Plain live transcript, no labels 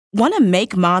Want to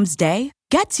make Mom's day?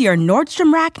 Get to your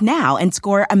Nordstrom Rack now and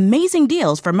score amazing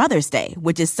deals for Mother's Day,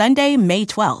 which is Sunday, May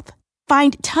 12th.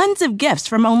 Find tons of gifts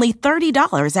from only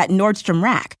 $30 at Nordstrom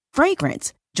Rack.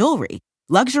 Fragrance, jewelry,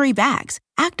 luxury bags,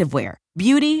 activewear,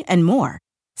 beauty, and more.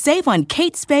 Save on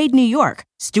Kate Spade New York,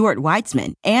 Stuart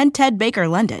Weitzman, and Ted Baker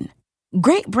London.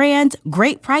 Great brands,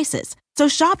 great prices. So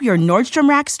shop your Nordstrom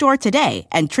Rack store today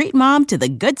and treat Mom to the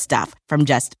good stuff from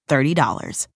just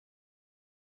 $30.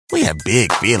 We have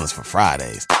big feelings for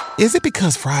Fridays. Is it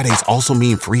because Fridays also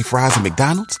mean free fries at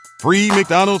McDonald's? Free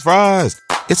McDonald's fries.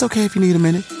 It's okay if you need a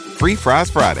minute. Free Fries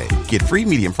Friday. Get free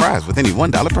medium fries with any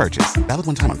 $1 purchase. Valid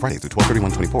one time on Fridays through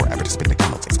 12/31/24. At participating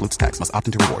McDonald's. Excludes tax. Must opt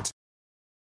into rewards.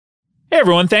 Hey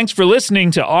everyone, thanks for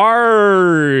listening to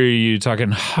Are You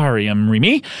Talking Hari? I'm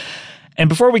Remy. And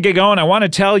before we get going, I want to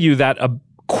tell you that a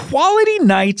quality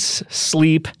night's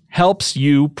sleep helps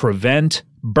you prevent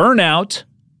burnout.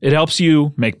 It helps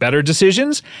you make better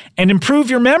decisions and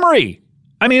improve your memory.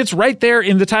 I mean, it's right there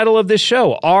in the title of this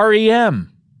show,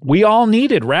 REM. We all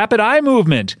needed rapid eye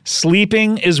movement.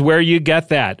 Sleeping is where you get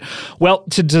that. Well,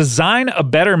 to design a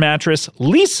better mattress,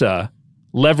 Leesa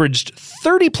leveraged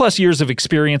 30 plus years of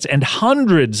experience and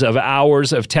hundreds of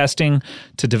hours of testing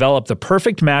to develop the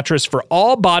perfect mattress for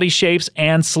all body shapes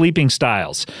and sleeping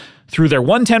styles. Through their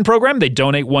 110 program, they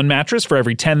donate one mattress for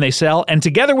every 10 they sell. And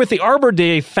together with the Arbor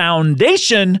Day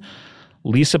Foundation,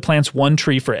 Leesa plants one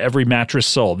tree for every mattress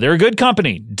sold. They're a good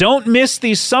company. Don't miss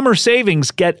these summer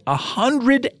savings. Get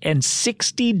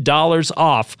 $160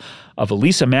 off of a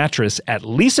Leesa mattress at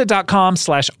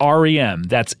leesa.com/REM.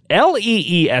 That's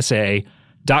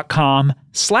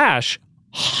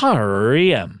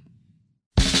LEESA.com/REM.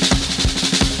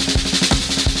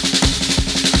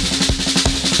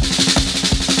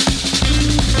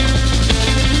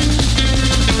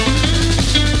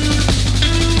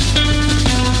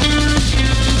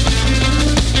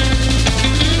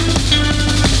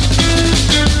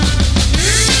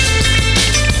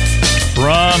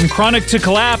 From chronic to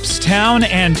collapse, town,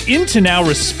 and into now,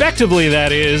 respectively,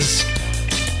 that is.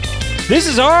 This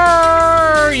is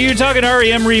Are You Talking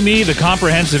REM? Remy, the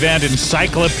comprehensive and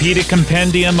encyclopedic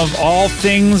compendium of all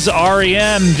things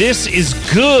REM. This is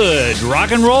good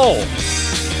rock and roll.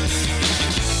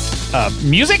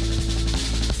 Music?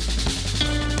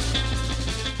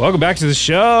 Welcome back to the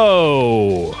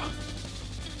show.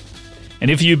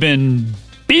 And if you've been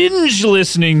binge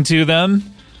listening to them,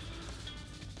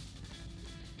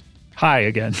 hi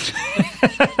again.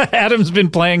 Adam's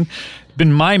been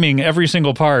miming every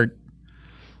single part.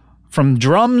 From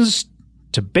drums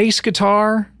to bass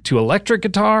guitar to electric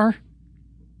guitar.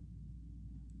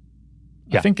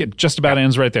 Yeah. I think it just about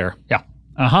ends right there. Yeah.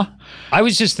 Uh-huh. I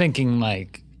was just thinking,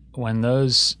 like, when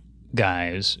those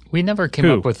guys, we never came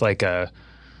up with the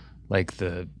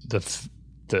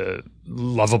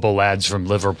Lovable Lads from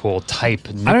Liverpool type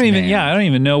nickname. I don't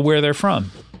even know where they're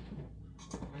from.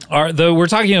 We're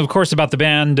talking, of course, about the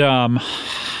band REM.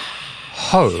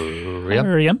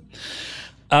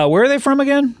 Where are they from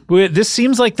again? This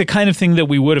seems like the kind of thing that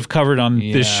we would have covered on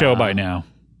this show by now.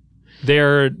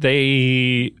 Are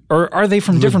they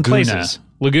from different places?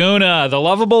 Laguna, the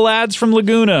Lovable Lads from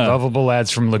Laguna. Lovable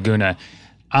Lads from Laguna.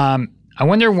 I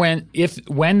wonder when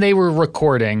they were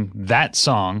recording that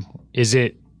song,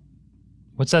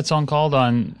 what's that song called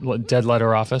on Dead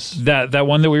Letter Office? That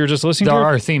one that we were just listening to?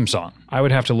 Our theme song. I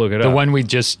would have to look it up. The one we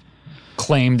just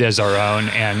claimed as our own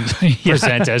and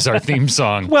present as our theme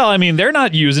song. Well, I mean, they're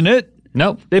not using it.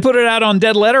 Nope. They put it out on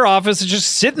Dead Letter Office. It's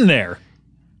just sitting there.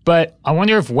 But I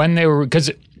wonder if when they were, because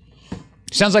it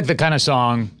sounds like the kind of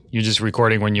song you're just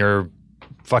recording when you're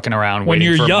fucking around when waiting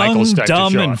you're for young, Michael Stipe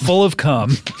dumb, to show and up. full of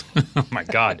cum. Oh my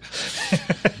God.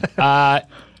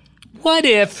 What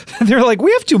if they're like,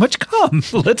 we have too much cum?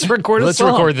 Let's record a song.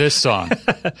 Let's record this song.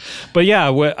 But yeah,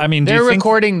 I mean, they're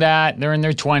recording that. They're in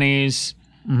their 20s,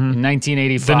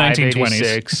 1985, the 1920s.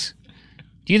 86.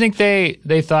 Do you think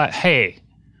they thought, hey,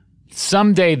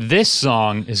 someday this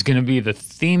song is going to be the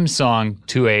theme song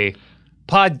to a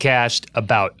podcast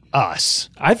about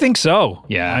us? I think so.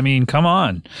 Yeah. I mean, come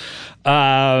on.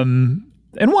 And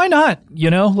why not? You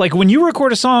know, like when you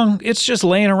record a song, it's just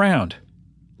laying around.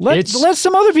 Let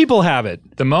some other people have it.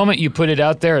 The moment you put it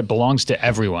out there, it belongs to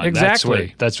everyone.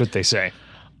 Exactly. That's what they say.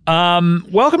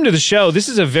 Welcome to the show. This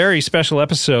is a very special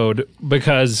episode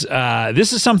because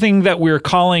this is something that we're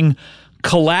calling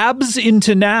Collabs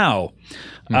into Now.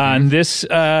 And this,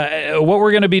 what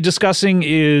we're going to be discussing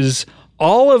is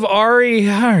all of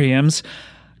REM's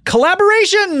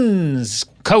collaborations.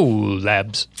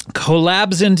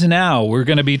 Collabs into Now. We're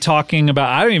going to be talking about,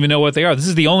 I don't even know what they are. This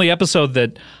is the only episode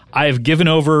that I've given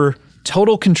over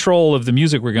total control of the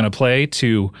music we're going to play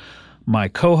to my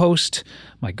co-host,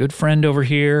 my good friend over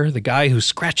here, the guy who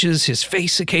scratches his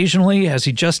face occasionally, as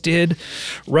he just did,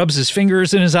 rubs his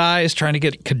fingers in his eyes, trying to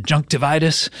get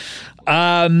conjunctivitis.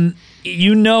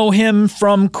 You know him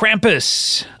from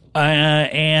Krampus.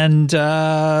 And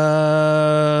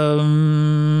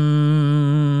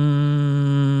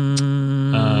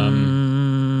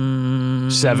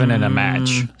 7 and a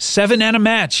Match. 7 and a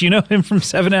Match. You know him from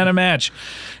 7 and a Match.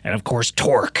 And of course,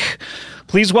 Torque.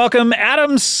 Please welcome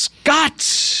Adam Scott.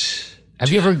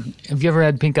 Have you ever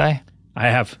had pink eye? I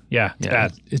have. Yeah. It's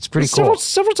bad. It's pretty cool.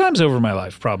 Several times over my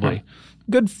life, probably.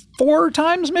 Good 4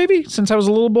 times maybe since I was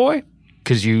a little boy.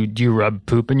 Because do you rub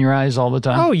poop in your eyes all the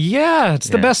time? Oh, yeah. It's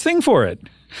the best thing for it.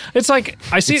 It's like,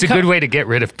 I see it's a good way to get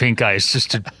rid of pink eye. It's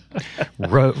just to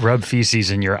rub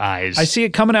feces in your eyes. I see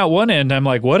it coming out one end. I'm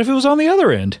like, what if it was on the other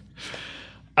end?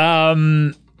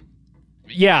 Yeah,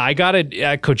 I got it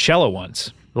at Coachella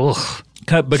once. Ugh.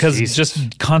 Because it's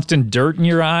just constant dirt in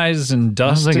your eyes and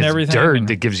dust and everything. Dirt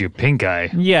that gives you pink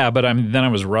eye. Yeah, but then I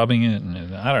was rubbing it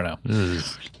and I don't know.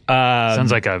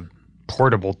 Sounds like a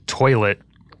portable toilet.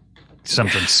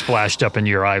 Something splashed up in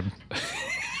your eye.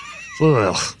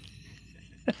 Ugh.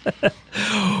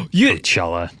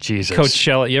 Coachella, Jesus.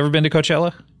 Coachella. You ever been to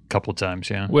Coachella? A couple times,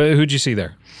 yeah. Who'd you see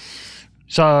there?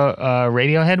 Saw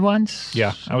Radiohead once.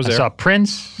 Yeah, I was there. I saw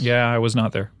Prince. Yeah, I was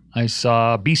not there. I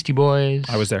saw Beastie Boys.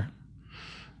 I was there.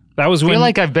 That was I when... feel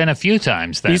like I've been a few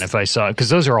times then if I saw it, because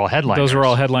those are all headliners. Those were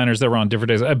all headliners that were on different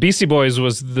days. Beastie Boys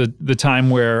was the time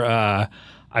where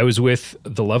I was with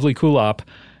the lovely Kulop,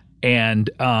 and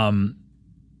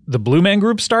the Blue Man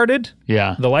Group started.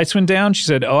 Yeah. The lights went down. She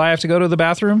said, I have to go to the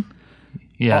bathroom.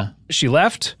 Yeah. She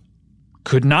left.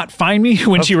 Could not find me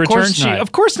when she returned.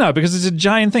 Of course not, because it's a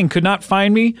giant thing. Could not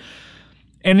find me.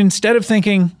 And instead of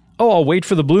thinking, I'll wait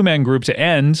for the Blue Man Group to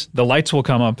end, the lights will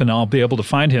come up and I'll be able to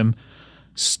find him,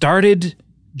 started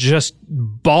just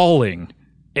bawling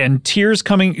and tears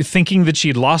coming, thinking that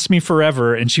she'd lost me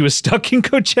forever and she was stuck in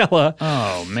Coachella.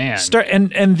 Oh man!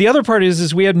 And the other part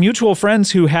is we had mutual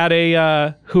friends who had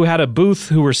a booth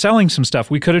who were selling some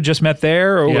stuff. We could have just met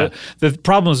there. Or the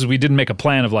problem is we didn't make a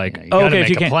plan of like,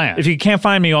 if you can't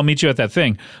find me, I'll meet you at that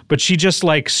thing. But she just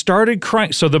like started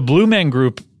crying. So the Blue Man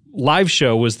Group live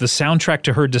show was the soundtrack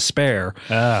to her despair.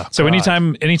 So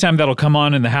anytime that'll come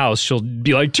on in the house, she'll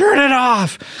be like, turn it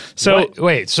off. So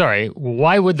wait, sorry.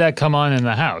 Why would that come on in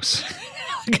the house?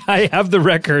 I have the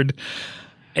record.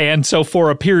 And so for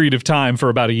a period of time, for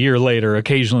about a year later,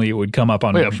 occasionally it would come up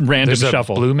on random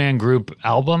shuffle. Blue Man Group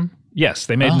album? Yes,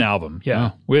 they made an album.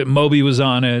 Yeah. Moby was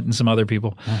on it and some other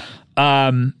people.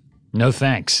 No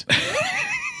thanks.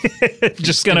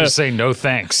 Just gonna say no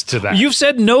thanks to that. You've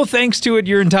said no thanks to it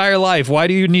your entire life. Why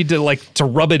do you need to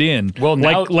rub it in? Well,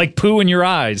 now, like poo in your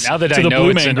eyes. Now that I know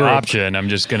it's an option, I'm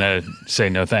just gonna say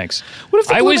no thanks. What if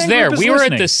the I Blue was Man there. Group We is were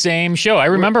listening? at the same show. I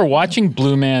remember watching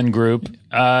Blue Man Group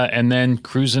and then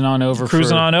cruising on over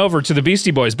to the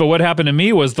Beastie Boys. But what happened to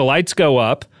me was the lights go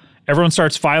up, everyone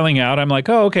starts filing out. I'm like,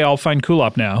 okay, I'll find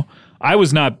Kulop now. I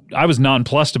was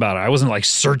nonplussed about it. I wasn't like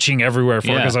searching everywhere for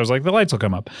it because I was like, the lights will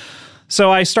come up. So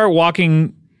I start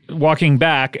walking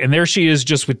back, and there she is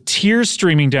just with tears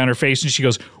streaming down her face, and she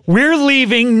goes, "We're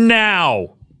leaving now."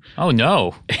 Oh,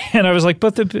 no. And I was like,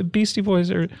 but the Beastie Boys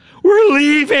we're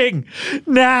leaving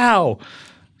now.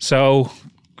 So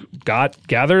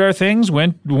gathered our things,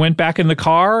 went back in the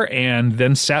car, and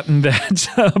then sat in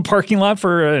that parking lot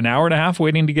for an hour and a half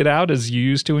waiting to get out, as you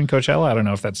used to in Coachella. I don't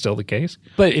know if that's still the case.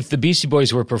 But if the Beastie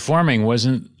Boys were performing,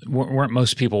 weren't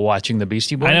most people watching the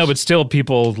Beastie Boys? I know, but still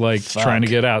people trying to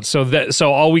get out.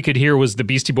 So all we could hear was the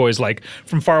Beastie Boys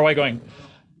from far away going,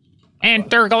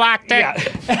 Intergalactic.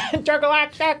 Yeah.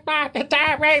 Intergalactic.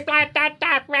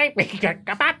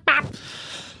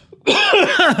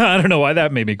 I don't know why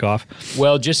that made me cough.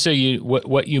 Well, just so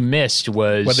what you missed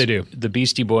was what they do. The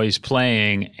Beastie Boys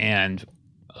playing and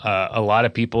a lot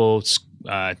of people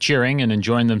cheering and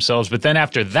enjoying themselves. But then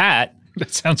after that,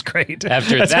 that sounds great. That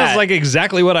sounds like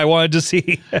exactly what I wanted to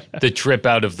see. The trip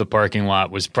out of the parking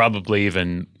lot was probably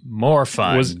even more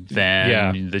fun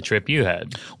than the trip you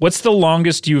had. What's the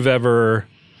longest you've ever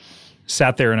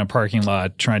sat there in a parking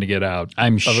lot trying to get out?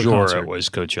 I'm sure it was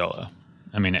Coachella.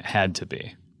 I mean, it had to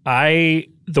be. The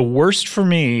worst for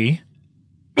me,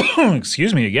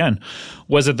 excuse me again,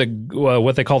 was at the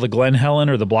what they call the Glen Helen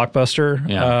or the Blockbuster.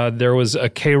 Yeah. There was a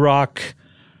K-Rock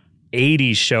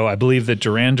 80s show, I believe, that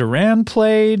Duran Duran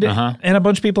played, and a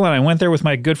bunch of people. And I went there with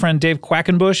my good friend Dave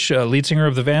Quackenbush, lead singer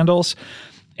of the Vandals,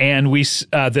 and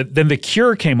then the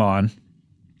Cure came on,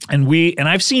 and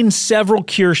I've seen several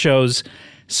Cure shows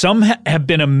Some have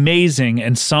been amazing,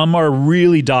 and some are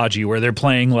really dodgy, where they're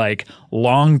playing like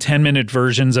long 10-minute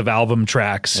versions of album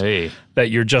tracks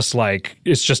that you're just like,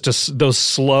 it's just those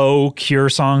slow Cure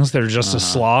songs that are just a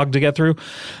slog to get through.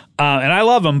 And I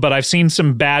love them, but I've seen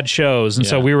some bad shows, and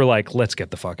so we were like, let's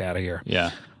get the fuck out of here.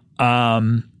 Yeah.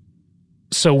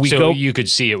 So you could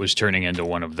see it was turning into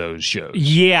one of those shows.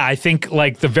 Yeah, I think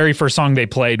like the very first song they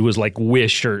played was like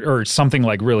Wish or something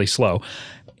like really slow.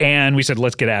 And we said,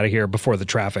 let's get out of here before the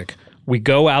traffic. We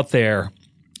go out there,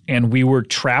 and we were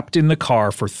trapped in the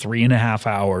car for 3.5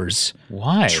 hours.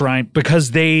 Why?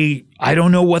 Because I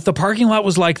don't know what the parking lot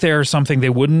was like there or something. They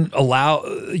wouldn't allow,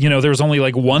 there was only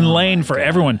like one lane for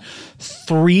everyone.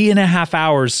 3.5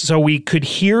 hours. So we could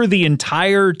hear the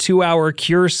entire 2-hour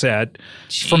Cure set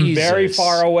from very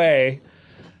far away.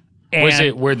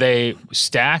 And were they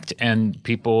stacked and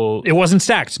people? It wasn't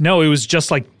stacked. No, it was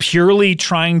just like purely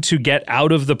trying to get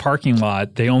out of the parking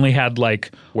lot. They only had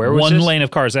like one lane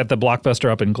of cars at the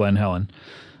Blockbuster up in Glen Helen.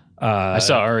 I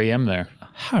saw REM there.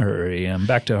 REM,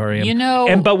 back to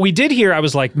REM. But we did hear, I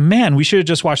was like, man, we should have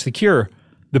just watched The Cure.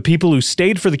 The people who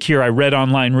stayed for The Cure, I read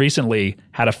online recently,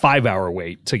 had a 5-hour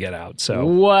wait to get out. So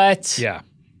what? Yeah,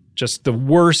 just the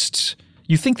worst.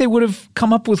 You think they would have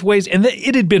come up with ways, and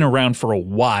it had been around for a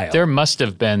while. There must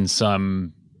have been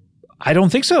some. I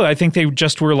don't think so. I think they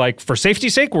just were like, for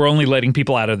safety's sake, we're only letting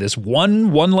people out of this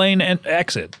one lane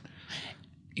exit.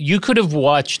 You could have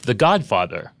watched The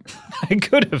Godfather. I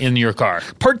could have. In your car.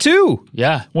 Part 2.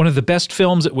 Yeah. One of the best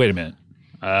films. Wait a minute.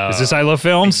 Is this I Love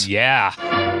Films? Yeah.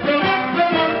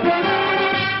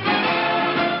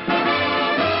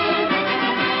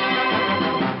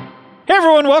 Hey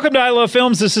everyone, welcome to I Love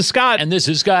Films. This is Scott. And this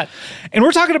is Scott. And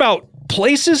we're talking about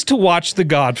places to watch The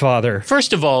Godfather.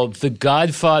 First of all, The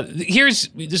Godfather,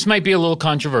 this might be a little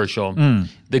controversial.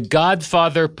 The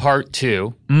Godfather Part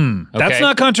 2. Okay? That's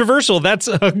not controversial. That's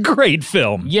a great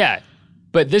film. Yeah,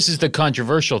 but this is the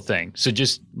controversial thing. So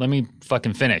just let me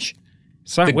fucking finish.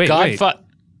 Sorry, wait.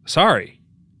 Sorry.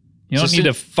 You don't need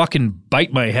to fucking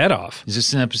bite my head off. Is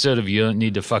this an episode of You Don't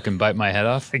Need to Fucking Bite My Head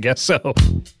Off? I guess so.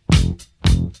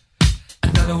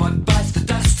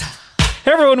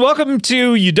 Hey everyone, welcome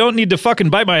to You Don't Need to Fucking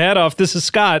Bite My Head Off. This is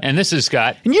Scott. And this is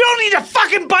Scott. And you don't need to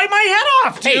fucking bite my head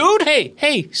off, dude!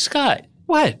 Hey, Scott.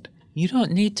 What? You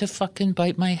don't need to fucking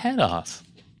bite my head off.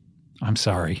 I'm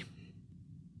sorry.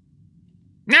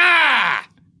 Ah!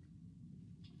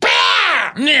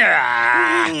 Bah! You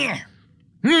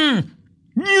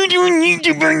don't need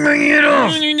to bite my head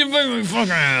off. You need to bite my fucking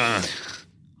head off.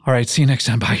 All right, see you next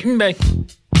time. Bye. Bye.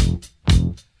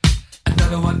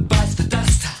 Another one bites the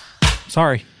dust.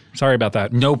 Sorry about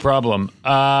that. No problem.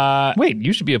 Wait,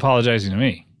 you should be apologizing to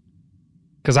me.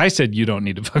 Because I said you don't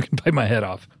need to fucking bite my head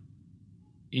off.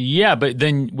 Yeah, but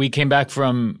then we came back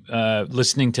from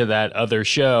listening to that other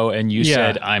show, and you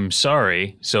said, I'm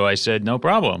sorry. So I said, no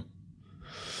problem.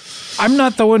 I'm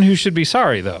not the one who should be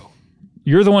sorry, though.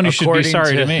 You're the one who should be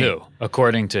sorry to me. Who?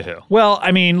 According to who? Well,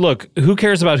 I mean, look, who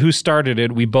cares about who started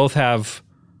it? We both have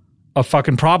a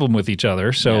fucking problem with each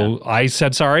other. So I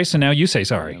said sorry, so now you say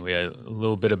sorry. We had a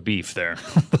little bit of beef there.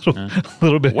 a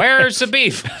little bit. Where's the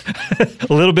beef?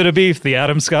 A little bit of beef, the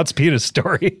Adam Scott's penis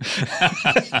story.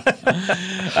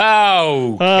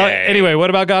 Okay. Anyway, what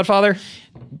about Godfather?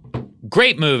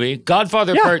 Great movie.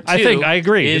 Godfather Part 2. I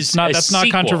agree. That's not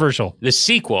controversial. The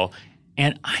sequel.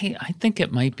 And I think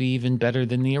it might be even better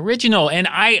than the original. And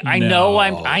I know.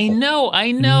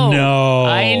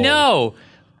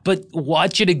 But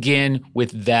watch it again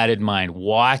with that in mind.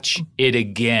 Watch it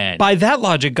again. By that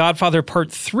logic, Godfather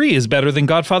Part 3 is better than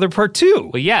Godfather Part 2.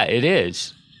 Well, yeah, it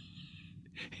is.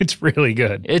 It's really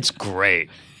good. It's great.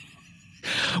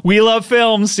 We love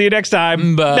films. See you next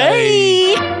time. Bye.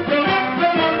 Bye.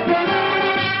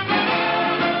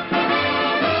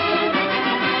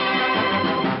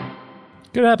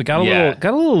 Good up. It got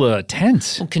a little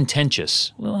tense. A little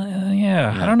contentious. Well,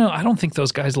 yeah. I don't know. I don't think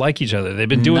those guys like each other. They've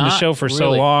been doing the show for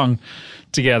so long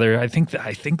together. I think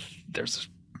there's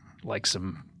like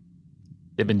some.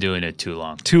 They've been doing it too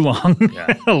long. Too long.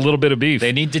 Yeah. A little bit of beef.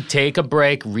 They need to take a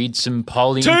break. Read some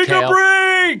Pauline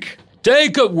Kael.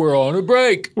 Take a break. We're on a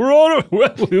break.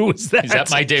 Who was that? Is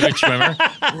that my David Schwimmer?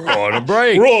 We're on a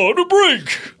break. We're on a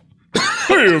break.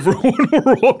 Hey everyone,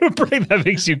 we're on a break. That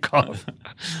makes you cough.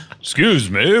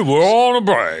 Excuse me, we're on a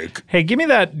break. Hey, give me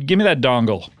that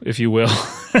dongle, if you will.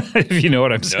 If you know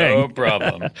what I'm saying. No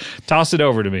problem. Toss it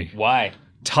over to me. Why?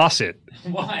 Toss it.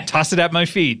 Why? Toss it at my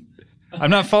feet. I'm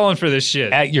not falling for this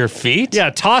shit. At your feet?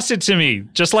 Yeah, toss it to me.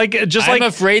 I'm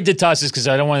afraid to toss this because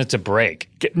I don't want it to break.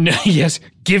 Yes,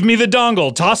 give me the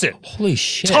dongle. Toss it. Holy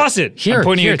shit. Toss it. Here, I'm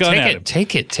pointing a gun take at it. him.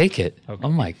 Take it. Okay. Oh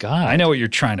my God. I know what you're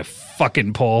trying to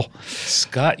fucking pull.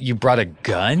 Scott, you brought a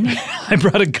gun? I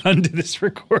brought a gun to this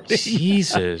recording.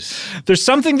 Jesus. There's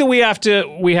something that we have to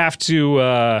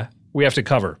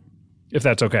cover, if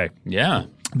that's okay. Yeah.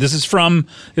 This is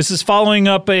following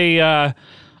up a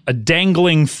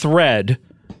dangling thread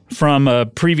from a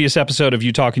previous episode of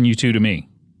You Talking U2 to Me.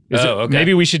 Okay.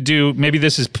 Maybe we should do. Maybe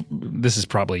this is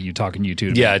probably You Talking U2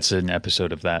 to Me. Yeah, it's an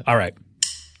episode of that. All right.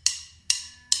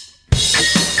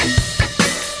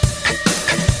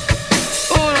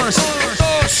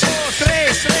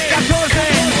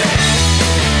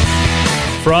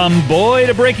 From boy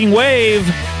to breaking wave.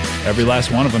 Every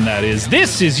last one of them, that is.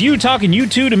 This is You Talking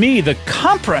U2 to Me, the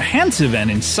comprehensive and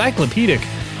encyclopedic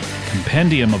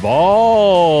compendium of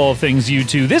all things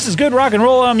U2. This is good rock and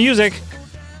roll music.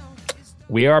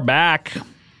 We are back.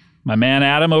 My man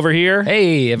Adam over here.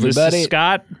 Hey, everybody. This is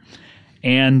Scott.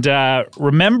 And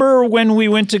remember when we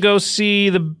went to go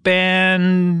see the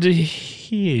band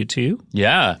U2?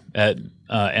 Yeah, at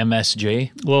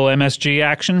MSG. Little MSG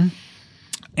action.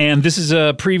 And this is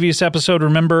a previous episode.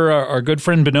 Remember our good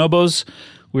friend Bonobos?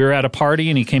 We were at a party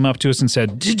and he came up to us and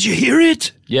said, "Did you hear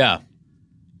it?" Yeah.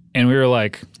 And we were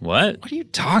like, What? "What are you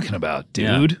talking about,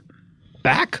 dude?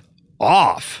 Back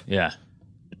off. Yeah.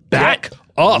 Back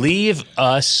up. Leave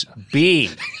us be.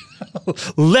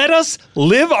 Let us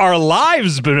live our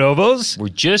lives, Bonobos. We're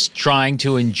just trying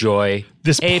to enjoy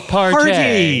This a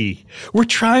party. We're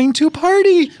trying to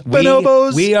party,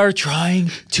 Bonobos. We are trying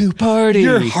to party.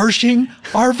 You're harshing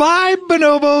our vibe,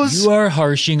 Bonobos. You are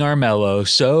harshing our mellow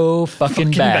so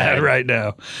fucking bad. Right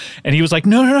now. And he was like,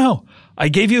 no. I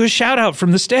gave you a shout out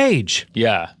from the stage.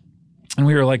 Yeah. And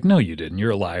we were like, no, you didn't.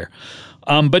 You're a liar.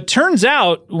 But turns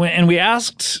out, and we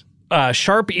asked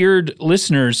sharp-eared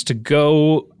listeners to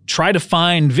go try to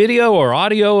find video or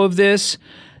audio of this,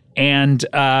 and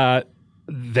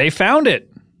they found it.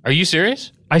 Are you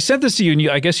serious? I sent this to you, and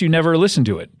I guess you never listened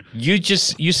to it.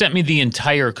 You sent me the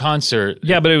entire concert.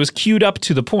 Yeah, but it was queued up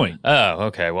to the point. Oh,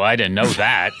 okay. Well, I didn't know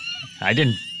that. I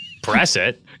didn't press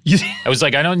it. I was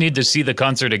like, I don't need to see the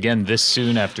concert again this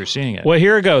soon after seeing it. Well,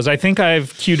 here it goes. I think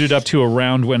I've queued it up to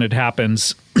around when it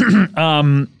happens.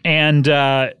 And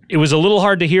it was a little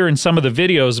hard to hear in some of the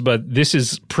videos, but this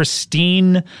is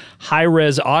pristine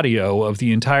high-res audio of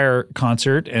the entire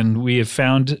concert, and we have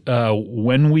found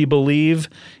When We Believe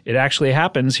It Actually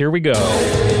Happens. Here we go.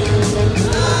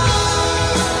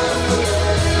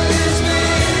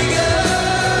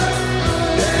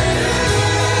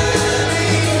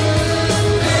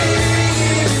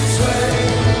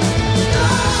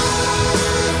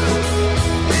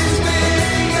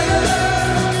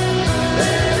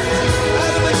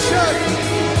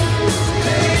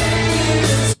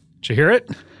 Did you hear it?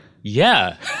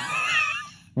 Yeah.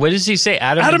 What does he say?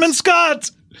 Adam and Scott!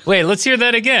 Wait, let's hear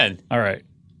that again. All right.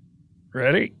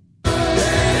 Ready?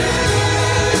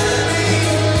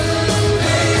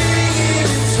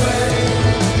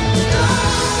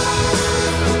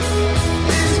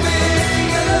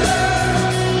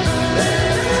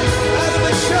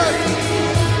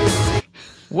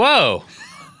 Whoa.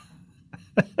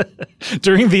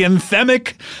 During the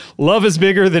anthemic Love is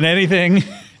Bigger Than Anything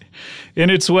in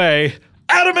Its Way,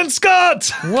 Adam and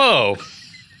Scott! Whoa.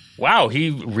 Wow, he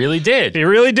really did. He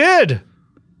really did.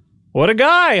 What a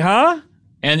guy, huh?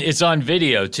 And it's on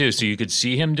video, too, so you could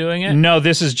see him doing it? No,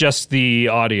 this is just the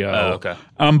audio. Oh, okay.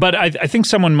 But I think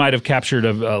someone might have captured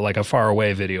a far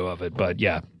away video of it. But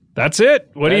yeah, that's it.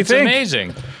 What do you think? That's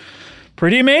amazing.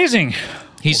 Pretty amazing.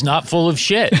 He's not full of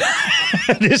shit.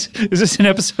 Is this an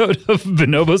episode of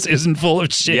Bonobos Isn't Full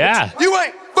of Shit? Yeah. You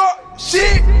ain't fuck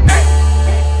shit.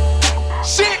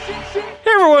 Shit.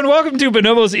 Hey everyone, welcome to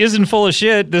Bonobos Isn't Full of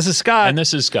Shit. This is Scott. And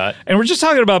this is Scott. And we're just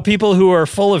talking about people who are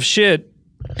full of shit.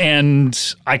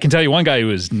 And I can tell you one guy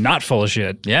who is not full of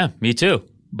shit. Yeah, me too.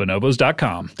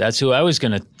 Bonobos.com. That's who I was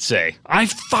going to say. I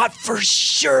thought for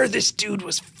sure this dude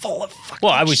was full of fucking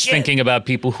Well, I was shit. thinking about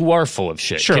people who are full of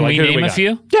shit. Sure, Can like we who do name a got?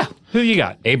 few? Yeah. Who you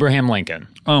got? Abraham Lincoln.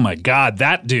 Oh my God,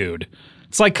 that dude.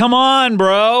 It's like, come on,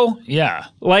 bro. Yeah.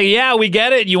 Like, yeah, we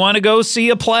get it. You want to go see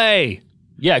a play.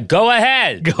 Yeah, go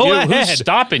ahead. Go ahead. Who's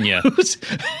stopping you?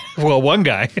 Well, one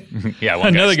guy. Yeah, one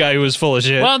Another guy's- guy who was full of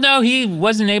shit. Well, no, he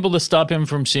wasn't able to stop him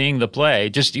from seeing the play.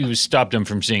 Just stopped him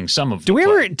from seeing some of the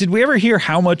play. Did we ever hear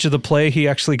how much of the play he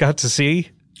actually got to see?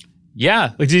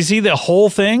 Yeah. Like, did you see the whole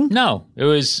thing? No, it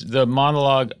was the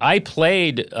monologue. I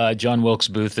played John Wilkes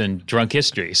Booth in Drunk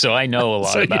History, so I know a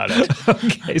lot about it.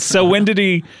 Okay, so when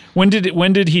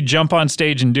did he jump on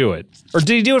stage and do it, or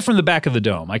did he do it from the back of the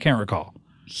dome? I can't recall.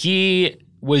 He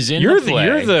was in the play.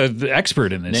 You're the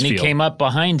expert in this. Then he field. came up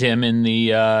behind him in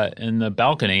the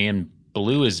balcony and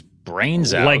blew his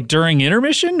brains out. Like during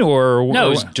intermission, or no, it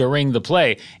was during the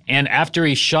play. And after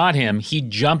he shot him, he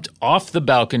jumped off the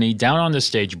balcony down on the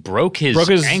stage, broke his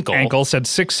ankle, said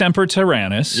 "Sic Semper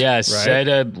Tyrannis." Yes,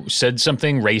 right? said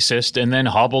something racist, and then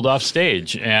hobbled off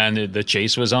stage. And the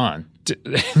chase was on.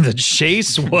 The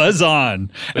chase was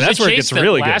on, and that's where it gets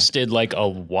really good. Lasted like a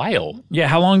while. Yeah,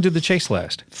 how long did the chase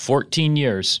last? 14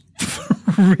 years.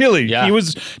 Really? Yeah. He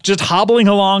was just hobbling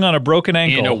along on a broken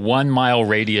ankle in a 1 mile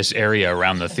radius area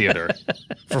around the theater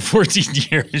for 14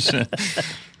 years.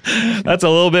 That's a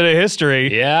little bit of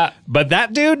history. Yeah, but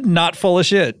that dude not full of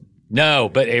shit. No,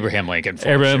 but Abraham Lincoln.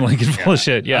 Full of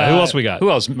shit. Yeah. Who else we got? Who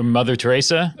else? Mother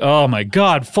Teresa. Oh my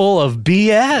God, full of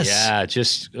BS. Yeah,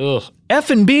 just ugh.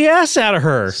 Effing BS out of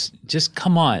her. Just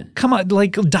come on,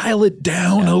 like dial it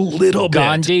down a little bit.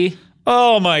 Gandhi.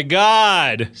 Oh my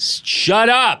God. Shut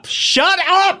up,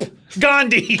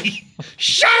 Gandhi.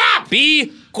 Shut up.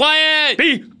 Be quiet.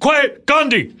 Be quiet,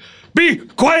 Gandhi. Be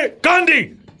quiet,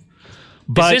 Gandhi.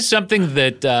 But is this something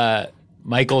that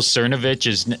Michael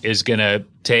Cernovich is going to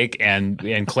take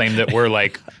and claim that we're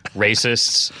like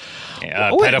racists,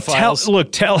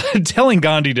 pedophiles? Telling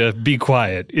Gandhi to be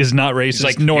quiet is not racist. He's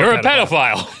like, nor you're a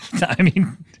pedophile. I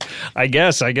mean, I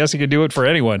guess he could do it for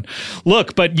anyone.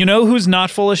 Look, but you know who's not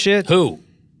full of shit? Who?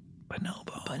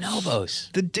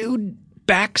 Bonobos. The dude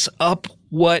backs up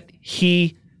what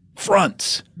he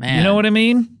fronts. Man. You know what I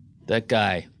mean? That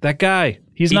guy.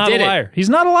 He's not a liar. He's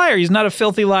not a liar. He's not a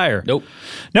filthy liar. Nope.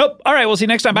 All right, we'll see you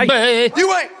next time. Bye.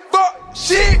 You ain't fuck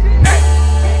shit.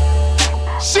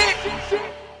 Shit.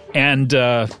 And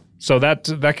so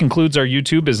that concludes our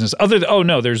YouTube business.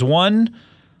 There's one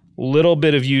little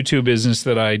bit of YouTube business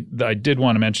that I did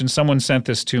want to mention. Someone sent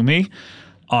this to me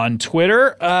on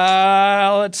Twitter.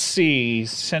 Let's see.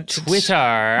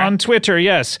 On Twitter,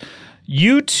 yes.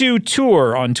 U2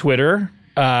 Tour on Twitter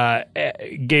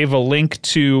gave a link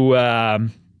to our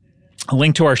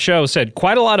show, said,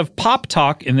 quite a lot of pop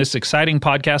talk in this exciting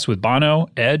podcast with Bono,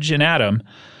 Edge, and Adam.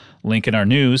 Link in our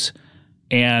news.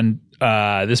 And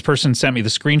this person sent me the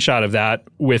screenshot of that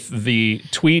with the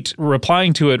tweet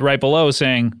replying to it right below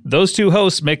saying, those two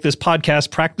hosts make this podcast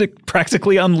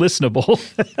practically unlistenable.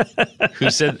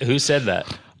 Who said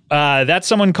that? That's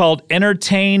someone called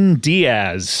Entertain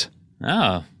Diaz.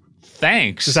 Oh,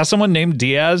 thanks. Is that someone named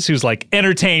Diaz who's like,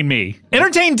 entertain me?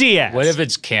 Entertain Diaz. What if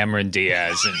it's Cameron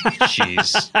Diaz and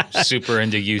she's super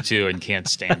into U2 and can't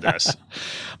stand us?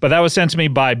 But that was sent to me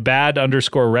by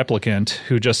bad_replicant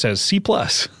who just says C+.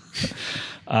 So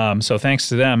thanks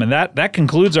to them. And that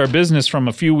concludes our business from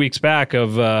a few weeks back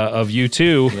of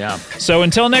U2. Yeah. So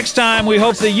until next time, we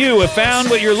hope that you have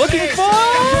found what you're looking for.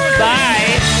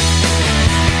 Bye.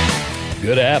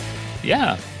 Good app.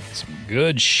 Yeah. Some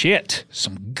good shit.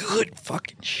 Some good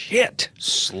fucking shit.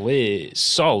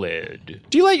 Solid.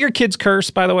 Do you let your kids curse,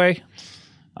 by the way?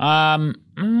 More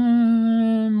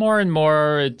and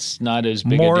more, it's not as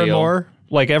big a deal. More and more?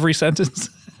 Like every sentence?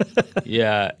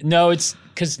 Yeah. No, it's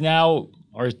because now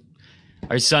our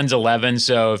son's 11,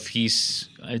 so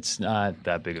it's not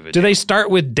that big of a deal. Do they start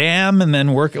with damn and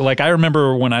then work? Like I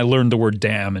remember when I learned the word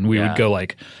damn and we would go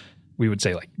like, we would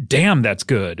say like, damn, that's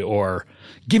good. Or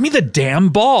give me the damn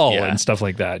ball and stuff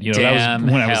like that. You know, damn, that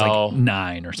was when hell, I was like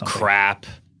 9 or something. Crap.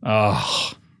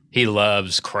 Oh. He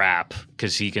loves crap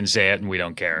because he can say it and we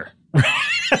don't care.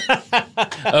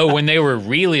 When they were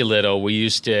really little, we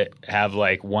used to have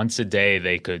like once a day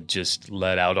they could just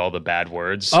let out all the bad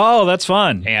words. Oh, that's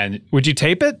fun. And would you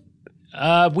tape it?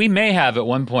 We may have at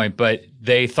one point, but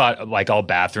they thought like all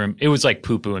bathroom, it was like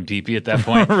poo-poo and pee-pee at that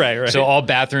point. Right. So all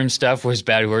bathroom stuff was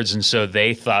bad words. And so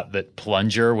they thought that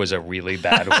plunger was a really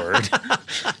bad word.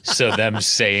 So them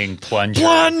saying plunger.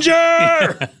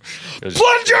 Plunger!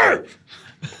 Plunger!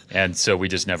 And so we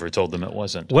just never told them it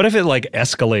wasn't. What if it like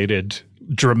escalated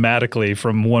dramatically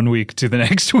from one week to the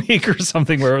next week or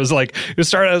something where it was like, it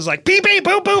started as like pee pee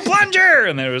poo poo plunger.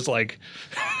 And then it was like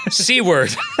C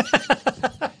word.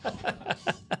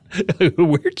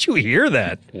 Where'd you hear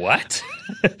that? What?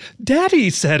 Daddy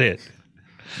said it.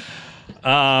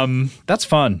 That's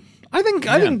fun. I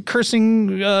think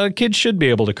cursing kids should be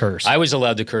able to curse. I was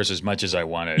allowed to curse as much as I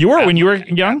wanted. You were when you were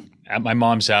young? At my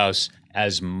mom's house,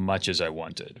 as much as I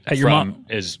wanted. At your mom?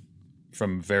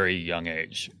 From very young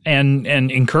age. And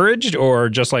encouraged, or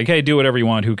just like, hey, do whatever you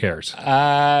want, who cares?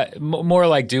 More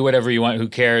like do whatever you want, who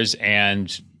cares,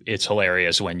 and it's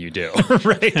hilarious when you do.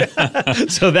 Right.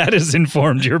 So that has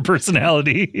informed your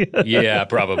personality. Yeah,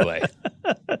 probably.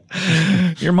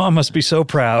 Your mom must be so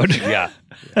proud. Yeah.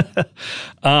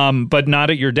 But not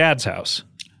at your dad's house.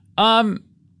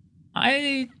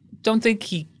 I don't think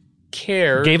he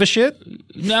cared. Gave a shit?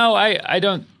 No, I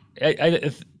don't.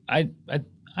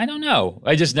 I don't know.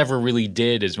 I just never really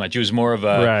did as much. It was more of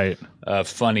a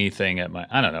funny thing at my.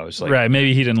 I don't know. It's like right.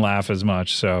 Maybe he didn't laugh as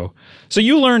much. So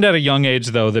you learned at a young age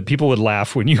though that people would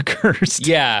laugh when you cursed.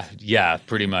 Yeah,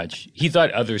 pretty much. He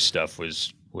thought other stuff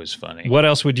was funny. What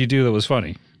else would you do that was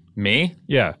funny? Me?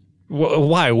 Yeah.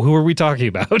 Why? Who are we talking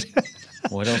about?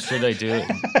 What else would I do?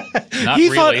 Not he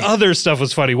really. thought other stuff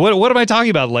was funny. What am I talking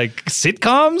about? Like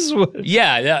sitcoms?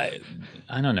 Yeah.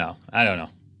 I don't know.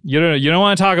 You don't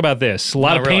want to talk about this. A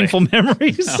lot of Not really. painful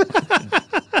memories.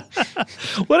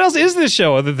 What else is this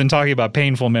show other than talking about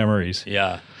painful memories?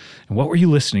 Yeah. And what were you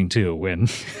listening to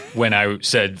when I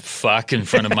said fuck in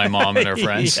front of my mom and her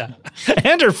friends. Yeah.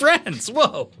 And her friends?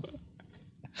 Whoa.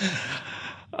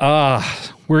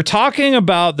 We're talking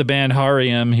about the band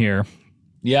R.E.M. here.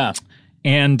 Yeah.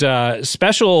 And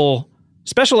special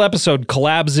episode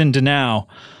collabs into now.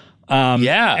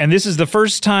 Yeah. And this is the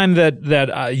first time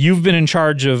that you've been in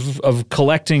charge of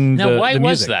collecting Now, the why the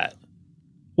was music. that?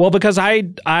 Well, because I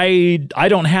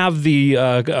don't have the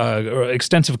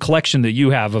extensive collection that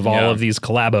you have of all Yeah. of these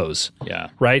collabos. Yeah.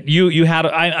 Right? You had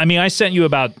I mean I sent you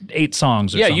about 8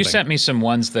 songs or Yeah, something. you sent me some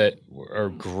ones that are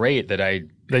great that I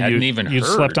that hadn't you even you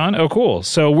heard. slept on. Oh, cool.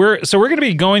 So we're going to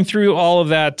be going through all of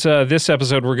that. This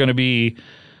episode, we're going to be.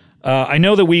 I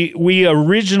know that we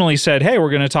originally said, hey, we're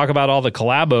going to talk about all the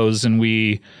collabos, and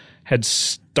we had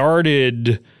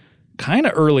started kind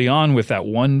of early on with that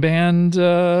one band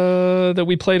that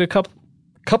we played a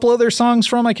couple other songs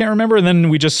from. I can't remember, and then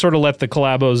we just sort of let the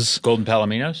collabos. Golden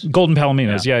Palominos? Golden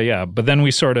Palominos, yeah. But then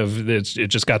we sort of it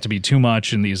just got to be too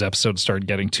much, and these episodes started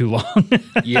getting too long.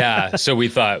 Yeah, so we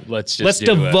thought let's do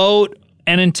devote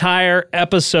an entire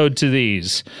episode to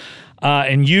these.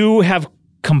 And you have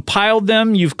compiled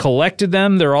them, you've collected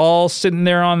them. They're all sitting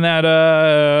there on that.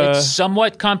 It's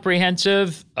somewhat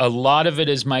comprehensive. A lot of it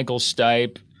is Michael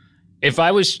Stipe. If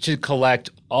I was to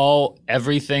collect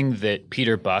everything that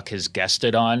Peter Buck has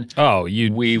guested on,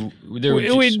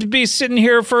 we'd be sitting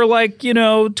here for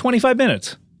 25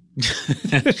 minutes.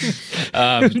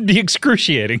 It would be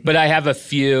excruciating. But I have a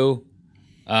few.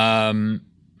 Yeah.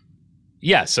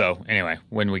 So anyway,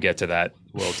 when we get to that,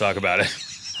 we'll talk about it.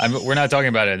 We're not talking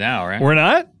about it now, right? We're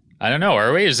not? I don't know.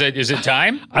 Are we? Is it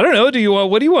time? I don't know. What do you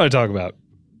want to talk about?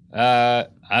 I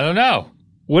don't know.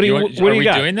 What do you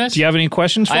got? Doing this? Do you have any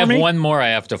questions for me? I have one more I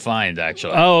have to find,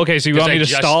 actually. Oh, okay. So you want me to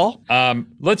stall?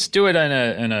 Let's do it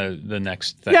in the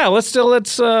next thing. Yeah, we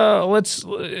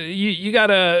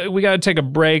gotta take a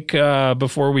break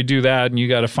before we do that, and you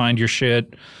gotta find your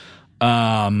shit.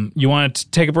 You want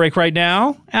to take a break right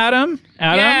now, Adam?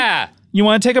 Yeah. You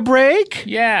want to take a break?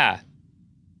 Yeah.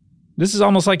 This is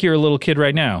almost like you're a little kid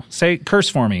right now. Curse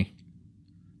for me.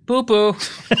 Boo boo.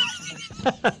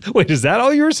 Wait, is that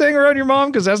all you were saying around your mom?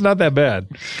 Because that's not that bad.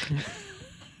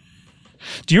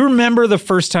 Do you remember the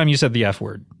first time you said the F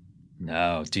word?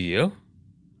 No. Do you?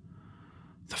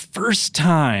 The first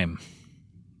time.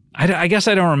 I guess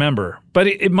I don't remember. But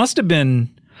it must have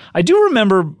been. I do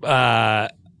remember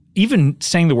even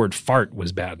saying the word fart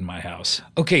was bad in my house.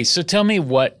 Okay, so tell me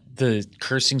what the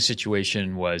cursing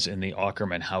situation was in the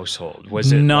Aukerman household.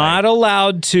 Was it not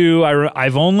allowed to? I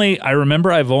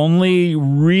remember I've only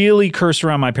really cursed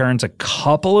around my parents a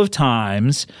couple of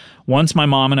times. Once my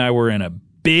mom and I were in a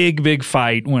big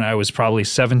fight when I was probably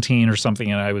 17 or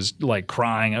something, and I was like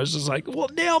crying. I was just like, "Well,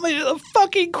 nail me to the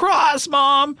fucking cross,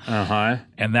 Mom." Uh-huh.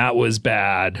 And that was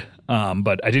bad.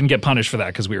 But I didn't get punished for that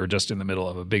because we were just in the middle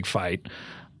of a big fight.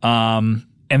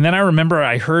 And then I remember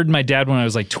I heard my dad when I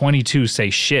was like 22 say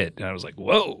shit. And I was like,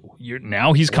 whoa,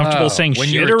 now he's comfortable saying when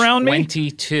shit you were around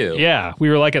 22. me? Yeah. We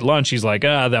were like at lunch. He's like,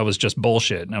 that was just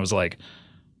bullshit. And I was like,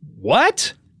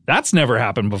 what? That's never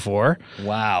happened before.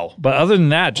 Wow. But other than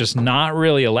that, just not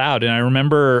really allowed. And I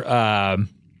remember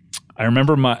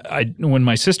when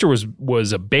my sister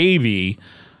was a baby,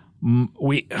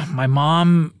 my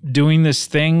mom doing this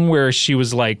thing where she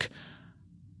was like,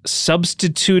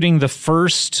 substituting the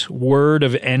first word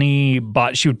of any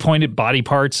she would point at body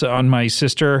parts on my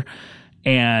sister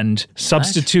and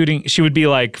substituting. She would be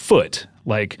like foot,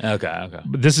 like okay.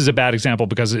 This is a bad example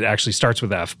because it actually starts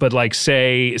with F, but like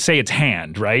say it's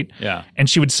hand, right? Yeah. And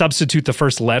she would substitute the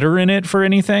first letter in it for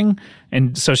anything,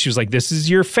 and so she was like, "This is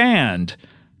your fand,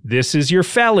 this is your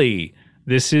felly,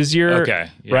 This is your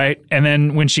right. And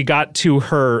then when she got to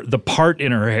the part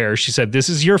in her hair, she said, "This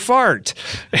is your fart,"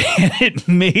 and it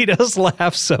made us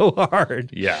laugh so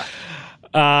hard. Yeah.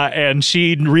 And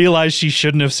she realized she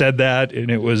shouldn't have said that, and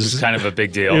it was kind of a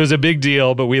big deal. It was a big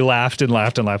deal, but we laughed and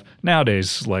laughed and laughed.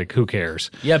 Nowadays, like, who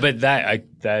cares? Yeah, but that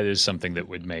is something that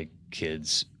would make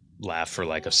kids laugh for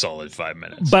like a solid 5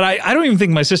 minutes. But I don't even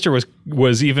think my sister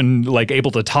was even like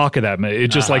able to talk at that minute. It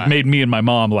just like made me and my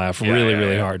mom laugh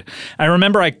really hard. I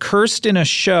remember I cursed in a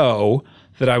show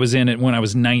that I was in when I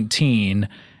was 19.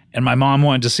 And my mom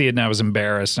wanted to see it, and I was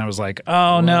embarrassed. And I was like,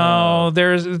 "Oh no,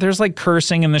 there's like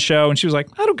cursing in the show." And she was like,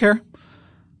 "I don't care."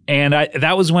 And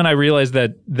that was when I realized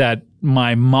that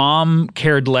my mom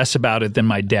cared less about it than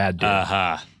my dad did.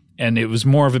 And it was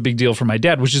more of a big deal for my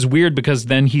dad, which is weird because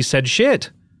then he said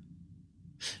shit.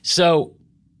 So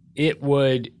it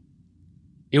would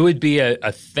be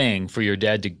a thing for your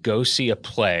dad to go see a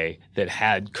play that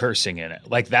had cursing in it.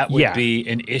 Like that would be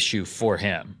an issue for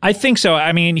him. I think so.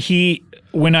 I mean,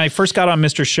 when I first got on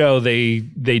Mr. Show, they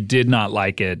did not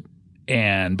like it,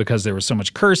 and because there was so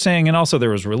much cursing, and also there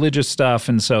was religious stuff,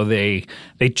 and so they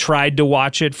tried to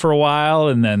watch it for a while,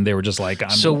 and then they were just like,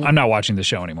 I'm not watching the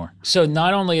show anymore. So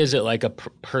not only is it like a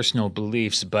personal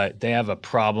beliefs, but they have a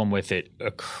problem with it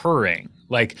occurring.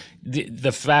 Like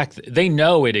the fact they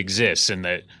know it exists and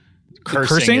that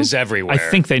cursing is everywhere. I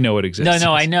think they know it exists.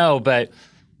 No, I know, but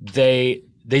they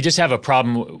just have a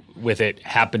problem with it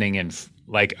happening in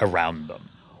like around them.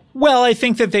 Well, I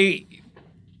think that they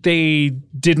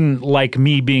didn't like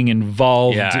me being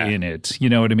involved in it. You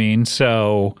know what I mean?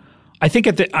 So I think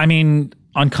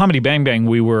on Comedy Bang Bang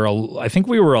I think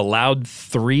we were allowed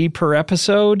 3 per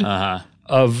episode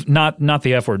of not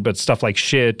the F word, but stuff like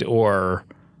shit or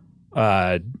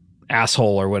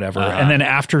asshole or whatever. And then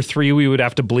after 3 we would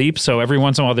have to bleep. So every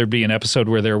once in a while there'd be an episode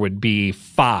where there would be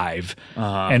 5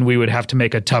 and we would have to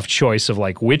make a tough choice of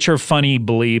like which are funny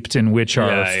bleeped and which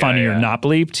are funny or not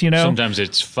bleeped, you know? Sometimes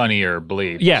it's funnier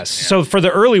bleeped. Yes. Yeah. So for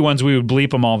the early ones we would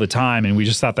bleep them all the time and we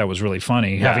just thought that was really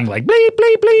funny, having like bleep,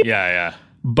 bleep, bleep. Yeah.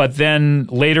 But then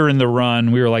later in the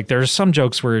run we were like, there's some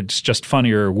jokes where it's just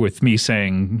funnier with me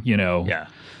saying, you know. Yeah.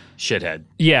 Shithead.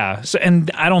 Yeah. So,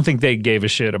 and I don't think they gave a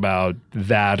shit about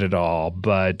that at all.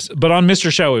 But on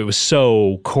Mr. Show, it was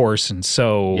so coarse and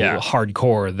so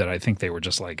hardcore that I think they were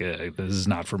just like, this is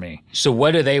not for me. So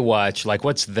what do they watch? Like,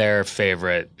 what's their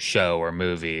favorite show or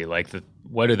movie? Like,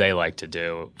 what do they like to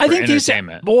do for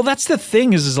entertainment? Well, that's the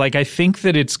thing is like, I think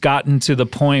that it's gotten to the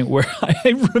point where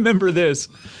I remember this.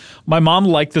 My mom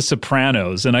liked The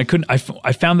Sopranos, and I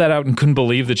found that out and couldn't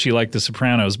believe that she liked The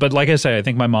Sopranos. But like I say, I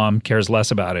think my mom cares less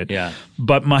about it. Yeah.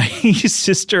 But my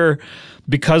sister,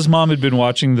 because mom had been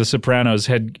watching The Sopranos,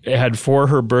 had for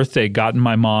her birthday gotten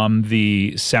my mom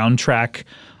the soundtrack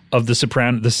of The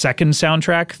Sopranos, the second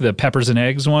soundtrack, the Peppers and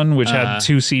Eggs one, which had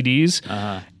 2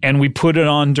 CDs, and we put it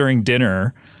on during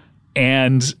dinner.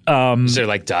 And is there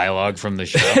like dialogue from the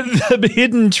show? The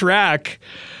hidden track.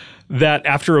 That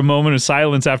after a moment of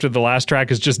silence after the last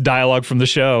track is just dialogue from the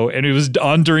show. And it was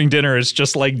on during dinner. It's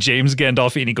just like James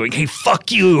Gandolfini going, "Hey, fuck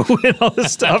you," and all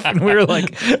this stuff. And we were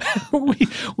like,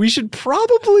 we should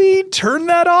probably turn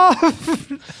that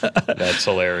off. That's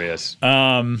hilarious.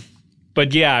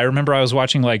 But yeah, I remember I was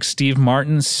watching like Steve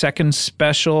Martin's second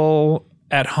special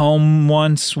at home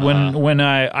once when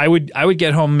I would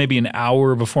get home maybe an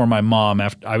hour before my mom.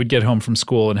 After I would get home from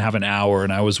school and have an hour,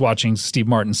 and I was watching Steve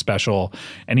Martin's special,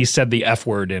 and he said the F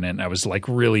word in it, and I was like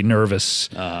really nervous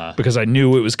because I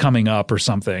knew it was coming up or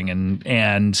something. And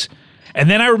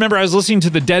then I remember I was listening to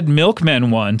the Dead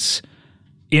Milkmen once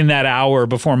in that hour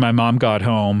before my mom got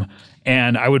home,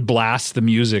 and I would blast the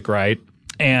music, right?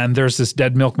 And there's this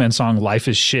Dead Milkmen song, "Life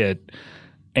is Shit."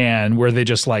 And where they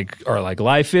just like are like,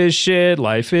 life is shit.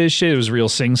 It was real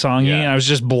sing-songy. Yeah. And I was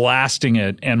just blasting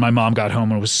it. And my mom got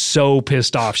home and was so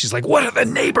pissed off. She's like, "What do the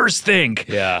neighbors think?"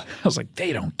 Yeah. I was like,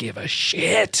 they don't give a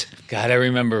shit. God, I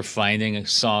remember finding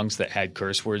songs that had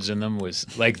curse words in them.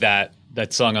 Was like that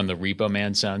song on the Repo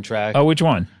Man soundtrack. Oh, which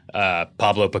one?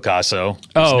 Pablo Picasso.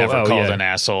 He's never called an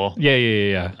asshole.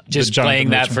 Yeah. Just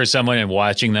playing that for someone and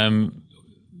watching them.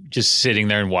 Just sitting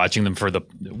there and watching them for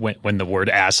when the word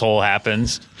asshole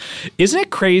happens. Isn't it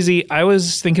crazy? I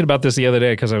was thinking about this the other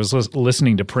day because I was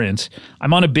listening to Prince.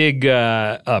 I'm on a big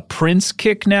Prince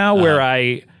kick now where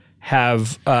I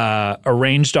have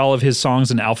arranged all of his songs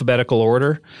in alphabetical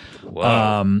order.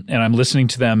 And I'm listening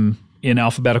to them in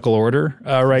alphabetical order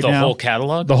right now. The whole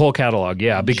catalog? The whole catalog,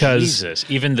 yeah. Because Jesus,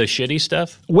 even the shitty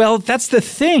stuff? Well, that's the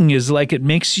thing is like it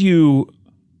makes you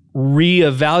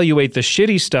reevaluate the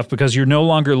shitty stuff because you're no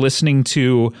longer listening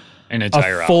to an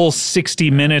entire full 60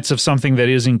 minutes of something that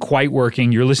isn't quite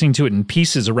working. You're listening to it in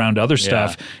pieces around other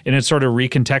stuff, and it sort of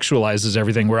recontextualizes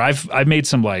everything. Where I've made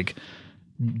some like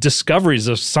discoveries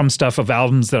of some stuff of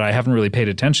albums that I haven't really paid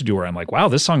attention to, where I'm like, wow,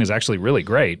 this song is actually really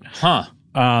great.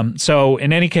 So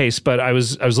in any case, but I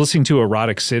was listening to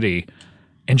Erotic City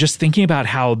and just thinking about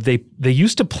how they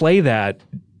used to play that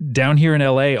down here in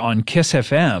LA on Kiss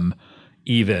FM,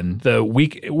 even the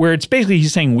week where it's basically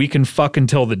he's saying we can fuck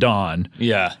until the dawn.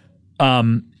 Yeah.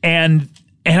 And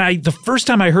I the first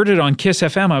time I heard it on Kiss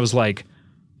FM, I was like,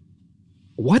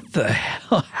 what the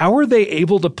hell? How are they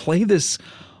able to play this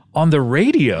on the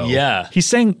radio? Yeah.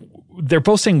 They're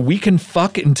both saying we can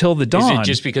fuck until the dawn. Is it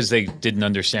just because they didn't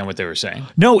understand what they were saying?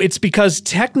 No, it's because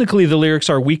technically the lyrics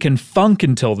are we can funk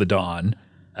until the dawn.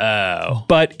 Oh.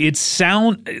 But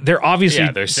they're obviously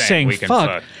they're saying we can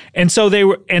fuck. And so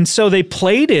they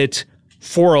played it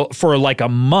for like a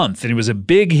month, and it was a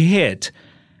big hit.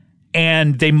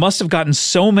 And they must have gotten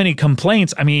so many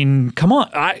complaints. I mean, come on.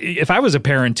 If I was a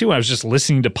parent too, I was just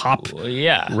listening to pop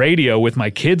radio with my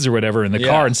kids or whatever in the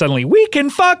car, and suddenly we can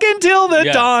fuck until the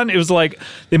dawn. It was like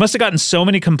they must have gotten so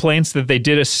many complaints that they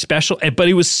did a special, but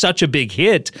it was such a big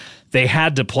hit. They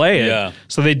had to play it. Yeah.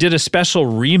 So they did a special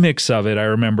remix of it, I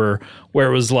remember, where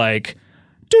it was like,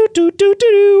 do, do, do,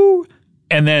 do, do.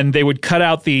 And then they would cut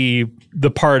out the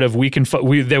part of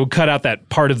they would cut out that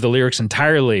part of the lyrics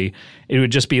entirely. It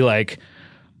would just be like,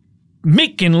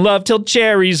 making love till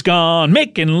Cherry's gone,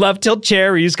 making love till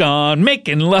Cherry's gone,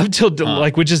 making love till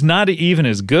like, which is not even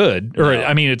as good. Or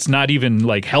I mean, it's not even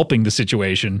like helping the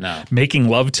situation. No. Making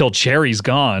love till Cherry's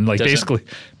gone, like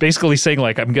basically saying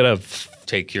like I'm gonna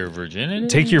take your virginity.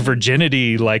 Take your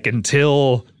virginity like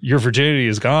until your virginity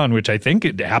is gone, which I think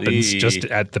it happens just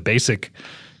at the basic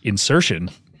insertion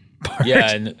part.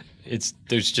 Yeah, and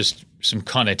there's just some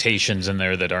connotations in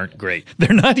there that aren't great.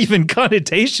 They're not even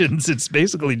connotations. It's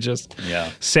basically just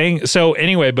saying. So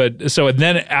anyway, and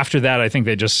then after that, I think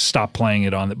they just stopped playing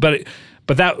it on the.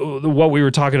 But that what we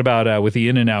were talking about with the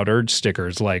In and Out Urge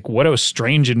stickers, like what a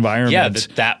strange environment.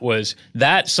 Yeah,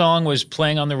 that song was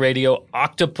playing on the radio.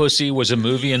 Octopussy was a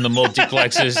movie in the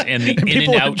multiplexes, and the In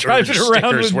and Out Urge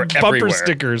stickers were bumper everywhere.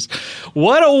 Stickers.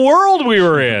 What a world we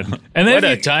were in! And then what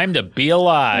a time to be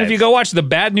alive. If you go watch the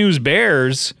Bad News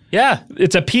Bears. Yeah,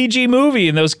 it's a PG movie,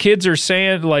 and those kids are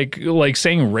saying like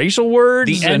saying racial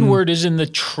words. The N-word is in the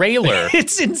trailer.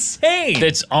 It's insane.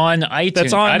 That's on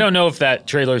iTunes. I don't know if that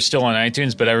trailer is still on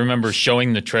iTunes, but I remember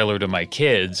showing the trailer to my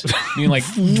kids, being like,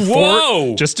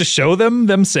 "Whoa!" Just to show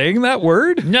them saying that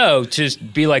word? No,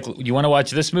 just be like, "You want to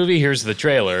watch this movie? Here's the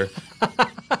trailer."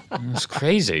 It's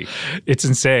crazy. It's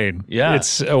insane. Yeah.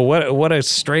 It's what a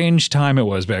strange time it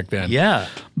was back then. Yeah.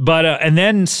 But and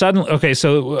then suddenly,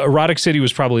 so Erotic City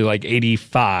was probably like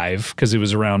 85 because it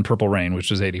was around Purple Rain,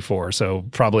 which was 84. So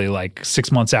probably like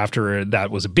 6 months after that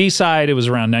was a B-side. It was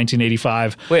around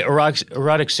 1985. Wait,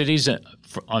 Erotic City's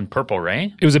on Purple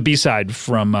Rain? It was a B-side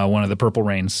from one of the Purple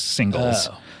Rain singles.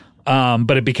 Oh.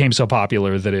 But it became so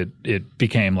popular that it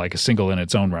became like a single in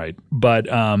its own right. But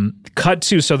cut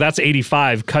to, so that's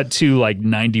 85, cut to like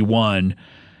 91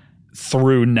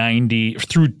 through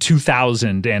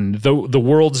 2000, and the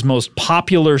world's most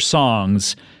popular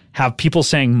songs have people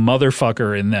saying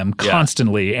motherfucker in them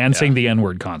constantly and saying the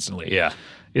N-word constantly. Yeah.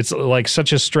 It's like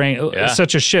such a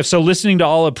such a shift. So listening to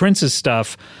all of Prince's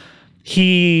stuff,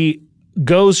 he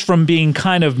goes from being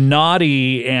kind of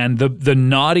naughty, and the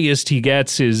naughtiest he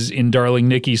gets is in Darling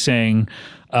Nikki saying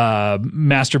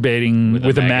masturbating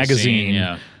with a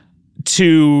magazine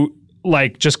to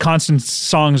like just constant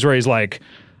songs where he's like,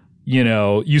 you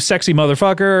know, you sexy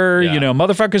motherfucker, you know,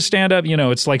 motherfuckers stand up. You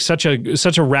know, it's like such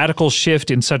a radical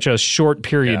shift in such a short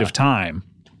period of time.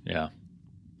 Yeah.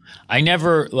 I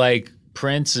never like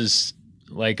Prince is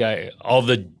like all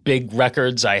the big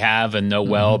records I have and know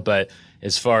well, but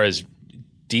as far as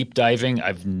deep diving,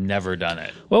 I've never done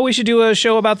it. Well, we should do a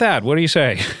show about that. What do you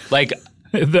say? Like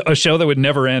a show that would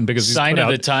never end because Sign of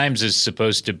the Times is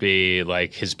supposed to be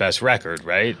like his best record,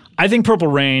 right? I think Purple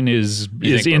Rain is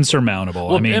insurmountable.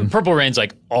 Well, I mean, and Purple Rain's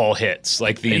like all hits,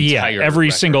 like the entire every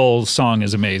record. single song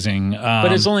is amazing.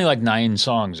 But it's only like 9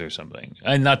 songs or something.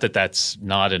 And not that that's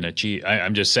not an achievement.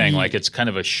 I'm just saying like it's kind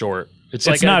of a short. It's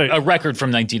like a record from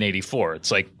 1984.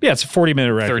 It's like it's a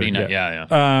 40-minute record. 39,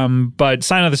 yeah. But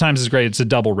Sign of the Times is great. It's a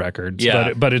double record.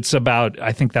 Yeah. But it's about,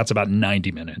 I think that's about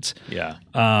 90 minutes. Yeah.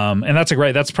 And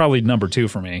that's probably number 2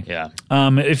 for me. Yeah.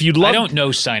 If you'd love, I don't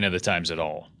know Sign of the Times at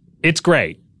all. It's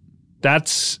great.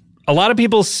 That's a lot of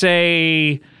people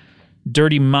say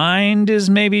Dirty Mind is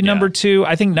maybe number 2.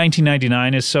 I think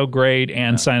 1999 is so great,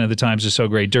 and Sign of the Times is so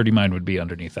great. Dirty Mind would be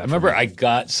underneath that. I remember I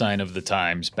got Sign of the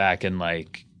Times back in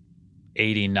like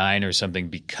 '89 or something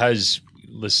because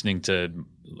listening to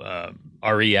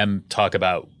REM talk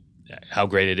about how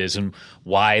great it is and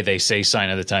why they say Sign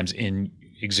of the Times in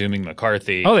Exhuming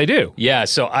McCarthy. Oh, they do? Yeah,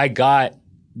 so I got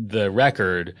the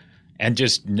record and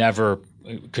just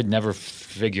could never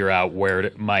figure out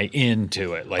where my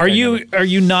into it. Like, are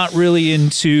you not really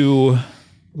into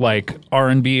like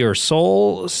R&B or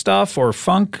soul stuff or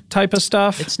funk type of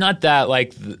stuff? It's not that.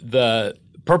 Like the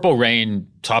Purple Rain,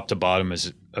 top to bottom,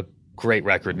 is a great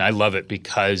record, and I love it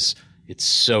because it's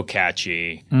so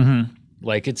catchy. Mm-hmm.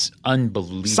 Like, it's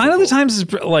unbelievable. Sign of the Times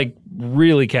is like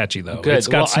really catchy though. Good. It's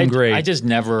got some great. I just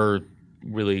never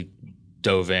really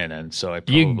dove in, and so I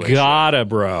probably you gotta,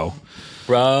 bro.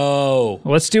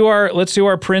 Let's do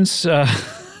our Prince our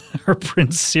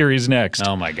Prince series next.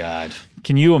 Oh my God.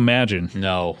 Can you imagine?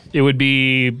 No. It would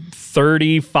be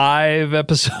 35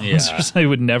 episodes or something. It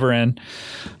would never end.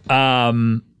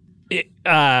 I've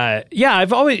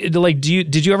always like.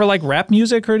 Did you ever like rap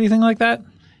music or anything like that?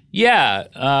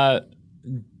 Yeah.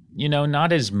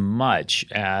 Not as much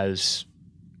as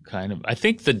kind of. I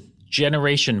think the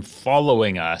generation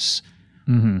following us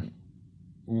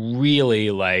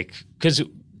really like, because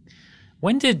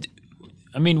when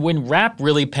rap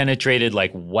really penetrated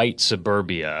like white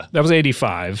suburbia. That was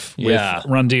 85 with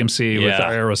Run DMC, with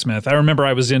Aerosmith. I remember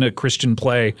I was in a Christian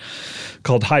play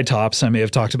called High Tops. I may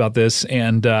have talked about this.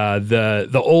 And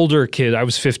the older kid, I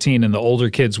was 15, and the older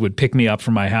kids would pick me up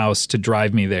from my house to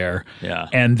drive me there. Yeah.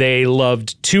 And they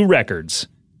loved two records.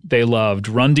 They loved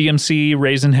Run DMC,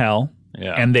 Raising Hell.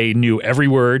 Yeah. And they knew every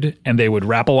word, and they would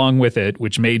rap along with it,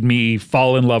 which made me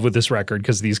fall in love with this record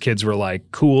because these kids were like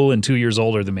cool and 2 years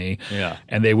older than me. Yeah.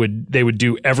 And they would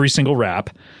do every single rap,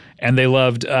 and they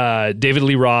loved David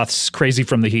Lee Roth's "Crazy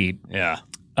from the Heat." Yeah.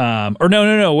 Or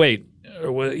no, wait.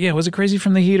 Was it Crazy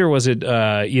from the Heat or was it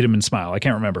Eat 'Em and Smile? I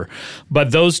can't remember. But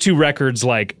those two records,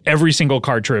 like every single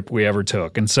car trip we ever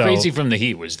took. And so Crazy from the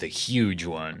Heat was the huge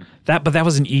one. But that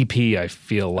was an EP, I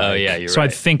feel like. Oh yeah, you're so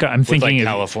right. So I'm thinking like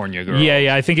California Girl.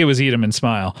 Yeah, I think it was Eat 'Em and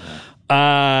Smile.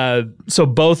 Yeah. So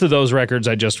both of those records,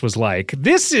 I just was like,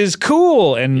 this is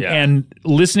cool. And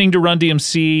listening to Run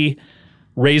DMC,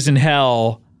 Raising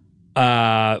Hell,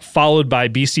 followed by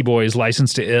Beastie Boys'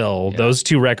 License to Ill. Yeah. Those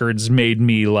two records made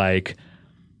me like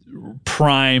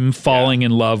prime falling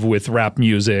in love with rap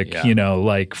music.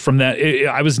 Like from that,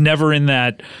 I was never in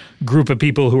that group of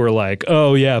people who are like,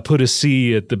 oh yeah, put a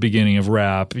C at the beginning of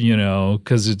rap,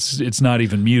 because it's not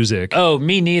even music. Oh,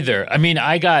 me neither. I mean,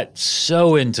 I got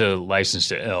so into License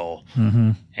to Ill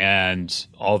and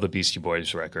all the Beastie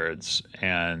Boys records,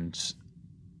 and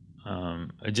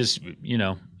I just,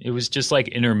 it was just like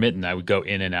intermittent. I would go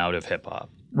in and out of hip hop.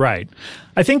 Right.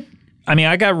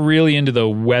 I got really into the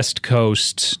West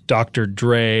Coast, Dr.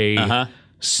 Dre,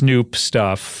 Snoop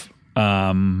stuff.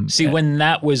 When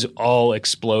that was all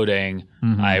exploding,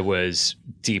 I was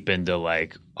deep into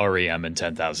like REM and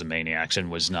 10,000 Maniacs and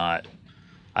was not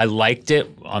 – I liked it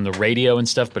on the radio and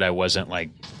stuff, but I wasn't like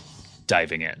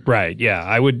diving in. Right, yeah.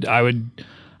 I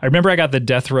remember I got the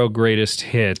Death Row Greatest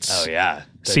Hits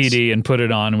CD and put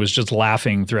it on and was just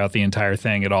laughing throughout the entire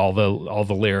thing at all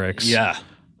the lyrics. Yeah.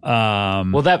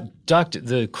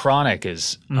 The Chronic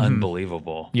is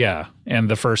unbelievable. Yeah, and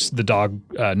the dog,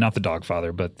 not the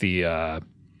Dogfather, but the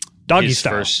Doggy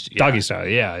Style. Doggy Style,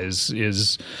 yeah,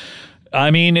 is. I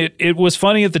mean, it was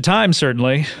funny at the time,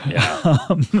 certainly. Yeah.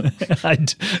 I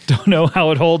don't know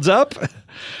how it holds up.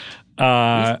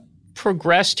 We've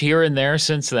progressed here and there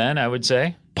since then, I would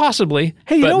say. Possibly.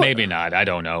 Hey, but maybe not. I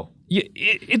don't know.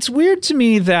 It's weird to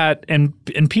me that, and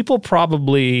people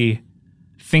probably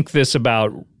think this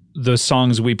about the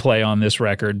songs we play on this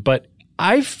record, but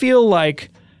I feel like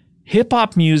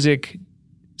hip-hop music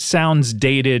sounds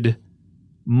dated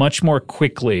much more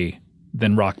quickly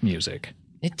than rock music.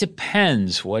 It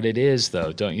depends what it is,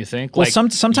 though, don't you think? Well, like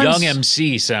sometimes Young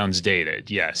MC sounds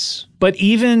dated, yes. But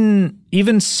even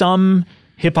some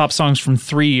hip-hop songs from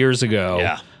 3 years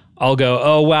ago, I'll go,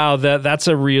 oh, wow, that's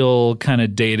a real kind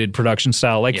of dated production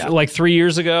style. Like 3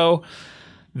 years ago,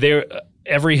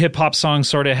 every hip hop song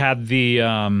sort of had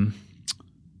the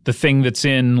thing that's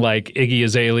in like Iggy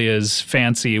Azalea's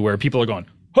Fancy, where people are going,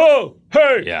 oh,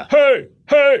 hey, hey,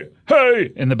 hey,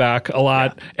 hey, in the back a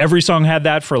lot. Yeah. Every song had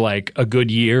that for like a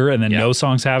good year, and then no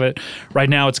songs have it. Right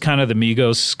now, it's kind of the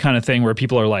Migos kind of thing where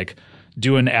people are like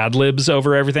doing ad libs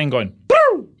over everything, going,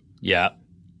 boo! Yeah.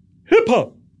 Hip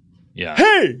hop. Yeah.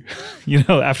 Hey!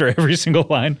 After every single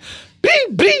line,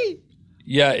 bing, bing!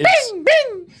 Yeah. Bing,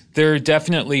 bing! There are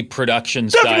definitely production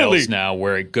styles now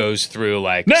where it goes through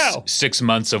like 6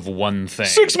 months of one thing.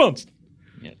 6 months.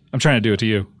 Yeah. I'm trying to do it to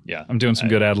you. Yeah. I'm doing some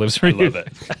good ad-libs for you. I love it.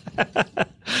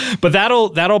 But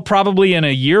that'll probably in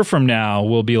a year from now,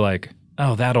 we'll be like,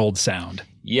 oh, that old sound.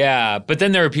 Yeah, but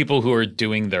then there are people who are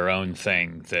doing their own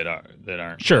thing that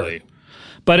aren't sure. Really.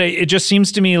 But it just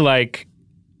seems to me like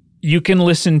you can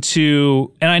listen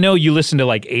to, and I know you listen to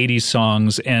like 80s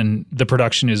songs and the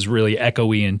production is really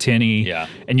echoey and tinny. Yeah.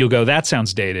 And you'll go, that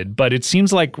sounds dated. But it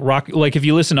seems like rock, like if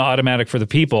you listen to Automatic for the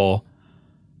People,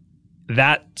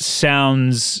 that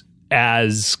sounds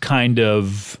as kind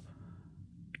of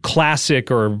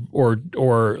classic or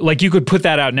like you could put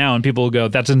that out now and people will go,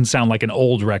 that doesn't sound like an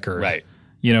old record. Right.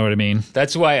 You know what I mean?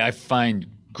 That's why I find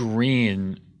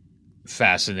Green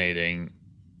fascinating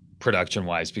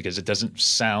production-wise, because it doesn't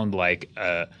sound like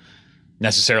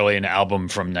necessarily an album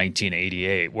from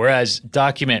 1988, whereas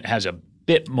Document has a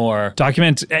bit more.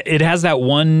 Document, it has that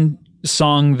one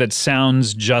song that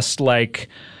sounds just like,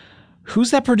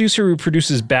 who's that producer who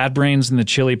produces Bad Brains and the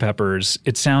Chili Peppers?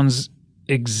 It sounds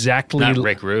exactly not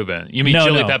Rick Rubin. You mean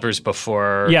Chili Peppers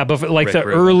before? Yeah, but like Rick the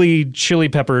Rubin. early Chili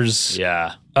Peppers.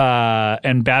 Yeah.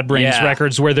 And Bad Brains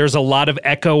records where there's a lot of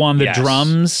echo on the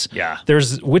drums. Yeah.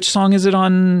 There's which song is it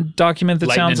on Document that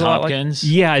Lightning sounds a lot Hopkins?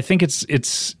 like? Yeah, I think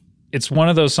it's one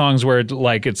of those songs where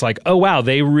it's like, oh wow,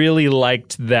 they really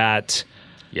liked that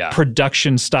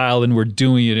production style and were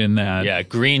doing it in that. Yeah,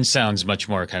 Green sounds much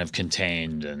more kind of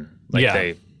contained and like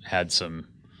they had some.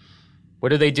 What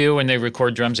do they do when they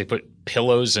record drums? They put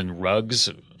pillows and rugs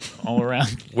all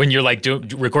around. When you're like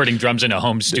recording drums in a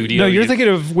home studio. No, you're thinking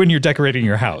of when you're decorating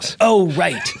your house. Oh,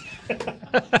 right.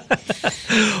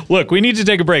 Look, we need to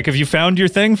take a break. Have you found your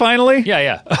thing finally?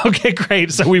 Yeah. Okay,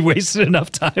 great. So we wasted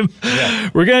enough time.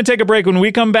 Yeah. We're going to take a break. When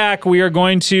we come back, we are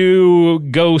going to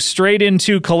go straight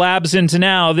into Collabs Into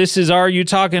Now. This is Are You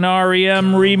Talking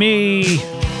REM Remy?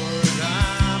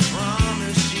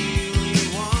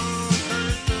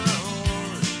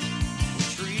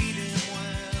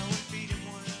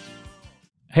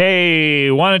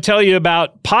 Hey, want to tell you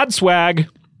about Podswag.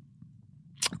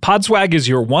 Podswag is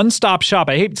your one-stop shop.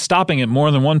 I hate stopping at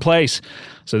more than one place,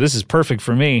 so this is perfect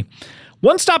for me.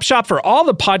 One-stop shop for all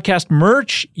the podcast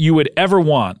merch you would ever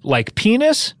want, like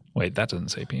penis. Wait, that doesn't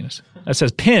say penis. That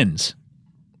says pins.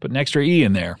 Put an extra E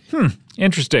in there.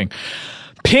 Interesting.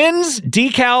 Pins,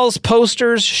 decals,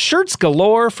 posters, shirts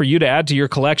galore for you to add to your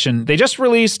collection. They just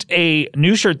released a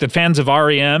new shirt that fans of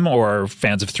REM or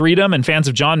fans of Freedom and fans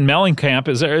of John Mellencamp,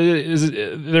 is there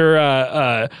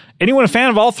anyone a fan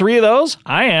of all three of those?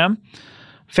 I am.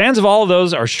 Fans of all of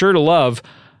those are sure to love.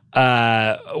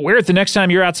 Wear it the next time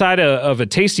you're outside of a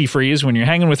Tasty Freeze when you're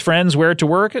hanging with friends. Wear it to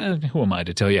work. Who am I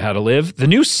to tell you how to live? The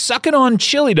new Suckin' On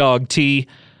Chili Dog tee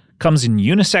comes in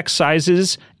unisex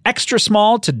sizes, extra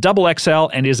small to double XL,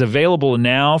 and is available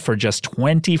now for just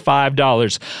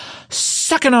 $25.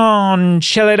 Suckin' on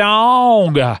Chili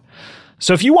Dog.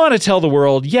 So if you want to tell the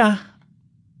world, yeah,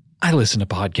 I listen to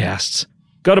podcasts,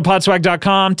 go to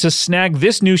podswag.com to snag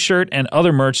this new shirt and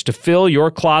other merch to fill your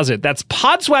closet. That's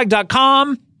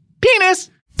podswag.com.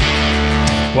 Penis.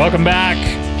 Welcome back.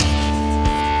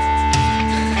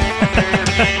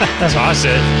 Toss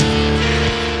it.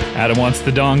 Adam wants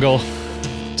the dongle.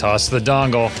 Toss the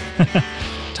dongle.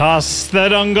 Toss the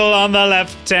dongle on the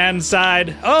left-hand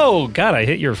side. Oh, God, I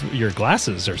hit your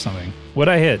glasses or something.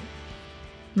 What'd I hit?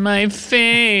 My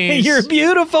face. You're a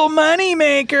beautiful money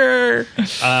maker.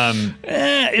 Is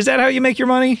that how you make your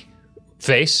money?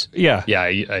 Face? Yeah. Yeah,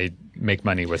 I make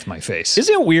money with my face.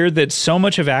 Isn't it weird that so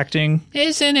much of acting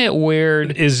Isn't it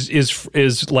weird?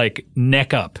 is like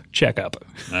neck up, check up?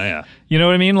 Oh, yeah. You know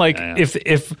what I mean? Like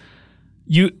if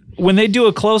you when they do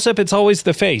a close up, it's always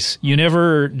the face. You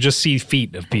never just see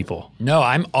feet of people. No,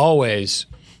 I'm always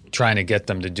trying to get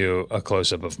them to do a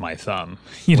close up of my thumb.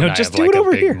 You know, when just I have do like it over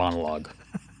a big here. monologue.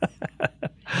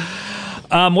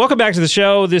 Welcome back to the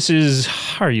show. This is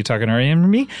Are You Talking REM to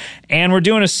Me? And we're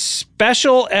doing a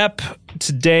special ep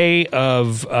today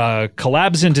of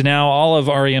Collabs Into Now, all of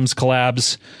REM's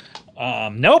collabs.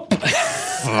 Nope.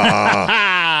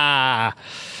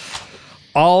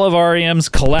 All of REM's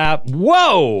collab.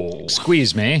 Whoa!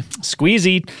 Squeeze me.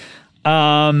 Squeezy.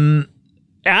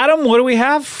 Adam, what do we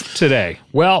have today?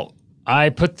 Well, I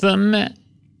put them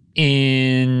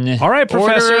in All right,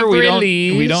 Professor. order of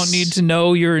We don't need to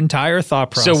know your entire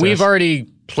thought process. So we've already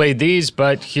played these,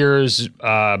 but here's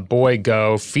Boy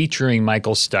Go featuring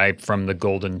Michael Stipe from the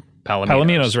Golden Palominos.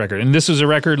 Palominos record. And this was a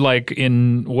record like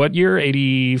in what year?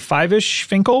 85-ish,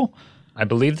 Finkel? I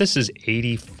believe this is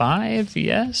 85,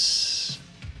 yes?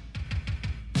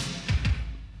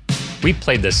 We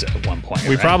played this at one point,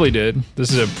 We right? probably did.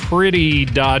 This is a pretty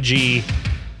dodgy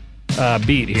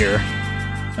beat here.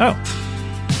 Oh.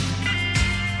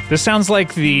 This sounds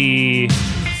like the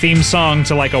theme song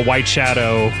to like a White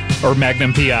Shadow or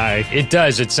Magnum PI. It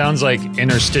does. It sounds like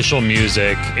interstitial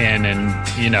music in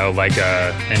like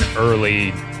an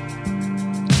early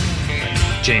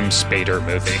James Spader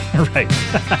movie. Right.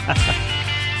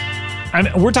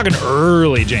 And we're talking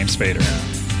early James Spader.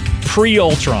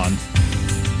 Pre-Ultron.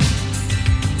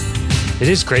 It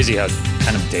is crazy how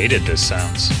kind of dated this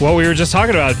sounds. Well, we were just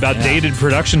talking about dated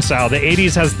production style. The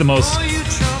 80s has the most...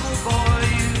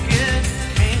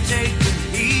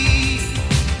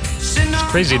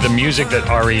 It's crazy. The music that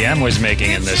REM was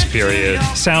making in this period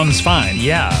sounds fine.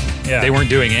 Yeah. They weren't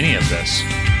doing any of this.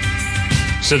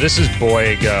 So this is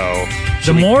Boy Go.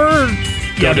 Should we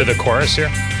go to the chorus here?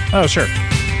 Oh, sure.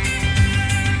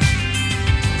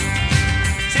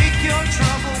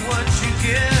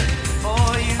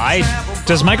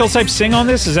 Does Michael Stipe sing on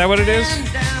this? Is that what it is?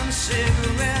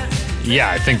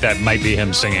 Yeah, I think that might be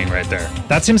him singing right there.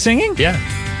 That's him singing? Yeah.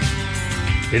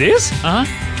 It is? Uh-huh.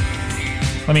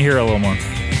 Let me hear a little more.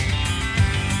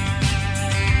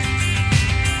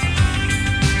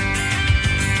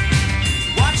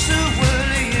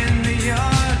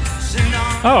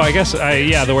 Oh, I guess,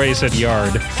 the way you said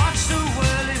yard.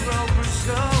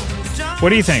 What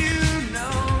do you think?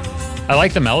 I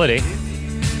like the melody.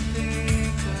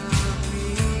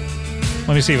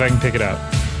 Let me see if I can pick it out.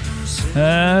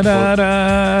 Da, da,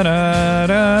 da, da,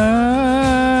 da,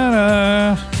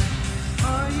 da.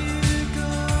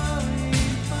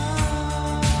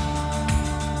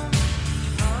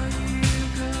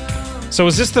 So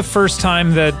is this the first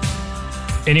time that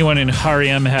anyone in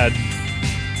REM had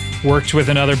worked with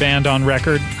another band on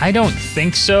record? I don't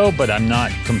think so, but I'm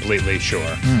not completely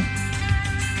sure.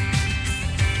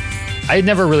 I had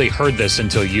never really heard this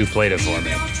until you played it for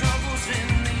me.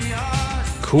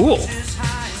 Cool.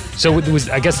 So it was,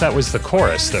 I guess that was the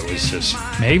chorus that was just...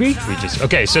 Maybe?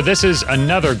 Okay, so this is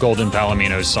another Golden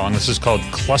Palomino song. This is called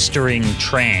Clustering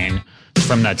Train. It's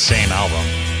from that same album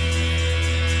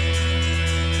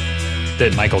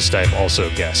that Michael Stipe also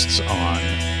guests on.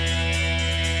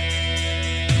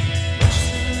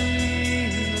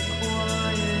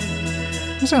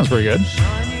 That sounds pretty good.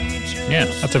 Yeah.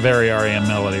 That's a very REM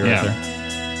melody right there.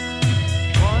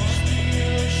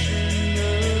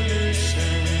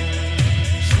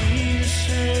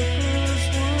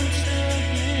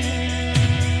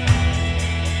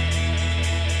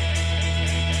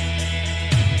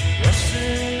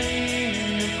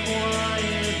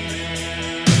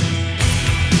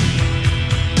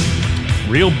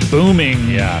 Real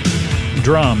booming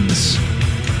drums.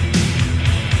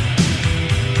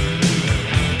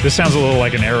 This sounds a little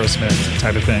like an Aerosmith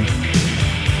type of thing.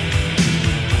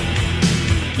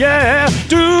 Yeah,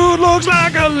 dude looks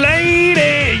like a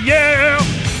lady. Yeah,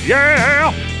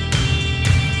 yeah.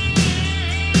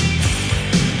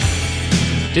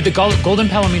 Did the Golden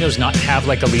Palominos not have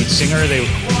like a lead singer?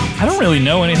 I don't really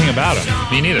know anything about them.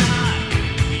 Me neither.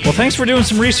 Well, thanks for doing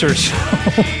some research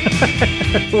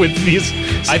with these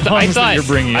songs that you're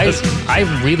bringing us. I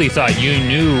really thought you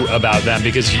knew about them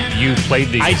because you played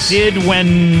these. I did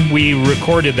when we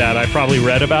recorded that. I probably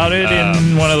read about it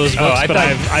in one of those books, but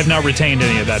I've not retained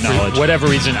any of that knowledge. For whatever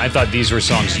reason, I thought these were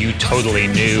songs you totally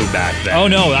knew back then. Oh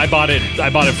no, I bought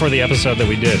it for the episode that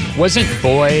we did. Wasn't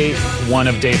Boy one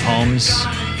of Dave Holmes'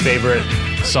 favorite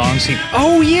songs?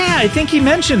 Oh yeah, I think he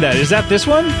mentioned that. Is that this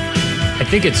one? I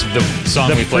think it's the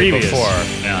song we played before.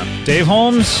 Yeah. Dave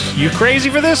Holmes, you crazy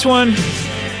for this one?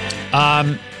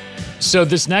 So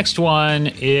this next one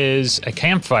is a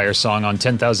Campfire song on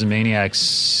 10,000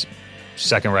 Maniacs'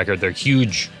 second record, their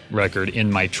huge record, In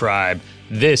My Tribe.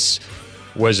 This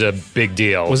was a big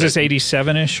deal. Was this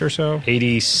 87-ish or so?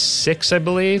 86, I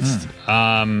believe.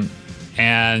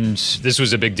 And this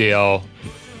was a big deal.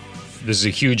 This is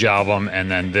a huge album, and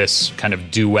then this kind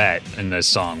of duet in this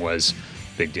song was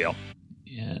a big deal.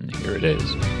 And here it is.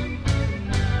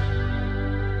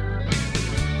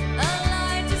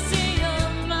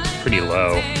 Pretty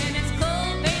low.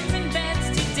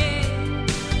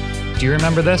 Do you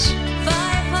remember this?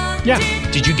 Yeah.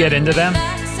 Did you get into them?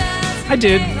 I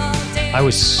did. I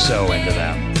was so into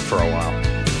them for a while.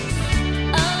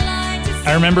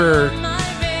 I remember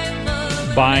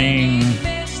buying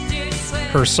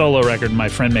her solo record and my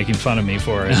friend making fun of me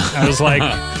for it. I was like,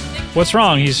 what's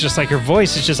wrong? He's just like, her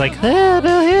voice is just like...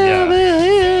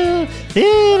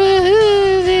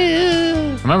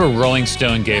 Remember Rolling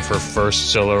Stone gave her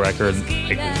first solo record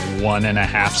like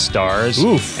 1.5 stars?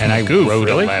 Oof. And I wrote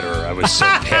a letter. I was so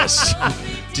pissed.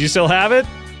 Do you still have it?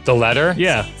 The letter?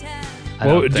 Yeah.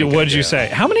 What did you say?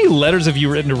 How many letters have you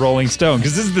written to Rolling Stone?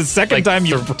 Because this is the second time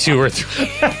you've... 2 or 3.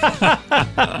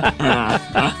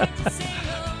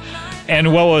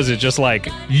 And what was it? Just like,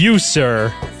 you,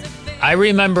 sir. I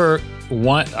remember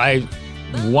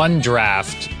one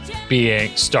draft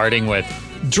starting with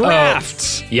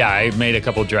drafts. Yeah, I made a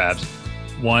couple drafts.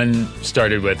 One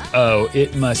started with,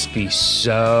 it must be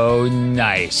so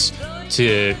nice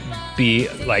to be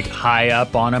like high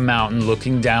up on a mountain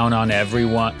looking down on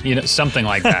everyone, something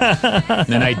like that. And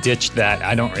then I ditched that.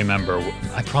 I don't remember.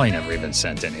 I probably never even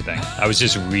sent anything. I was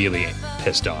just really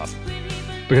pissed off.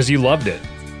 Because you loved it.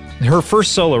 Her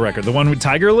first solo record, the one with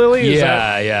Tiger Lily?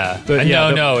 Yeah.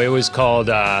 No, it was called,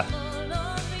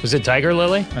 was it Tiger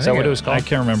Lily? Is that what it was called? I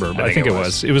can't remember, but I think it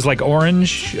was. It was like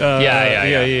orange. Yeah,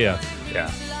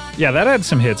 that had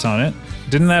some hits on it.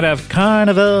 Didn't that have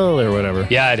Carnival or whatever?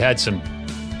 Yeah, it had some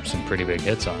pretty big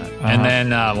hits on it. And then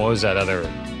what was that other?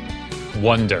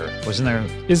 Wonder. Wasn't there?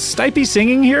 Is Stipe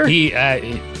singing here?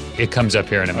 It comes up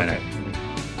here in a minute.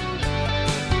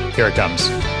 Here it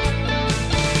comes.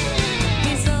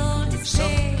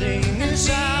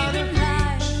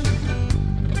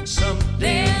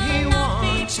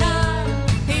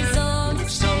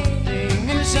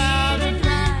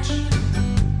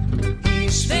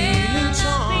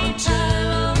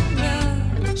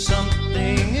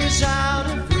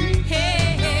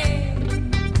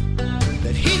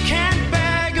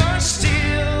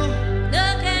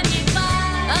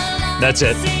 That's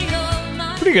it.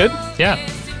 Pretty good. Yeah.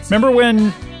 Remember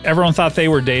when everyone thought they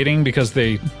were dating because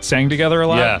they sang together a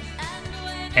lot? Yeah.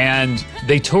 And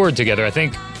they toured together. I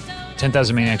think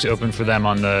 10,000 Maniacs opened for them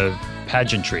on the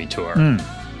pageantry tour.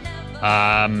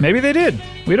 Maybe they did.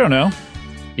 We don't know.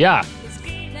 Yeah.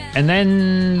 And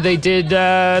then they did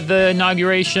the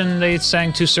inauguration. They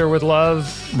sang To Sir With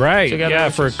Love. Right. Together. Yeah,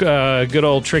 for good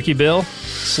old Tricky Bill.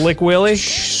 Slick Willie.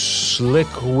 Slick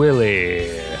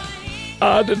Willie.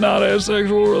 I did not have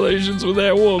sexual relations with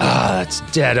that woman. That's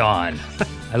dead on.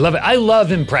 I love it. I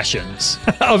love impressions.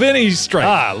 Of any stripe.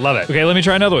 I love it. Okay, let me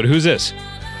try another one. Who's this?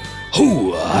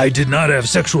 I did not have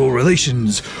sexual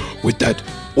relations with that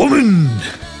woman.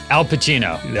 Al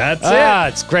Pacino. That's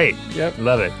it. It's great. Yep.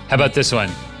 Love it. How about this one?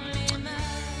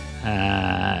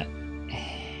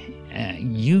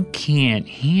 You can't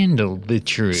handle the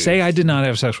truth. Say I did not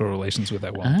have sexual relations with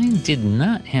that woman. I did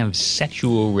not have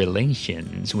sexual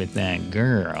relations with that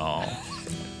girl.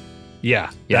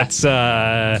 Yeah. That's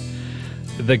the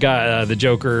guy, the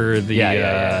Joker,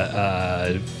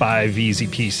 the 5 Easy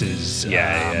Pieces.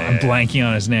 I'm blanking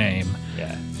on his name.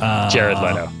 Yeah. Jared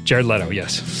Leto. Jared Leto,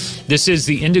 yes. This is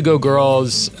the Indigo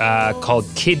Girls called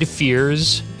Kid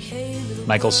Fears.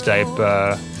 Michael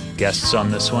Stipe guests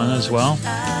on this one as well.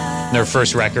 Their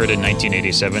first record in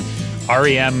 1987.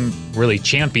 R.E.M. really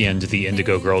championed the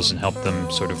Indigo Girls and helped them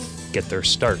sort of get their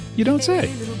start. You don't say.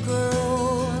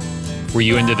 Were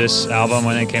you into this album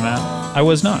when it came out? I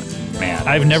was not. Man.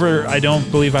 I don't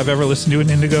believe I've ever listened to an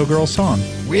Indigo Girls song.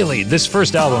 Really? This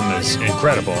first album is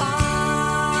incredible.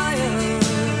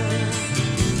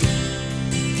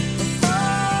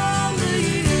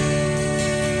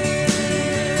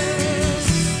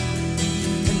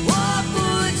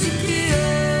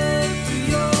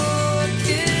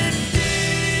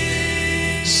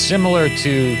 Similar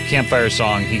to Campfire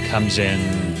Song, he comes in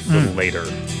a little later.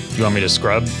 Do you want me to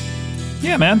scrub?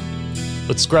 Yeah, man.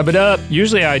 Let's scrub it up.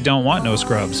 Usually I don't want no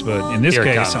scrubs, but in this Here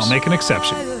it case, comes. I'll make an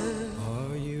exception.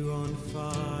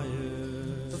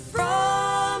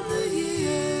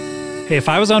 Hey, if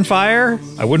I was on fire,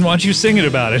 I wouldn't want you singing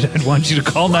about it. I'd want you to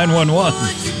call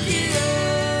 911.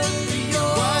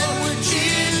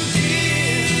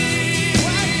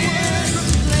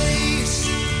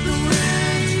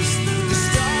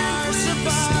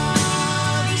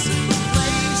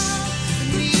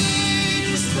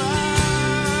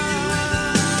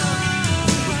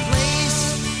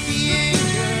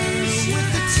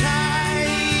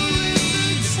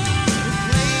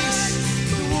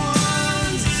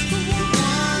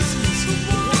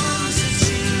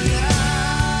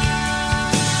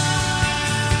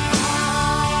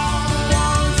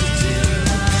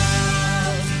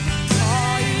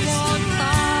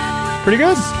 Pretty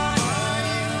good.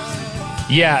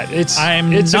 Yeah, it's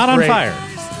not on fire.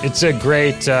 It's a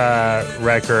great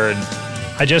record.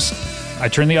 I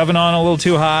turned the oven on a little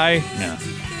too high. Yeah.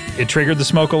 It triggered the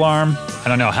smoke alarm. I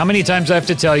don't know how many times I have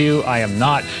to tell you I am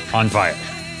not on fire.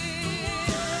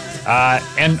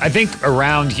 And I think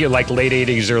around here, like late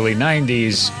 80s, early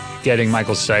 90s, getting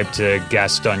Michael Stipe to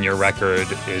guest on your record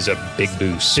is a big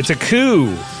boost. It's a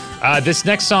coup. This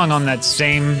next song on that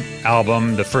same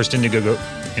album, the first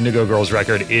Indigo Girls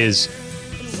record, is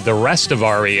the rest of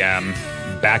R.E.M.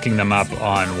 backing them up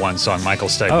on one song. Michael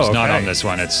Stipe is not on this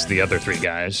one. It's the other three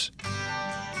guys.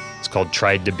 It's called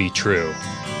Tried to Be True.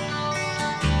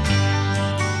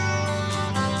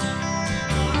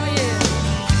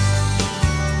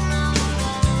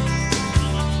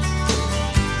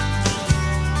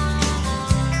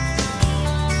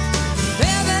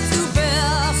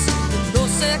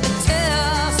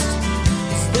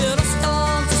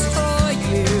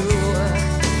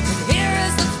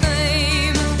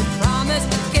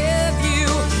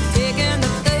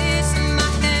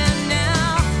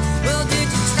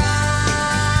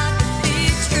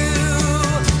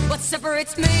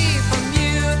 separates me from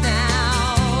you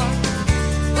now?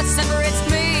 What separates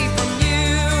me from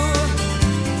you?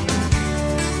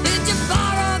 Did you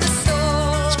borrow the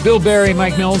soul? It's Bill Berry,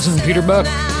 Mike Mills, and Peter Buck.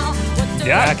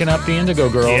 Yeah. Backing up the Indigo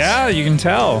Girls. Yeah, you can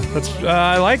tell. That's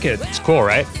I like it. It's cool,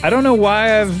 right? I don't know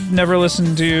why I've never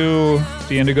listened to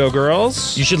the Indigo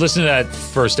Girls. You should listen to that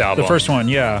first album. The first one,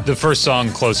 yeah. The first song,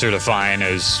 Closer to Fine,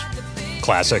 is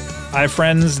classic. I have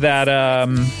friends that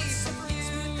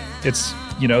it's,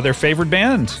 their favorite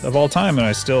band of all time, and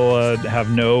I still have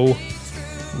no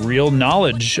real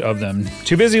knowledge of them.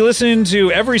 Too busy listening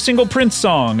to every single Prince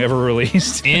song ever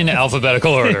released. In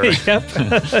alphabetical order. Yep.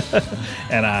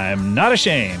 And I'm not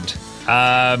ashamed.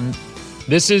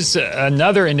 This is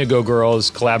another Indigo Girls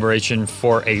collaboration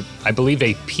for I believe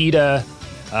a PETA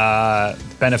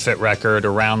benefit record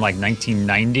around like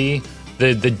 1990.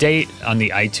 The date on the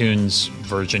iTunes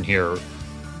version here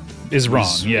is wrong.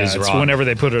 It's wrong. whenever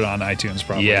they put it on iTunes,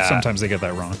 probably. Yeah. Sometimes they get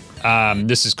that wrong.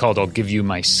 This is called I'll Give You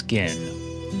My Skin.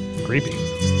 Creepy.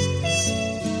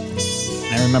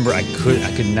 I remember I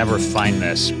could never find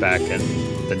this back in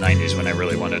the 90s when I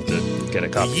really wanted to get a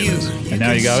copy of this. And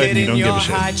now you got it and you don't give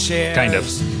a shit. Kind of.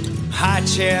 High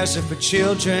chairs are for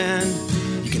children.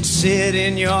 You can sit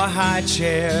in your high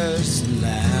chairs and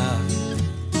laugh.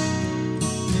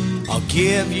 I'll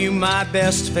give you my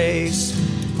best face.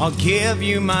 I'll give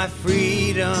you my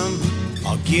freedom.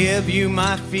 I'll give you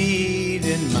my feet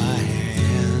and my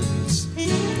hands.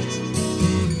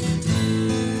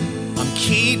 I'm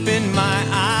keeping my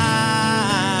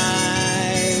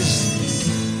eyes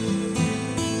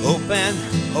open,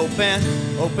 open,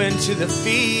 open to the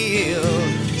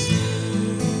field.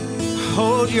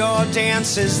 Hold your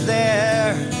dances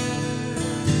there.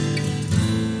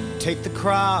 Take the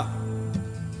crop,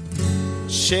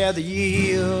 share the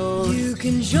yield. You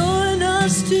can join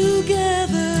us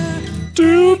together.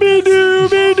 Doobie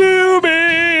doobie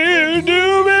doobie,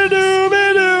 doobie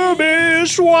doobie doobie,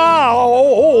 swah,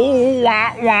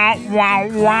 wah, wah, wah,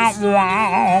 wah,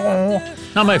 wah.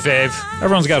 Not my fave.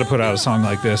 Everyone's got to put out a song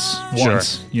like this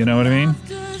once. Sure. You know what I mean?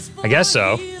 I guess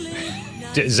so.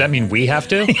 Does that mean we have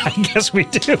to? I guess we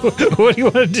do. What do you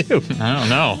want to do? I don't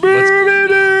know.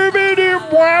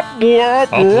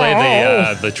 I'll I'll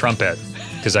play the trumpet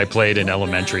because I played in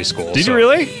elementary school. Did you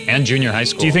really? And junior high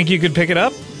school. Do you think you could pick it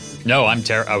up? No,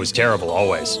 I was terrible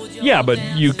always. Yeah, but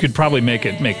you could probably make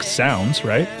it make sounds,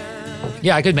 right?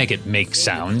 Yeah, I could make it make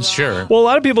sounds, sure. Well, a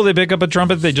lot of people, they pick up a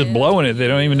trumpet, they just blow in it. They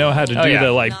don't even know how to do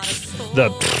the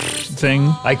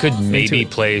thing. I could maybe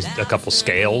play a couple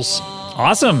scales.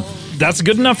 Awesome. That's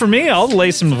good enough for me. I'll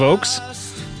lay some Vokes.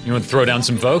 You want to throw down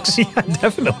some Vokes? Yeah,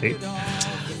 definitely.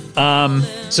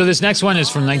 So this next one is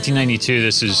from 1992.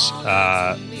 This is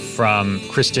from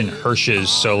Kristen Hirsch's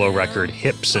solo record,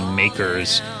 Hips and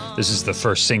Makers. This is the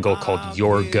first single called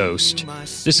Your Ghost.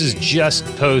 This is just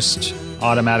post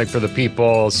Automatic for the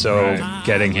People, so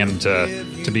getting him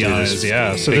to be honest,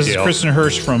 yeah. So big this deal. is Kristen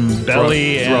Hirsch from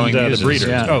Belly and the Muses, Breeders.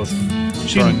 yeah. Oh,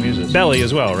 she's Throwing Muses. Belly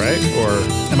as well, right? Or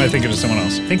am I thinking of someone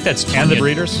else? I think that's Tanya, And the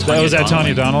Breeders? Was that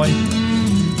Tanya Donnelly?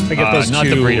 I get those not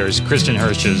two. the Breeders. Kristen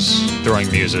Hirsch is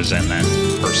Throwing Muses and then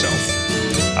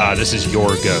herself. This is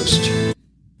Your Ghost.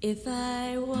 If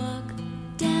I walk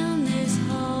down this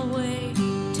hallway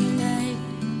tonight,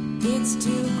 it's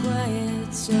too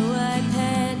quiet, so I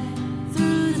pad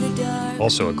through the dark.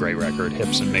 Also a great record,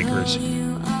 Hips and Makers.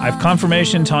 I have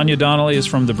confirmation Tanya Donnelly is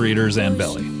from the Breeders and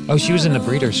Belly. Oh, she was in the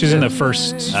Breeders. She's in the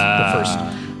first.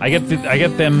 I get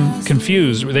them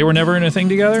confused. They were never in a thing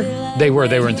together? They were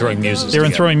in Throwing Muses. They were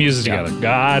in together. Throwing Muses Yeah. together.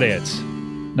 Got it.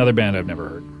 Another band I've never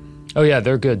heard. Oh yeah,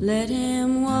 they're good. Let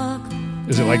him walk.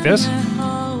 Is it like this?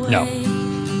 No.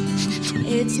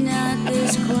 It's not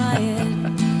this quiet.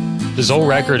 This whole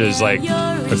record is like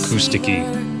acoustic-y.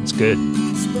 It's good.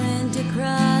 Sprint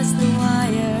across the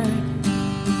wire.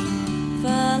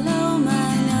 Follow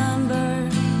my number.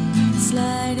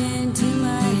 Slide into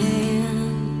my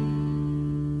hand.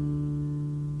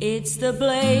 It's the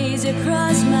blaze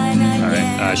across my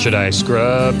nightgown. All right. Should I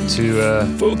scrub to?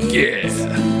 Fuck yeah.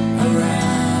 Around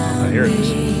Oh, here it is.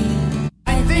 me.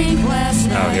 I think last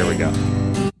night. Oh, here we go.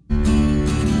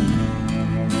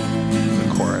 The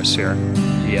chorus here.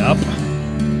 Yep.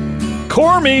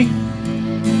 Core me.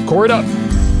 Core it up.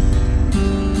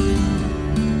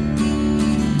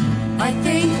 I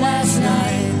think last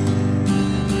night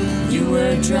you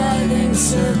were driving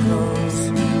circles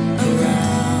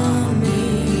around me.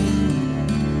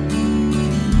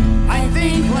 I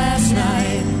think last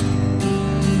night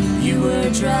you were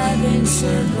driving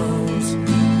circles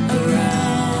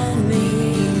around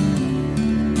me.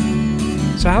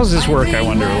 So how does this work, I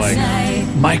wonder? Like,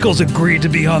 Michael's agreed to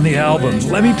be on the album.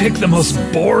 Let me pick the most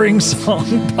boring song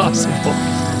possible.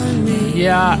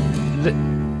 Yeah.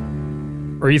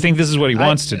 Or you think this is what he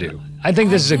wants to do? I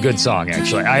think this is a good song,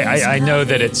 actually. I know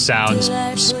that it sounds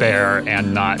spare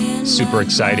and not super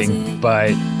exciting,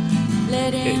 but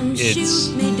it's...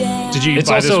 Did you it's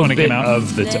buy also this when a it bit came out?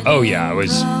 of the... oh, yeah, I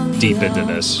was deep into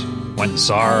this. Went and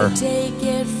saw her.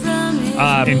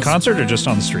 In concert or just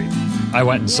on the street? I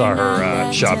went and saw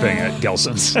her shopping at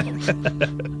Gelson's.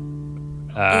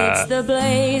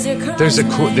 There's a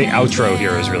cool... The outro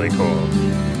here is really cool.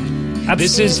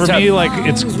 This is for me, like,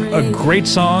 it's a great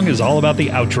song is all about the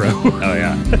outro. Oh,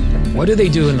 yeah. What do they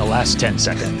do in the last 10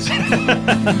 seconds? Here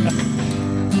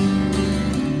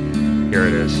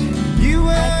it is. You were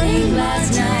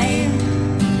last night.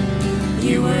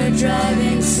 You were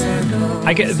driving circles.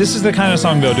 This is the kind of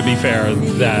song, though, to be fair,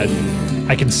 that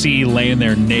I can see laying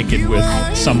there naked with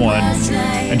someone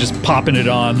and just popping it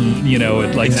on, you know,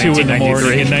 at like 2 in the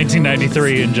morning in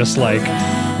 1993 and just like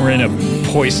we're in a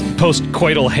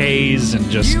post-coital haze and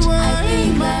just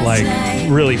like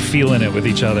really feeling it with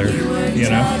each other, you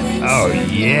know? Oh,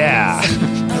 yeah.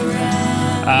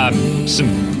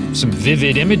 Some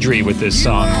vivid imagery with this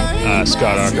song,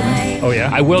 Scott Aukerman. Oh, yeah?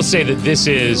 I will say that this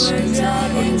is...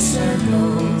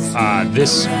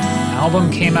 this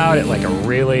album came out at like a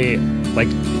really... Like,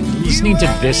 listening to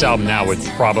this album now would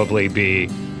probably be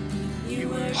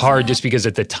hard just because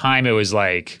at the time it was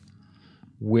like...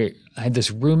 I had this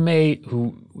roommate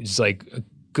who was like a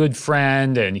good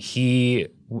friend and he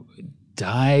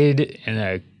died in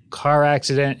a car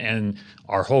accident and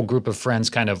our whole group of friends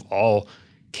kind of all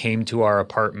came to our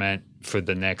apartment for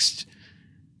the next...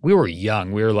 We were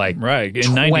young. We were like right in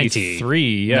 20,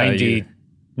 93, yeah. 90,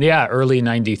 yeah, early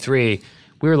 93.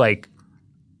 We were like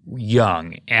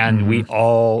young and we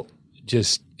all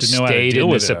just stayed in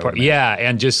this apartment. Yeah,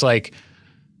 and just like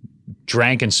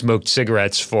drank and smoked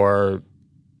cigarettes for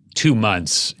 2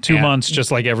 months. 2 months,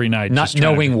 just like every night. Not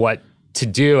knowing what to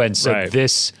do. And so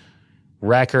this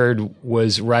record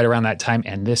was right around that time.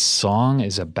 And this song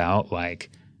is about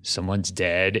like someone's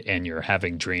dead and you're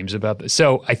having dreams about this.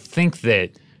 So I think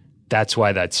that's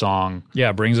why that song...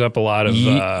 Yeah, brings up a lot of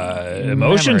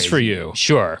emotions memories for you.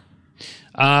 Sure.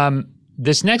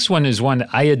 This next one is one that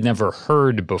I had never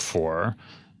heard before.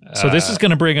 So this is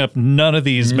going to bring up none of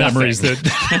these memories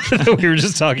that we were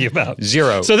just talking about.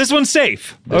 Zero. So this one's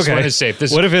safe. This one is safe.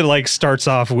 What if it like starts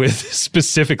off with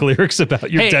specific lyrics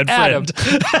about your dead Adam.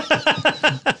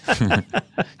 friend?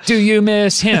 Do you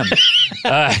miss him?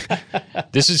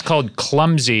 This is called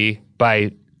Clumsy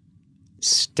by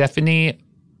Stephanie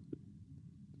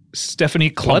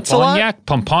Klutzalot?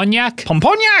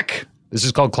 Pomponiak. This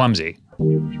is called Clumsy.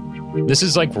 This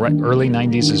is like early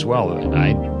 90s as well. And I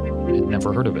had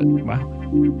never heard of it. Wow.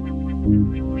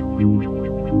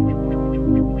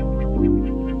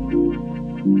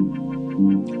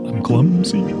 I'm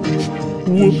clumsy.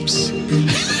 Whoops.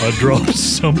 I dropped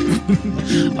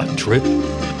something. I tripped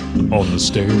on the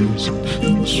stairs.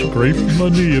 Scraped my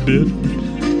knee a bit.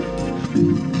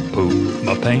 Poop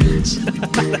my pants.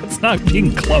 That's not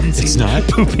being clumsy. It's not.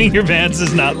 Pooping your pants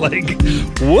is not like,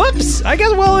 whoops. I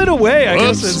guess, well, in a way, I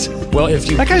guess it's... Well, if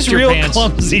you that guy's poop your real pants,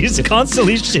 clumsy. He's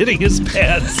constantly shitting his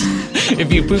pants.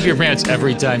 If you poop your pants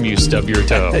every time you stub your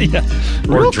toe yeah.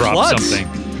 or Real drop klutz. something.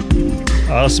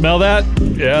 Oh, smell that?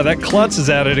 Yeah, that klutz is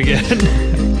at it again.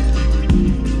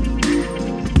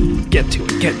 Get to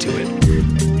it.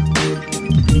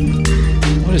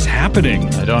 What is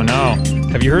happening? I don't know.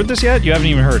 Have you heard this yet? You haven't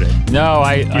even heard it. No,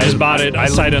 I just bought it.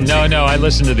 Sight unseen. No, I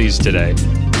listened to these today.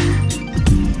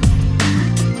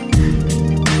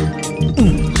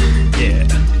 Yeah.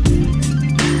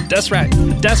 That's right.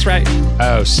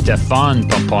 Oh, Stefan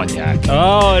Pomponiak.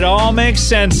 Oh, it all makes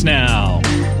sense now.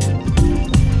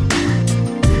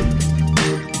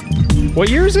 What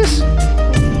year is this?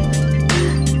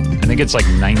 I think it's like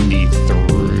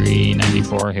 93,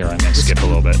 94. Here, I'm going to skip a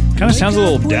little bit. Kind of sounds a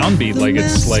little downbeat, like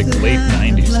it's like late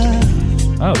 90s to me.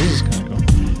 Oh, this is kind of cool.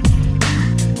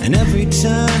 And every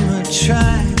time I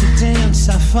try to dance,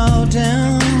 I fall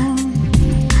down.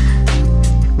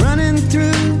 Running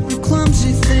through the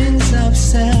clumsy things I've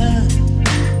said.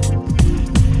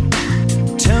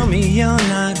 Tell me you're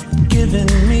not giving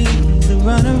me the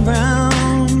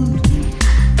runaround.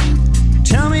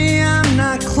 Tell me I'm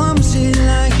not clumsy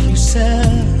like you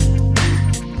said.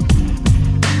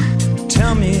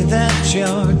 Tell me that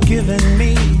you're giving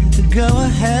me the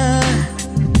go-ahead.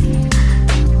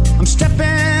 I'm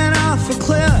stepping off a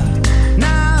cliff,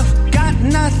 now I've got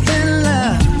nothing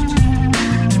left.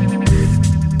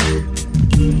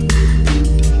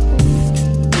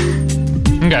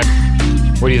 Okay.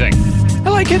 What do you think? I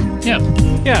like it. Yeah.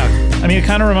 Yeah. I mean, it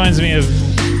kind of reminds me of...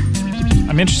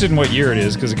 I'm interested in what year it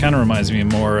is because it kind of reminds me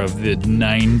more of the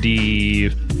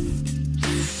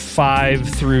 95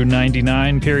 through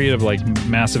 99 period of like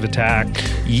Massive Attack.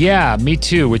 Yeah, me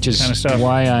too, which is kind of stuff.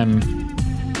 Why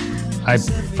I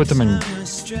put them in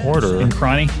order. In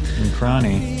Chrony? In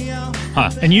Chrony. Huh.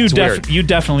 And you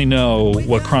definitely know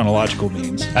what chronological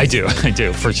means. I do,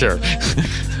 for sure.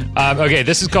 Okay,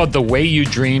 this is called The Way You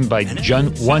Dream by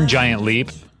One Giant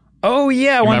Leap. Oh,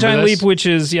 yeah, One Giant Leap, which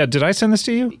is... Yeah, did I send this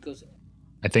to you?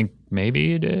 I think maybe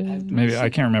you did. Maybe,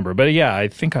 I can't remember. But yeah, I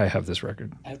think I have this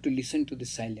record. I have to listen to the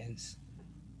silence.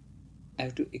 I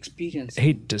have to experience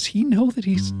Hey, does he know that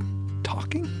he's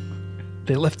talking?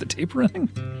 They left the tape running?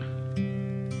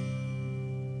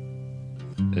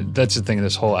 That's the thing of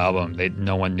this whole album.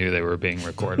 No one knew they were being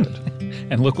recorded.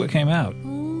 And look what came out.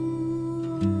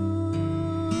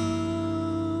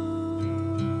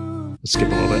 Let's skip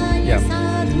a little bit. Yeah.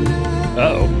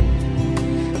 Uh-oh.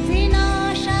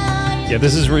 Yeah,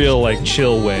 this is real, like,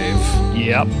 chill wave.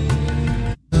 Yep.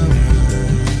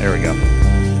 There we go.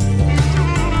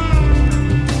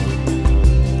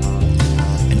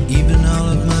 And even all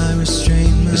of my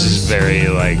restraint. This is very,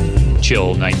 like,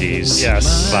 chill 90s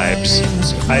vibes.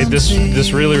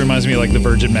 This really reminds me of, like, the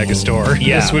Virgin Megastore.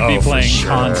 Yeah. This would be playing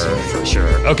concert. For sure.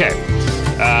 Okay.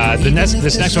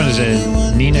 This next one is a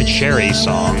Nina Cherry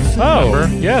song. Oh,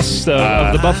 remember? yes,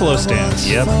 of the Buffalo Stance.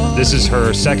 Yep. This is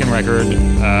her second record,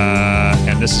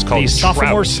 and this is called The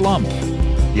Sophomore Trout. Slump.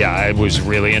 Yeah, I was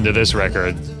really into this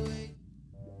record.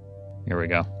 Here we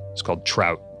go. It's called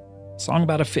Trout. Song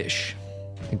about a fish.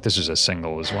 I think this is a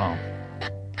single as well.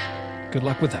 Good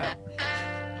luck with that.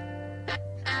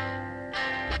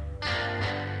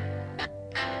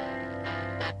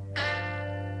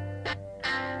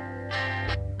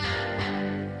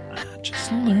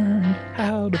 Learn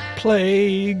how to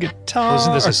play guitar.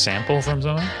 Wasn't this a sample from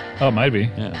something? Oh, it might be.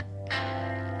 Yeah.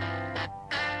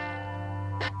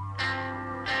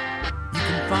 You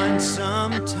can find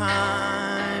some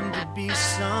time to be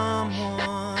someone,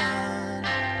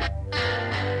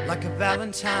 like a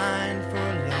Valentine for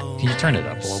a loan. Can you turn it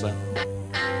up a little bit?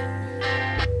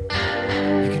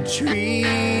 You can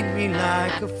treat me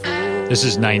like a fool. This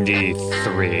is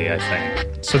 93, I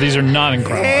think. So these are not in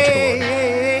chronological order.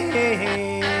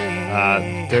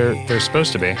 They're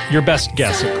supposed to be. Your best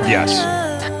guess at Yes.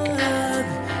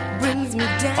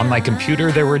 On my computer,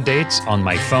 there were dates. On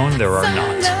my phone, there are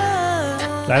not.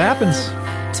 That happens.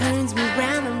 Turns me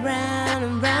round and round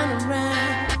and round and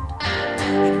round.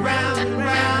 Round and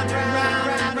round and round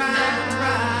and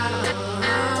round and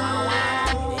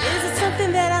round. Is it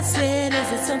something that I said?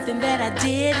 Is it something that I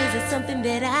did? Is it something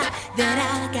that I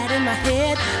got in my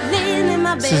head? Laying in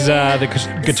my bed. This is the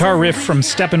guitar riff from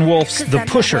Steppenwolf's The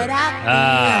Pusher.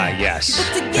 Yes.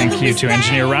 Thank you to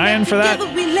Engineer Ryan for that.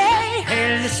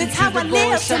 Hey, listen to the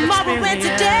voice of experience.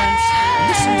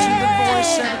 Listen to the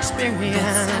voice of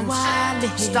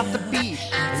experience. Stop the beat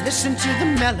and listen to the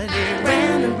melody.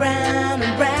 Round and round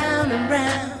and round and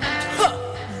round. Huh.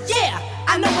 Yeah,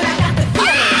 I know what I got the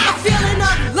feeling. A feeling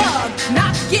of love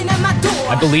knocking at my door.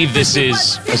 I believe this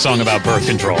is a song about birth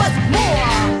control.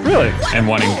 Really? And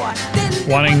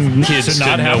wanting kids to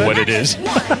not know what it is.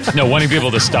 No, wanting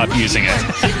people to stop using it.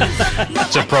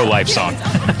 It's a pro-life song.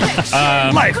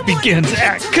 Life begins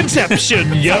at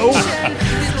conception, yo.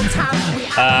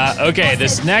 Okay,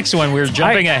 this next one, we're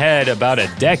jumping ahead about a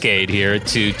decade here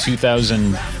to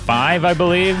 2005, I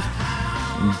believe.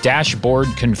 Dashboard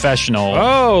Confessional.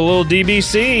 Oh, a little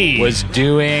DBC. Was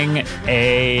doing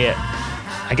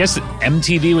I guess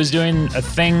MTV was doing a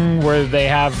thing where they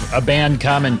have a band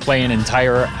come and play an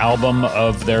entire album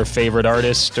of their favorite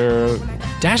artist or...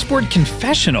 Dashboard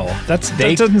Confessional? That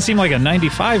doesn't seem like a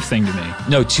 95 thing to me.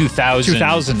 No, 2000.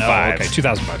 2000, oh, okay,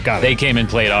 2005, got it. They came and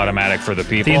played Automatic for the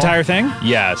People. The entire thing?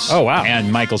 Yes. Oh, wow. And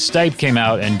Michael Stipe came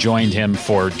out and joined him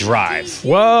for Drive.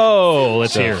 Whoa,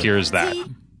 let's hear. Here's that.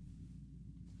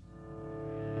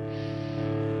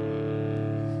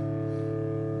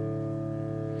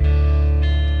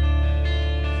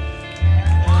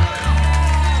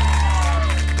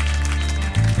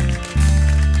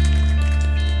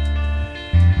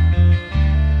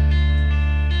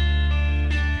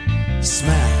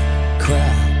 Smack,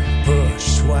 crack,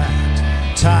 push,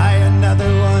 whack. Tie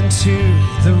another one to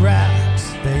the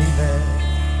racks, baby.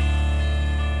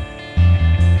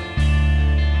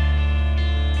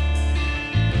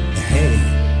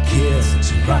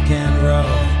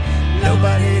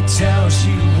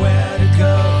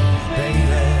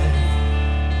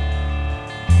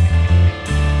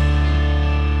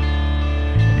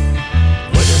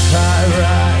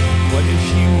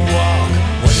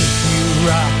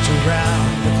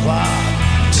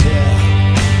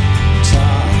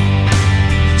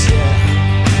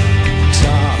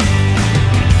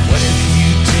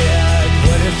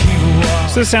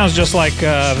 So this sounds just like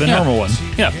the normal one.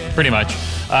 Yeah, pretty much.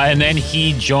 And then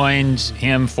he joined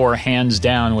him for Hands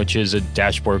Down, which is a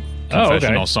Dashboard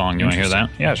Confessional song. You want to hear that?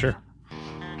 Yeah, sure.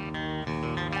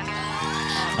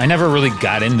 I never really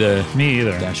got into Me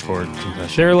either. Dashboard Confessional.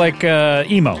 They're like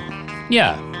emo.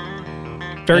 Yeah.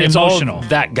 Very It's emotional. all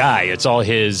that guy. It's all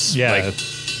his Yeah. like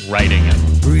writing.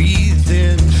 And Breathe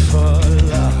in for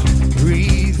love,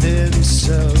 breathe in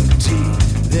so deep.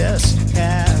 This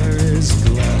air is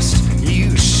blessed,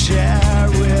 you share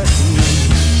with me.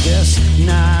 This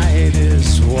night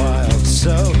is wild,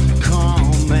 so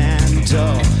calm and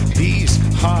dull. These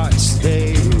hearts,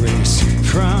 they race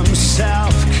from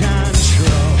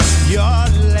self-control. Your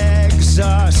legs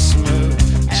are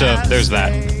smooth. so there's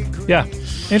that. Yeah.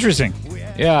 Interesting.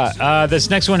 Yeah, this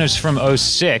next one is from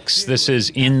 2006. This is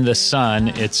In the Sun.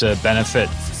 It's a benefit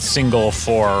single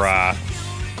for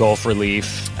Gulf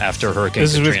Relief after Hurricane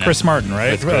This is Katrina. with Chris Martin,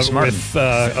 right? With Chris Martin.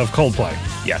 Of Coldplay.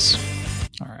 Yes.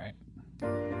 All right.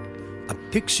 I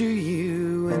picture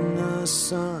you in the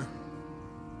sun,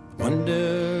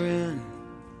 wondering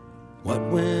what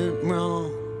went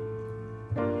wrong,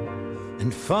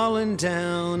 and falling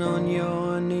down on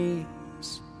your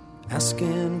knees,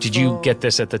 asking. Did you get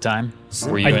this at the time?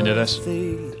 Were you into this?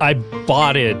 I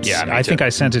bought it. Yeah, me I too. think I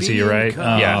sent it to you, right?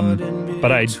 Yeah.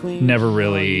 But I never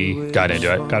really Got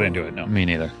into it? got into it. No. Me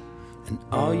neither. And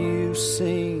all you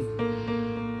sing,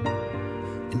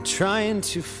 and trying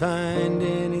to find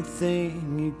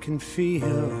anything you can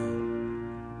feel.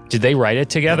 Did they write it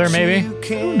together, maybe?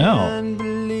 No.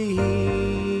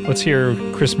 Believe Let's hear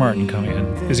Chris Martin coming in.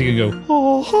 Is he gonna go? God's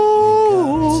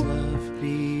Oh, love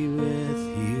be with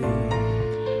you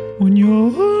when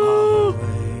you're. always.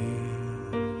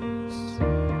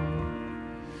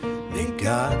 May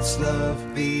God's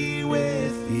love be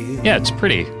with you. Yeah, it's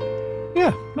pretty.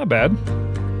 Yeah, not bad.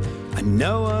 I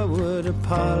know I would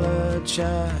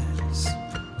apologize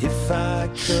if I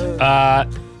could.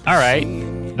 All right.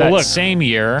 That look. same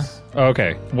year.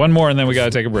 Okay, one more and then we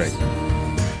gotta take a break.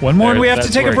 One more and we have to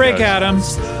That's take a where it break,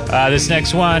 goes. Adam. This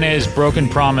next one is Broken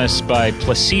Promise by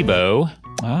Placebo.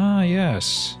 Ah,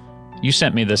 yes. You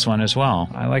sent me this one as well.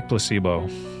 I like Placebo.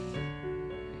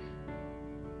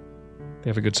 They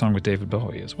have a good song with David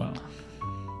Bowie as well.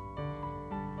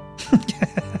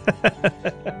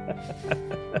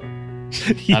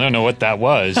 I don't know what that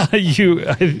was. You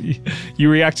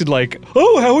reacted like,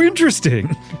 oh, how interesting.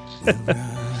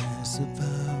 Rise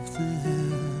above the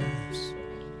hills.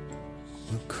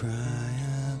 We'll cry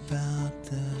about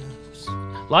this.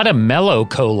 A lot of mellow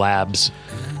collabs.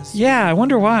 Yeah, I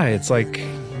wonder why. It's like,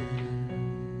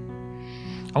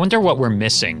 I wonder what we're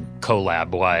missing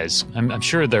collab-wise. I'm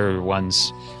sure there are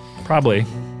ones. probably.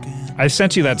 I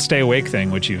sent you that Stay Awake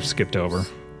thing, which you skipped over.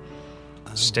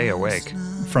 Stay awake.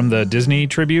 From the Disney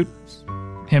tribute.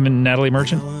 Him and Natalie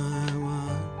Merchant.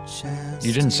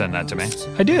 You didn't send that to me.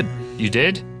 I did. You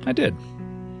did? I did.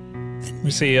 Let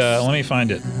me see. Let me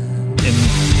find it. In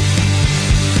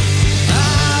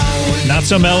Not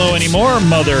So Mellow Anymore,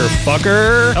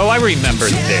 motherfucker. Oh, I remember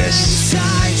this.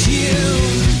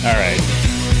 All right.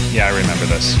 Yeah, I remember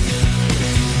this.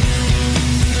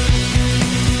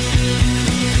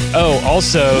 Oh,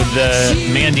 also the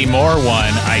Mandy Moore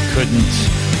one I couldn't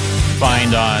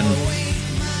find on.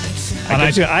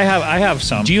 I have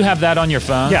some. Do you have that on your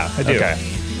phone? Yeah, I do. Okay.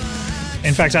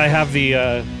 In fact, I have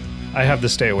the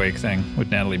Stay Awake thing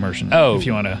with Natalie Merchant. Oh. If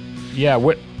you want to. Yeah.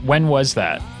 When was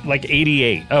that? Like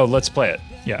 88. Oh, let's play it.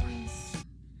 Yeah.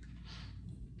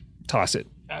 Toss it.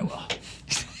 I will.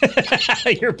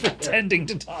 You're pretending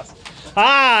to toss it.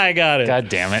 I got it. God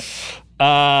damn it.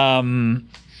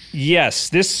 Yes,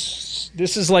 this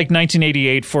is like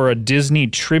 1988 for a Disney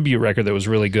tribute record that was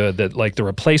really good. That like the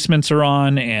Replacements are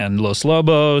on and Los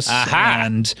Lobos. Aha.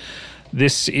 And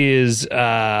this is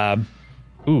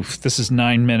this is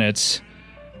 9 minutes.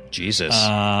 Jesus.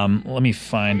 Let me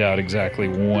find out exactly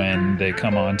when they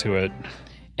come onto it.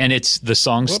 And it's the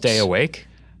song Stay Awake?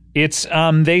 It's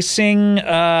they sing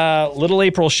Little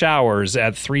April Showers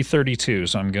at 3:32.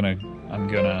 So I'm gonna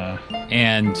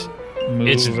And move.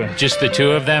 it's just the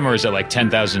two of them, or is it like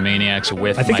 10,000 Maniacs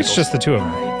with I think it's Michael? just the two of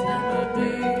them.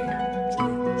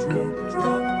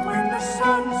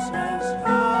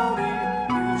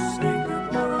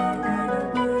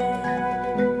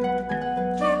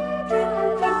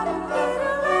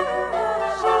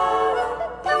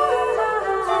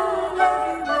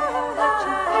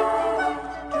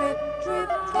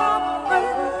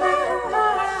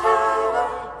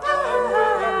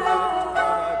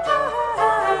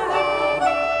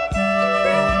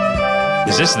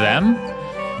 Is this them?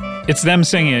 It's them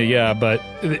singing it, yeah, but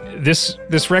this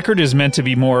record is meant to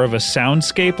be more of a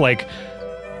soundscape. Like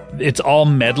it's all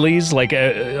medleys, like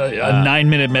a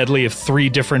 9-minute medley of 3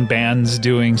 different bands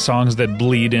doing songs that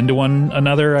bleed into one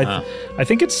another. I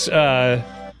think it's.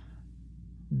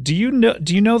 Do you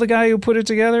know the guy who put it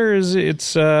together?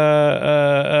 It's Hal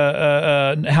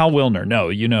Wilner? No,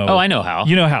 you know. Oh, I know Hal.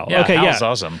 You know Hal. Yeah, okay, Hal's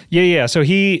awesome. Yeah. So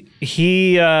he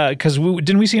because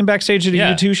didn't we see him backstage at a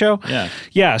U2 show?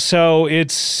 Yeah. So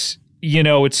it's.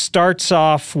 It starts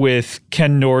off with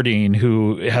Ken Nordine,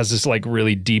 who has this like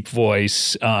really deep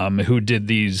voice, who did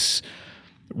these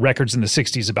records in the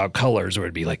 60s about colors where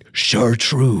it'd be like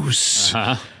chartreuse.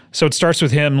 So it starts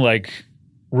with him like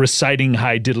reciting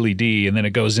High Diddly Dee, and then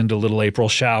it goes into Little April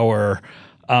Shower.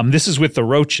 This is with the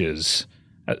Roaches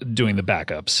doing the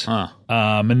backups.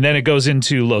 And then it goes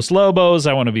into Los Lobos,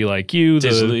 I Want to Be Like You.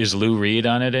 Is Lou Reed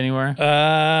on it anywhere?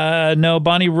 No,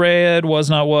 Bonnie Raitt,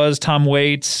 Was, Tom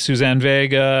Waits, Suzanne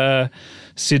Vega,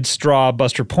 Sid Straw,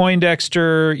 Buster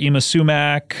Poindexter, Ema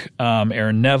Sumac,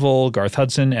 Aaron Neville, Garth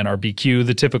Hudson, and RBQ,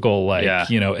 the typical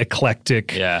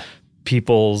eclectic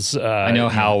people's. I know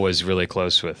Hal was really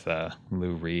close with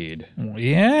Lou Reed.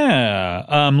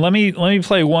 Yeah. Let me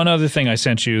play one other thing I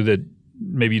sent you that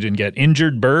maybe you didn't get.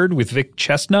 Injured Bird with Vic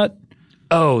Chestnut.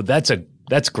 Oh, that's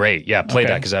great. Yeah, play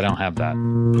that because I don't have that.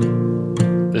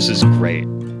 This is great.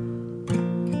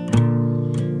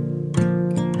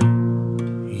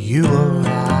 You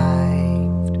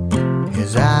arrived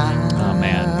as I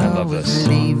love this.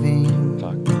 Leaving.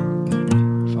 Fuck.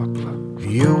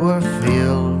 You were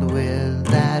filled with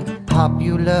that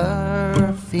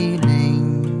popular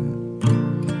feeling.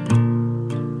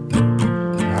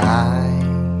 I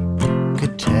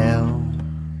could tell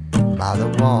by the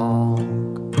walk.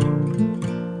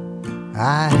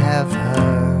 I have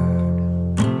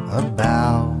heard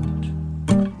about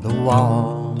the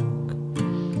walk.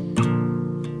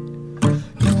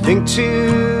 You think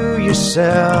to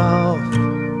yourself,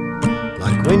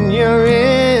 like when you're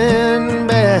in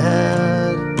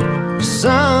bed,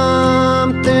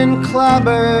 something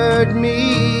clobbered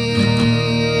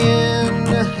me in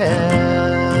the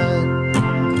head.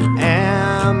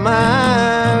 Am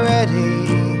I ready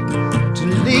to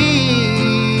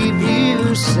leave?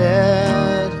 You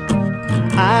said,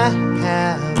 I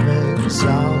have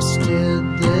exhausted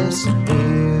this view.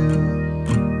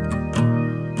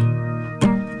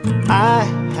 I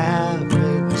have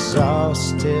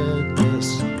exhausted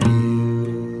this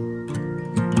view.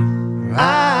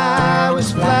 I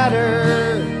was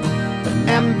flattered but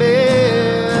ambivalent.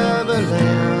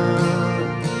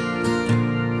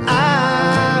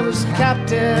 I was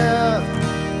captive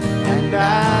and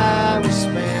I was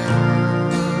spent.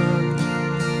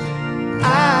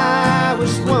 I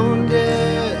was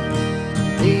wounded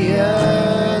the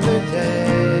other day.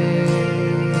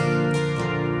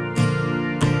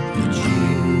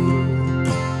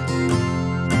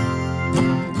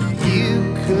 You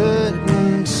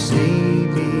couldn't see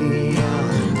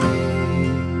beyond me.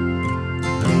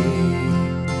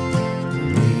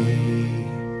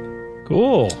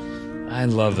 Cool. I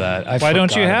love that. Why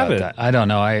don't you have it? That. I don't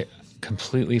know. I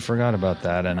completely forgot about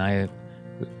that, and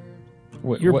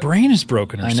your brain is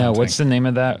broken or I know. something. What's the name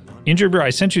of that? Injured Bird.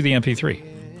 I sent you the MP3.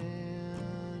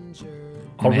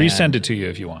 I'll resend it to you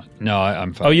if you want. No,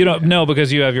 I'm fine. Oh, you don't? No,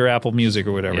 because you have your Apple Music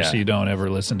or whatever, Yeah. so you don't ever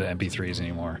listen to MP3s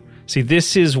anymore. See,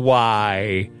 this is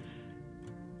why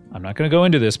I'm not going to go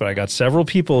into this, but I got several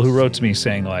people who wrote to me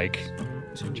saying like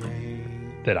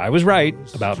that I was right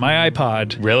about my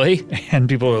iPod. Really? And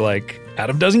people were like,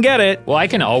 Adam doesn't get it. Well, I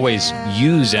can always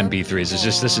use MP3s. It's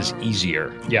just this is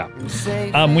easier. Yeah.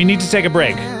 We need to take a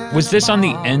break. Was this on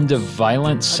the End of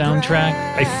Violence soundtrack?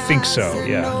 I think so,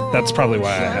 yeah. That's probably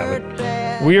why I have it.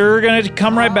 We're going to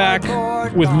come right back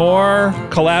with more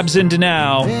Collabs Into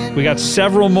Now. We got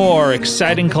several more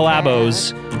exciting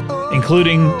collabos,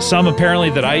 including some apparently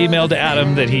that I emailed to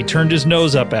Adam that he turned his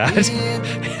nose up at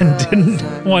and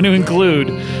didn't want to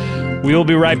include. We'll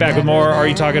be right back with more Are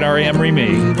You Talking R.E.M.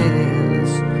 Remy?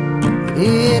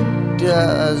 It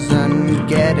doesn't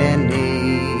get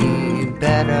any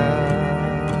better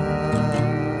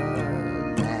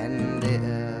than this.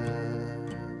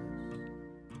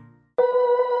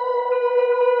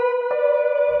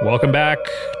 Welcome back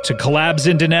to Collabs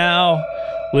Into Now,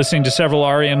 listening to several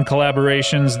REM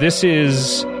collaborations. This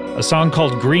is a song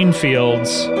called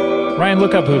Greenfields. Ryan,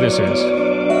 look up who this is.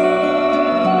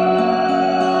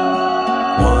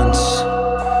 Once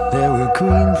there were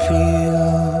green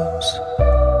fields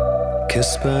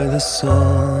kissed by the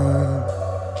sun.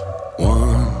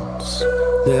 Once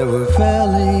there were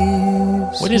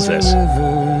valleys. What is this?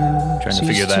 Trying to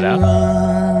figure that out.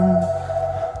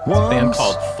 It's a band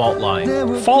called Fault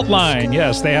Line. Fault Line,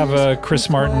 yes. They have a Chris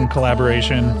Martin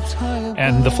collaboration.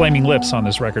 And the Flaming Lips on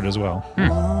this record as well.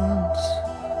 Once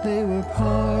they were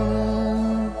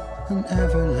part of an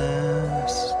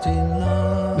everlasting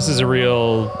love. This is a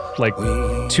real, like,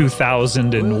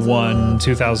 2001,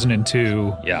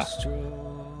 2002. Yeah.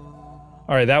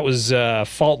 All right, that was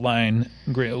Fault Line.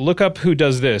 Great. Look up who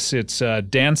does this. It's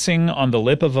Dancing on the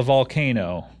Lip of a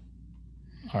Volcano.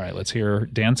 All right, let's hear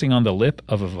Dancing on the Lip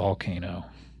of a Volcano.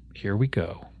 Here we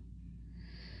go.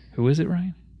 Who is it,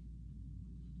 Ryan?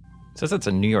 It says it's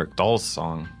a New York Dolls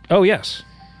song. Oh, yes.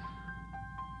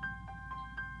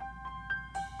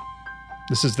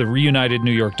 This is the reunited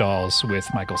New York Dolls with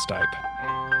Michael Stipe.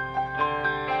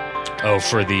 Oh,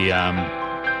 for the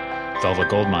Velvet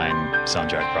Goldmine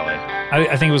soundtrack, probably.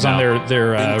 I think it was on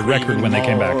their record when they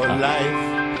came back. More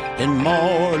life and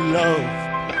more love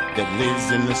that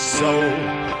lives in the soul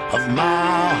of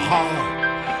my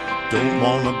heart. Don't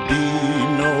wanna be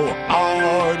no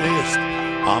artist.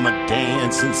 I'm a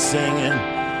dancing, singing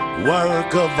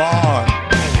work of art.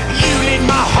 You lit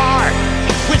my heart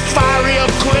with fiery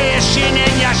aggression,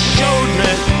 and you showed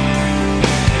me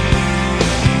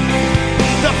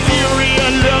the fury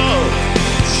of love,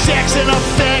 sex and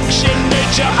affection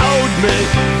that you owed me.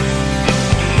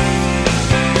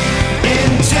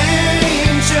 In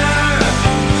danger,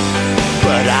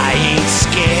 but I ain't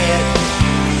scared.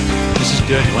 This is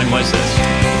good. When was this?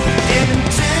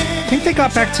 I think they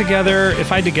got back together,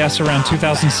 if I had to guess, around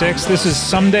 2006. This is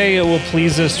Someday It Will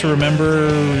Please Us to Remember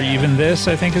Even This,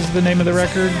 I think is the name of the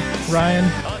record, Ryan.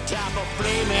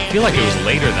 I feel like it was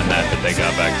later than that they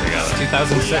got back together.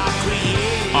 2006.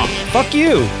 Fuck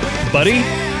you, buddy.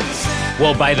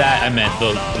 Well, by that I meant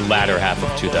the latter half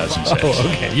of 2006. Oh,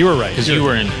 okay. You were right. Because you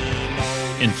were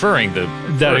inferring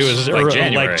that it was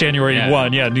January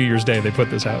 1. Yeah, New Year's Day they put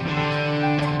this out.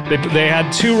 They had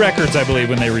 2 records, I believe,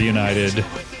 when they reunited.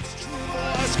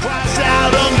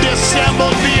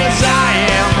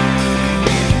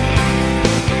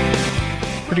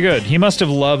 Pretty good. He must have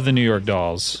loved the New York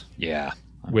Dolls. Yeah,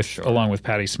 along with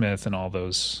Patti Smith and all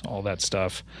that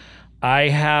stuff. I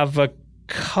have a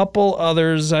couple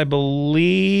others, I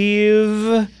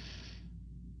believe.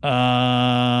 Do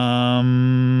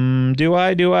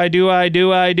I?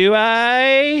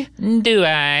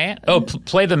 Oh,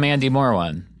 play the Mandy Moore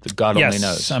one. The God Only Knows.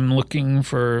 Yes, I'm looking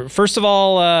for... First of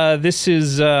all, this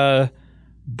is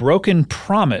Broken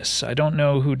Promise. I don't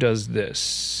know who does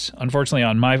this. Unfortunately,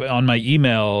 on my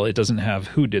email, it doesn't have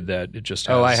who did that. It just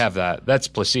has... Oh, I have that. That's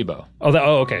Placebo.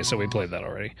 Okay, so we played that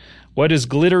already. What is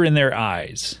Glitter in Their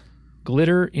Eyes?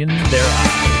 Glitter in Their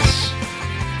Eyes.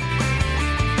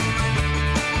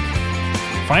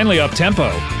 Finally up tempo.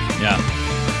 Yeah.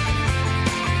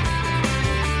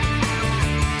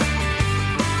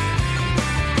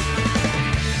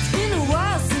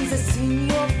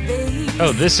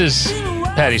 Oh, this is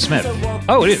Patti Smith.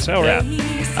 Oh, it is. Oh, right.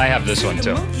 Yeah. I have this one,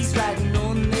 too.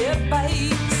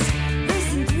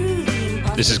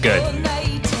 This is good.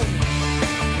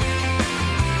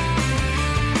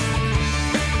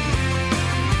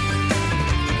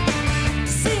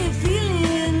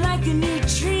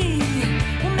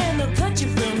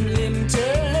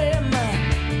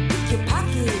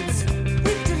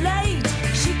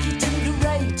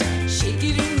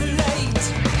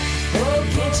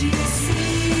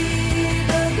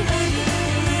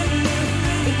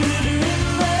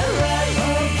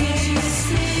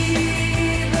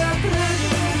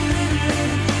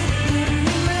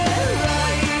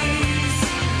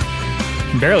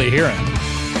 Barely hear him.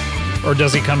 Or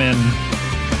does he come in?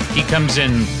 He comes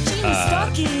in.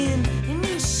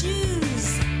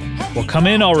 Well, come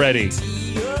in already.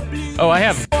 Oh, I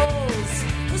have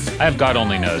God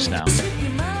Only Knows now,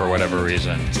 for whatever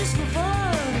reason.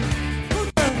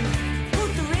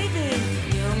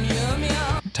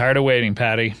 Tired of waiting,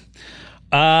 Patty.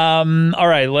 All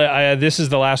right, this is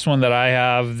the last one that I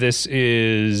have. This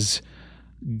is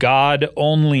God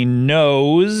Only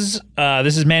Knows.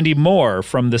 This is Mandy Moore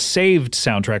from the Saved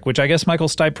soundtrack, which I guess Michael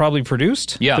Stipe probably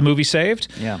produced. Yeah. The movie Saved.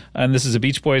 Yeah. And this is a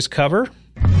Beach Boys cover.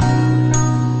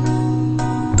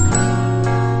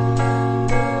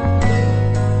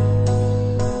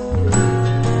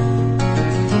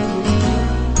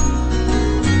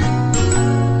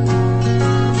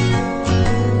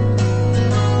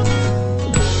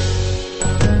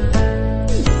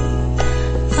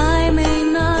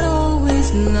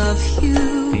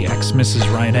 Mrs.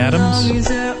 Ryan Adams.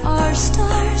 There are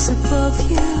stars above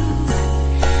you.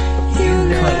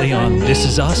 Currently on This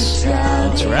Is Us.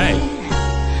 That's right.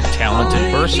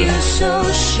 Talented person. So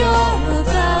sure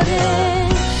about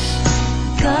it.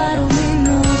 God only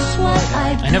knows what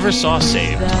I never saw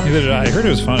Saved. Neither did I. I heard it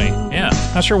was funny. Yeah.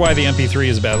 Not sure why the MP3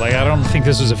 is bad. Like, I don't think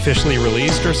this was officially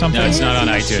released or something. No, it's not on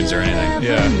iTunes or anything.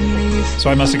 Yeah. So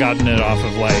I must have gotten it off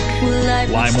of, like,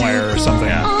 LimeWire or something.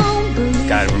 Yeah.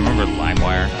 God, I remember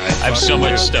LimeWire. I have so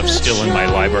much stuff still in my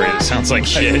library that sounds like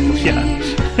shit.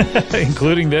 Yeah.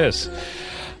 Including this.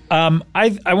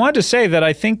 I wanted to say that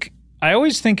I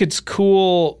always think it's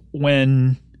cool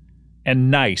when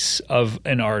and nice of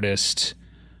an artist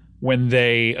when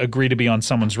they agree to be on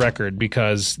someone's record,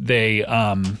 because they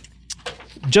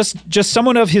just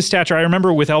someone of his stature. I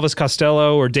remember with Elvis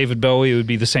Costello or David Bowie, it would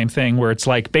be the same thing, where it's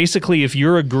like, basically, if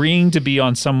you're agreeing to be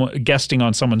on guesting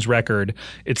on someone's record,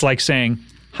 it's like saying,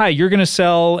 hi, you're going to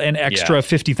sell an extra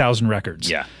 50,000 records.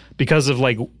 Yeah. Because of,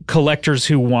 like, collectors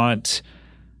who want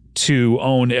to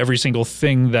own every single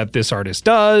thing that this artist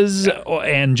does,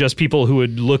 and just people who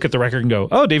would look at the record and go,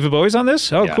 oh, David Bowie's on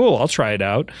this? Oh, cool, I'll try it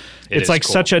out. It's like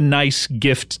cool. Such a nice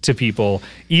gift to people,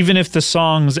 even if the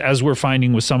songs, as we're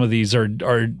finding with some of these, are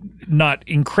not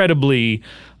incredibly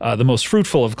the most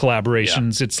fruitful of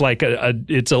collaborations. Yeah. It's like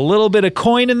it's a little bit of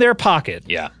coin in their pocket.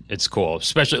 Yeah, it's cool.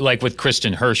 Especially like with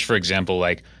Kristen Hirsch, for example.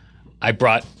 Like, I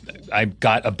got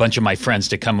a bunch of my friends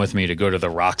to come with me to go to the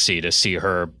Roxy to see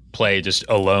her play just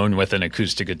alone with an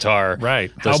acoustic guitar. Right.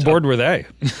 How bored were they?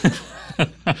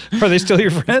 Are they still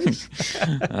your friends?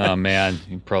 Oh, man.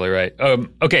 You're probably right.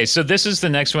 Okay, so this is the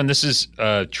next one. This is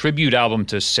a tribute album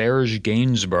to Serge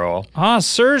Gainsbourg. Ah,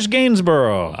 Serge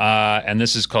Gainsbourg. And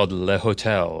this is called Le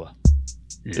Hotel.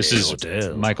 This is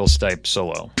Michael Stipe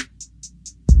solo.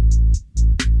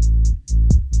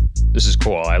 This is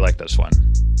cool. I like this one.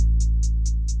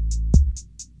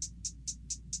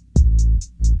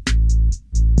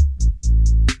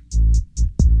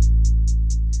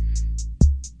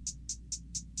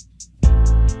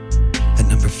 At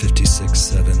number 56,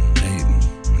 7, 8,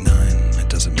 9, it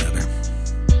doesn't matter.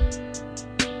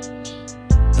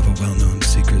 Of a well-known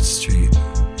secret street,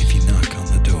 if you knock on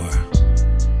the door.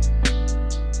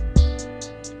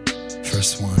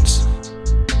 First once,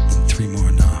 then 3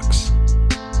 more knocks.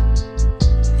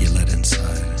 You let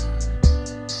inside.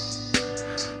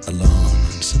 Alone,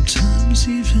 and sometimes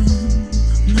even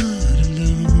not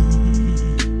alone.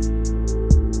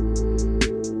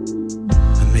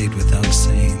 A maid without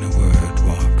saying a word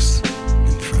walks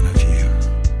in front of you.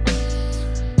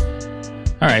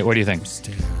 All right, what do you think?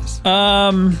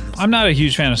 I'm not a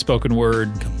huge fan of spoken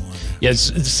word. Yeah,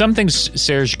 it's some things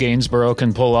Serge Gainsbourg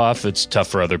can pull off. It's tough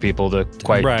for other people to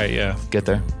quite get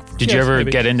there. Did you ever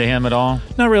get into him at all?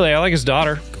 Not really. I like his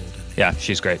daughter. Yeah,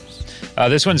 she's great.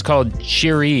 This one's called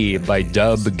Cherie by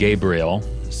Dub Gabriel.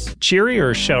 Cherie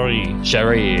or Cherie?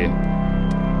 Cherie.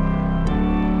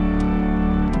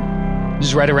 This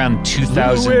is right around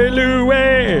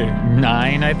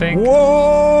 2009, I think.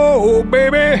 Whoa,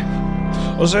 baby.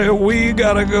 I say we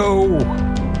gotta go.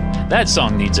 That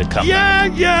song needs a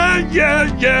comeback.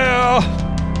 Yeah.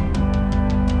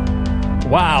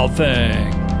 Wild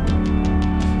Thing.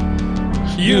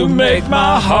 You make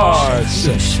my heart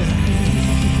sing.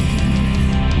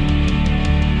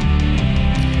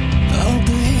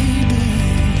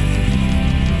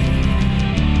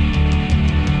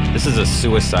 This is a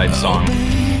suicide song.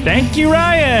 Thank you,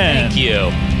 Ryan. Thank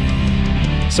you.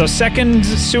 So, second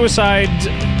suicide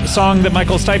song that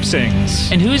Michael Stipe sings.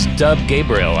 And who's Dub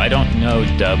Gabriel? I don't know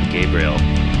Dub Gabriel.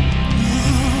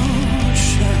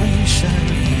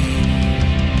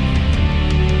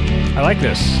 I like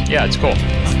this. Yeah, it's cool.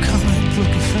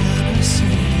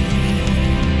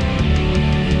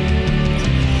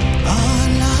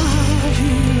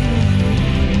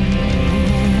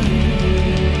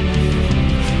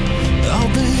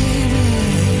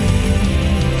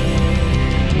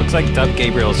 Looks like Dub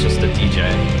Gabriel's just a DJ.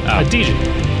 A DJ.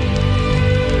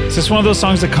 Is this one of those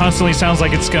songs that constantly sounds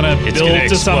like it's gonna build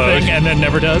to something and then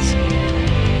never does?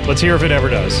 Let's hear if it ever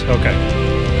does. Okay.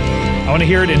 I want to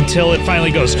hear it until it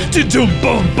finally goes. Nope.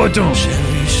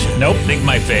 I think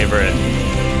my favorite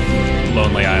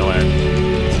Lonely Island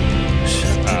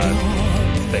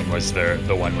thing was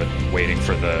the one with waiting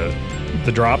for the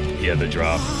drop. Yeah, the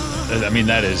drop. I mean,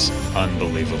 that is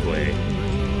unbelievably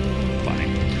funny.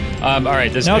 All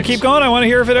right, this. Keep going. I want to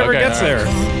hear if it ever gets there.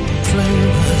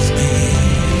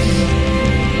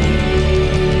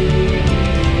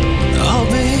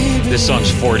 This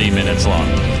song's 40 minutes long.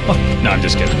 No, I'm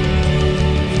just kidding.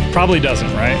 Probably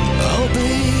doesn't, right?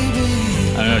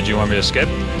 I don't know. Do you want me to skip?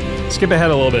 Skip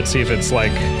ahead a little bit. See if it's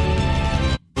like.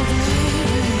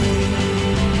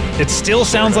 It still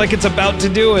sounds like it's about to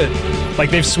do it. Like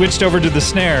they've switched over to the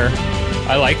snare.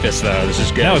 I like this though. This is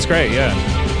good. No, it's great. Yeah.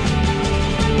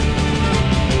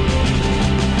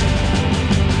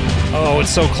 Oh,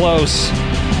 it's so close.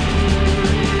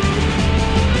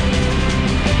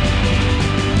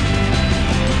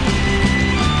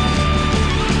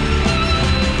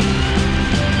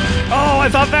 I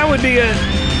thought that would be it.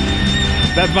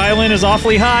 That violin is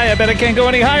awfully high. I bet it can't go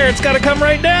any higher. It's got to come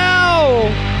right now.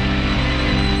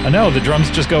 I know, the drums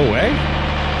just go away.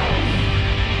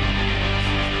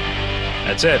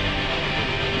 That's it.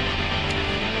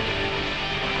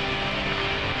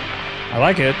 I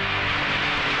like it,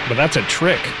 but that's a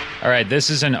trick. All right, this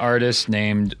is an artist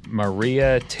named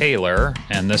Maria Taylor,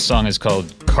 and this song is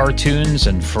called Cartoons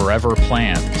and Forever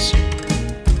Plans.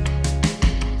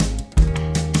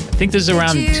 I think this is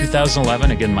around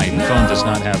 2011. Again, my phone does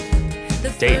not have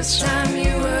dates. First time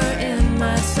you were in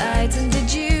my sights, and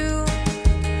did you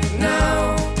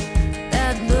know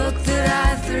that look that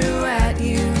I threw at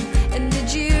you? And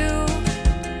did you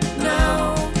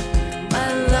know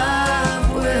my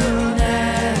love will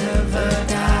never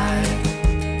die?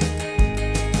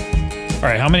 All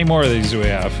right, how many more of these do we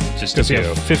have? Just because we two.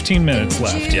 have 15 minutes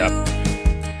left. Yep.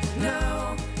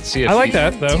 See if I like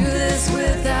that though. Do this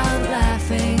without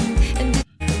laughing.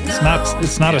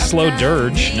 It's not a slow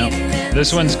dirge. No.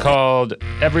 This one's called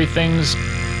Everything's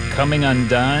Coming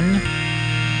Undone.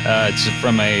 It's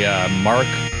from a Mark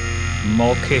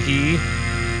Mulcahy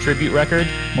tribute record.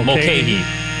 Mulcahy.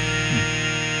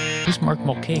 Who's Mark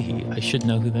Mulcahy? I should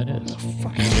know who that is.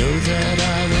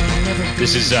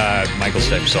 This is Michael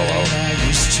Stipe solo.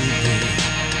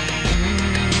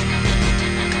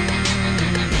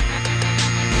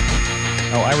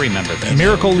 Oh, I remember this.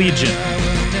 Miracle Legion.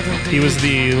 He was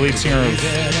the lead singer of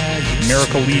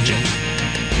Miracle Legion.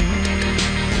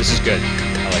 This is good.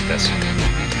 I like this.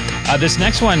 This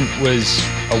next one was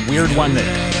a weird one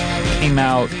that came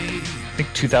out, I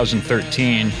think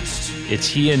 2013. It's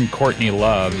he and Courtney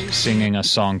Love singing a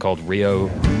song called Rio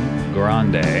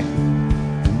Grande.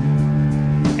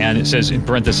 And it says, in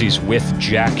parentheses, with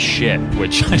Jack Shit,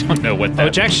 which I don't know what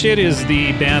that Jack means. Shit is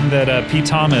the band that Pete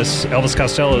Thomas, Elvis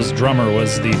Costello's drummer,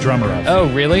 was the drummer of.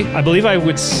 Oh, really? I believe I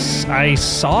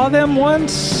saw them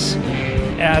once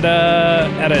at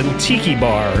a tiki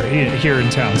bar here in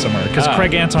town somewhere, because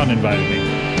Craig Anton invited me.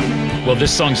 Well,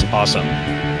 this song's awesome.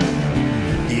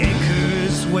 The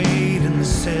anchors weighed and the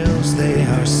sails they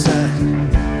are set.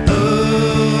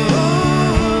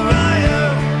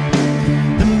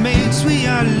 We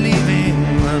are leaving,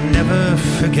 we'll never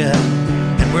forget,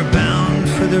 and we're bound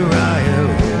for the Rio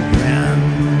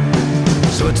Grande.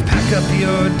 So let's pack up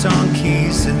your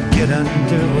donkeys and get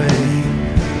underway.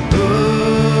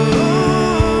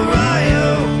 Oh,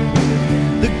 Rio,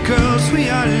 the girls we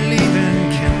are leaving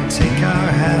can take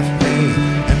our half pay,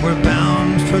 and we're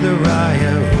bound for the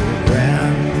Rio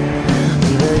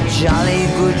Grande. Jolly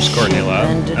good Courtney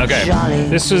Love. Okay.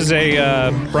 This is a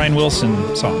Brian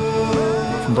Wilson song.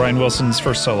 Brian Wilson's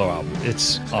first solo album.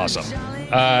 It's awesome.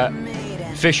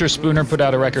 Fisher Spooner put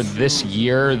out a record this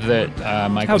year that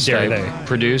Michael Stipe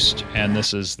produced, and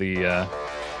this is the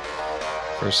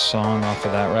first song off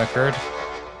of that record.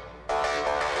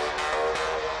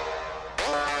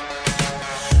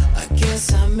 I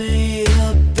guess I made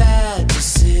a bad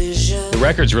decision. The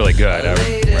record's really good.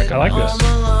 I like this.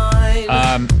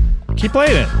 Keep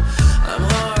playing it.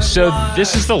 So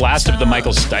this is the last of the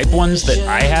Michael Stipe ones that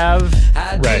I have.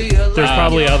 Right. There's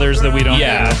probably others that we don't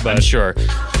have. But I'm sure.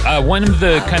 One of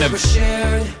the kind of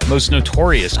most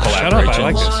notorious collaborations. Shut up, I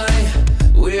like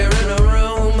this. We're in a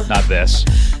room. Not this.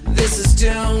 This is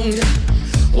doomed.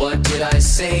 What did I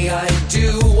say I'd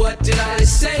do? What did I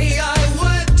say I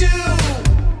would do?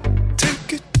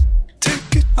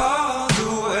 Take it all the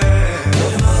way.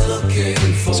 What am I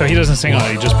looking for? So he doesn't sing on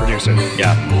it, he just produced it.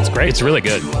 Yeah. It's great. It's really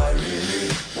good.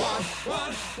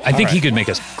 I think he could make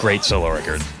a great solo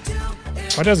record.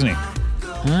 Why doesn't he?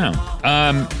 I don't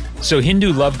know. So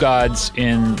Hindu Love Gods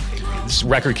this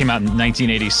record came out in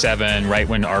 1987, right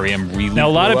when R.E.M. really Now, a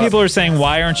lot blew of up. people are saying,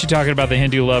 why aren't you talking about the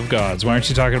Hindu love gods? Why aren't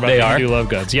you talking about the Hindu love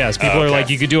gods? Yes, people are like,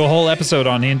 you could do a whole episode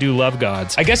on Hindu love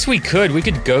gods. I guess we could. We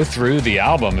could go through the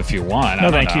album if you want. No,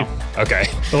 I don't thank know. you. Okay.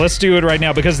 But let's do it right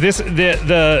now, because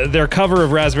their cover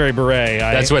of Raspberry Beret.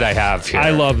 That's what I have here. I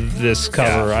love this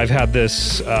cover. Yeah. I've had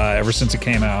this ever since it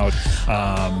came out.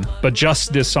 But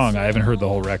just this song, I haven't heard the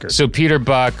whole record. So Peter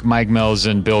Buck, Mike Mills,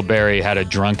 and Bill Berry had a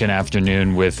drunken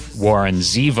afternoon with Warren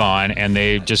Zevon, and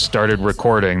they just started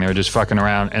recording. They were just fucking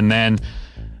around. And then,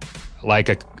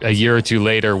 like a year or two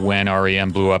later, when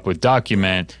R.E.M. blew up with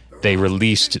Document, they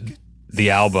released the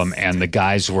album, and the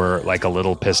guys were like a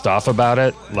little pissed off about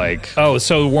it. Like,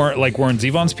 so Warren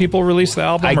Zevon's people released the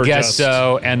album? I or guess just...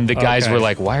 so. And the guys Okay. were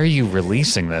like, "Why are you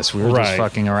releasing this? We were just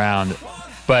fucking around."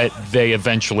 But they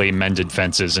eventually mended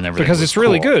fences and everything. Because it's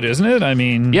really cool. good, isn't it? I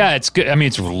mean, yeah, it's good. I mean,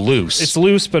 it's loose. It's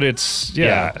loose, but it's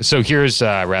yeah. So here's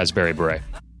Raspberry Beret.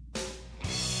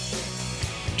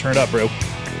 Turn it up, bro.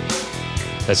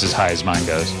 That's as high as mine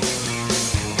goes.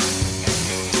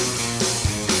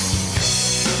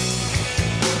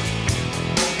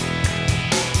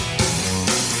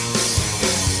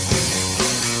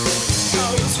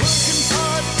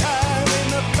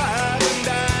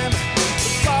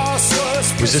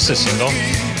 Was this a single? Told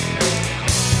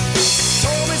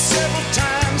me several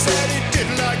times that he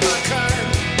didn't like my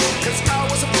kind, 'cause I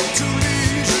was a bit too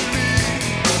leisurely.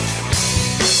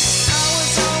 I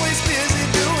was always busy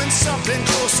doing something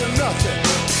close to nothing,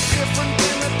 different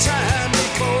than the time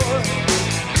before.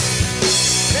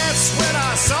 That's when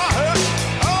I saw her.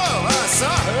 Oh, I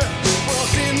saw her.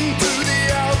 Walked into the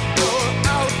outdoor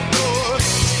for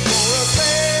a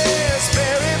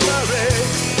raspberry beret,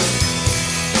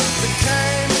 the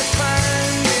kind you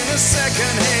find in a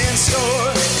second-hand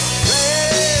store.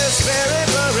 Raspberry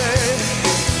beret.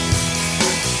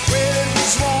 When it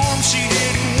was warm, she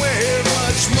didn't wear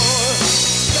much more.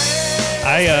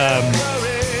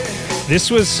 This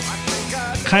was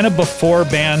kind of before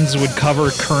bands would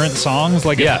cover current songs.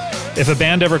 Like, if a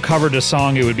band ever covered a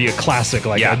song, it would be a classic,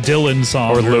 like a Dylan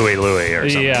song. Or Louie or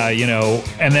something. Yeah, you know.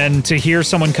 And then to hear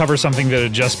someone cover something that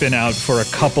had just been out for a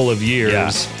couple of years.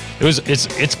 Yeah.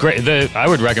 It's great. I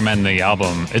would recommend the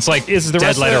album. It's like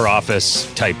Dead Letter Office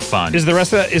type fun. Is the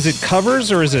rest of that, is it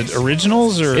covers or is it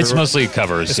originals? Or it's mostly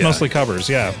covers. It's mostly covers,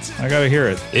 yeah. I gotta hear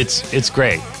it. It's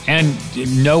great. And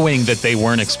knowing that they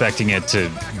weren't expecting it to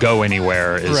go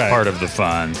anywhere is part of the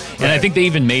fun. And I think they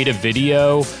even made a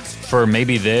video for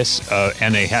maybe this,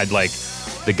 and they had like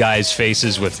the guys'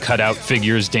 faces with cutout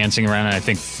figures dancing around, and I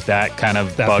think that kind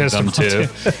of bugged them too.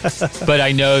 But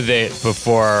I know that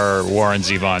before Warren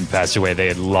Zevon passed away, they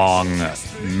had long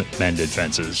mended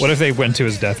fences. What if they went to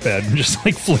his deathbed and just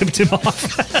like flipped him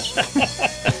off?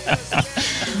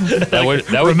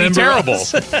 That would be terrible.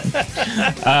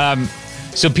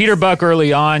 So Peter Buck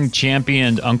early on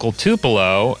championed Uncle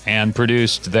Tupelo and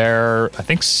produced their, I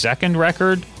think, second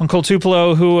record. Uncle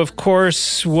Tupelo, who, of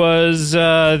course, was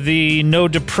the No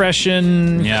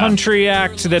Depression country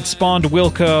act that spawned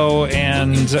Wilco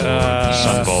and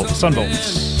Sunvolt.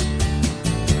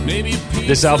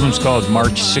 This album's called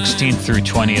March 16th through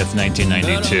 20th,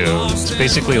 1992. It's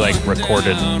basically like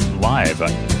recorded live,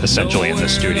 essentially, in the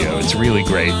studio. It's really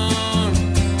great.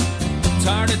 It's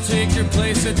hard to take your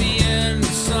place at the end,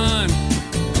 son.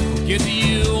 Get to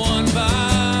you one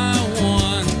by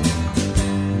one.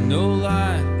 No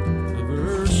light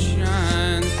ever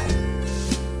shines.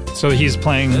 So he's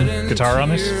playing guitar on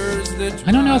this?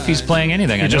 I don't know if he's playing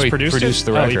anything. He I know just he produced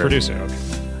the record. Oh, he produced it, okay.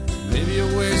 Maybe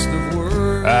a waste of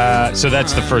words. So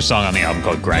that's the first song on the album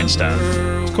called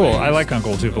Grindstone. It's cool. I like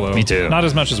Uncle Tupelo. Me too. Not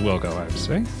as much as Wilco, I would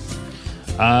say.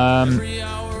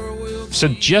 So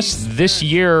just this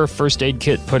year, First Aid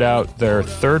Kit put out their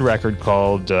third record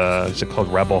called, is it called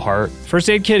Rebel Heart? First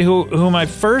Aid Kit, whom I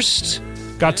first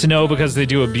got to know because they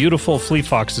do a beautiful Fleet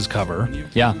Foxes cover.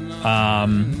 Yeah.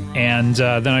 And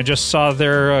then I just saw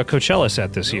their Coachella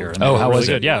set this year. And how was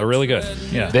it? Yeah, really good.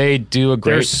 Yeah. They do a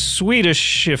great... They're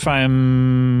Swedish, if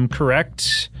I'm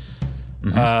correct.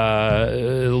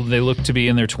 Mm-hmm. They look to be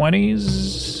in their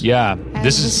 20s. Yeah,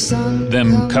 this is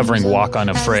them covering Walk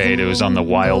Unafraid. It was on the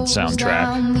Wild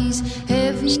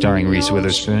soundtrack, starring Reese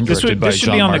Witherspoon, directed by This should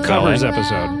John be on the Marcali. covers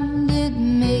episode.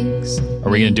 Are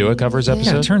we going to do a covers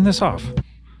episode? Yeah, turn this off.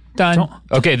 Done.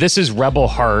 Okay, this is Rebel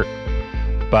Heart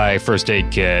by First Aid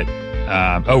Kit.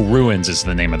 Ruins is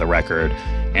the name of the record.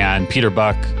 And Peter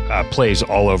Buck plays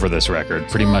all over this record,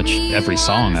 pretty much every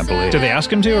song, I believe. Did they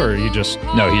ask him to, or you just...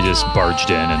 No, he just barged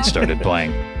in and started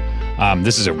playing.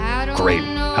 This is a great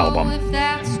album.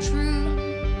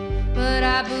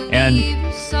 And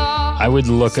I would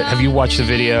look at... Have you watched the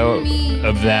video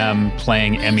of them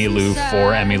playing Emmylou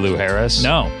for Emmylou Harris?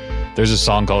 No. There's a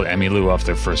song called Emmylou off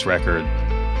their first record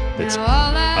that's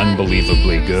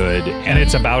unbelievably good. And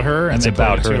it's about her? It's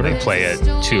about her. They play it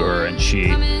to her, and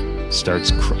she...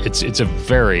 starts it's a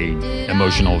very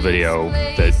emotional video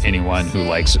that anyone who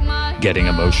likes getting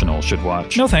emotional should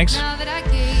watch. No thanks.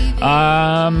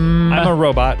 I'm a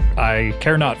robot. I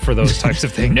care not for those types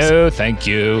of things. No, thank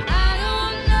you.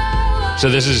 So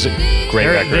this is a great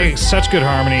record. Such good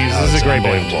harmonies. This is a great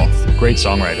unbelievable. Great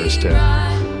songwriters too.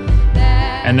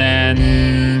 And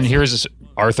then here's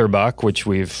Arthur Buck, which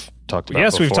we've talked about.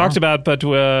 Yes, before. we've talked about, but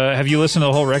have you listened to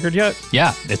the whole record yet?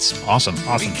 Yeah, it's awesome.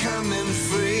 Awesome.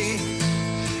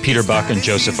 Peter Buck and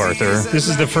Joseph Arthur. This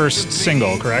is the first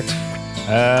single, correct?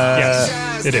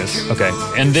 Yes, it is. Okay.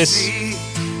 And this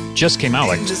just came out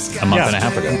like a month and a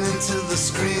half ago.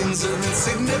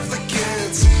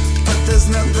 But there's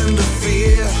nothing to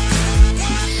fear.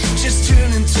 Just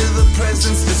tune into the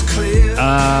presence that's clear.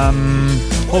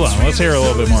 Hold on, let's hear a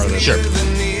little bit more of this. Sure.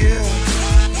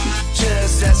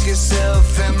 Just ask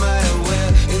yourself, am I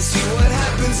aware? And see what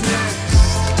happens next.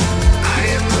 I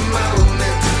am the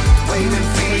moment, waiting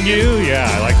for you. Yeah,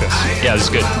 I like this. Yeah, this is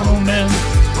good. Moment,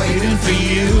 waiting for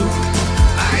you.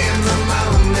 I am the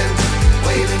moment,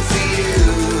 waiting for you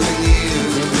and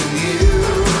you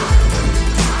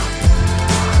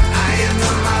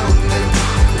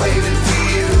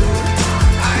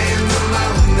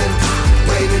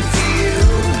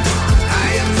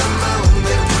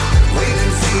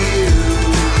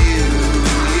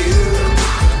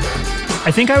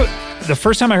I think the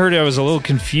first time I heard it, I was a little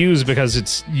confused because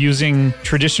it's using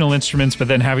traditional instruments, but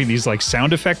then having these like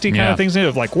sound effecty kind of things in it,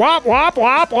 of like wop, wop,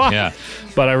 wop, wop. Yeah.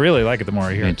 But I really like it the more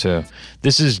I hear Me it. too.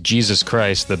 This is Jesus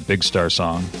Christ, the Big Star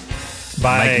song.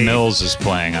 By Mike Mills is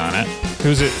playing on it.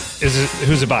 Who's it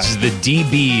by? This is the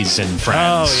DBs and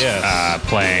Friends. Oh, yes.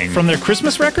 Playing. From their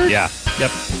Christmas record? Yeah.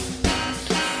 Yep.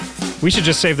 We should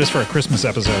just save this for a Christmas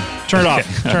episode. Turn it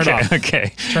off. Turn it off.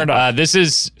 Okay. Turn it off. This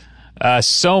is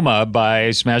Soma by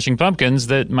Smashing Pumpkins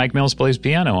that Mike Mills plays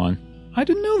piano on. I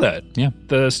didn't know that. Yeah.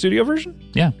 The studio version?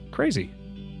 Yeah. Crazy.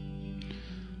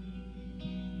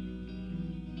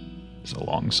 It's a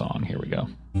long song. Here we go.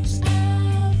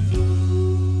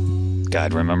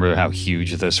 God, remember how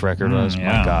huge this record was?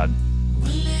 Yeah. My God.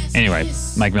 Anyway,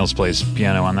 Mike Mills plays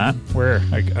piano on that. Where?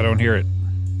 I don't hear it.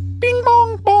 Bing,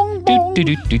 bong, bong, bong. There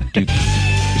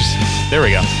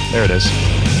we go. There it is.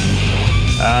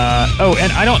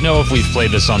 And I don't know if we've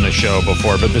played this on the show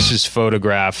before, but this is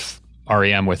Photograph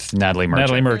REM with Natalie Merchant.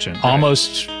 Natalie Merchant. Right.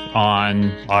 Almost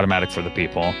on Automatic for the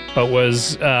People. But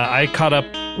I caught up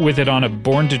with it on a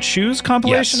Born to Choose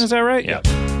compilation, Yes. Is that right? Yeah.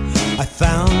 I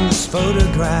found this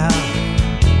photograph.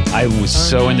 I was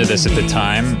so into this at the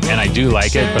time, and I do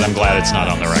like it, but I'm glad it's not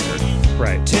on the record.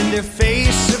 Right. Tender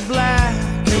face of black.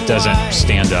 It doesn't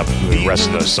stand up to the rest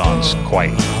of those songs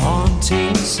quite.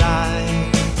 Haunting sight.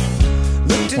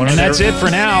 And that's it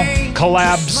for now.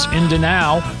 Collabs into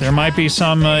now. There might be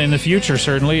some in the future,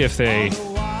 certainly, if they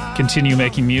continue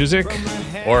making music.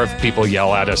 Or if people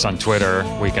yell at us on Twitter,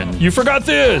 we can... You forgot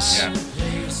this!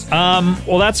 Yeah.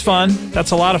 Well, that's fun.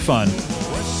 That's a lot of fun.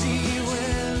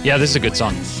 Yeah, this is a good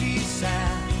song.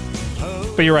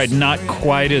 But you're right, not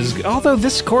quite as... Although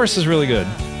this chorus is really good.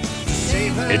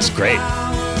 It's great.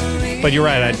 But you're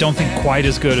right, I don't think quite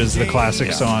as good as the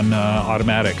classics on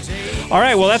Automatic. All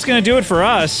right, well, that's going to do it for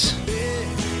us.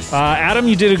 Adam,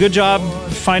 you did a good job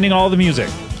finding all the music.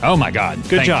 Oh, my God.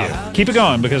 Good Thank job. you. Keep it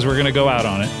going, because we're going to go out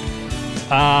on it.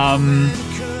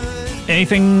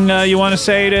 Anything you want to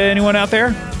say to anyone out there?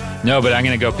 No, but I'm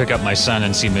going to go pick up my son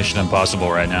and see Mission Impossible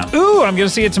right now. Ooh, I'm going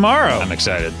to see it tomorrow. I'm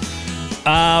excited.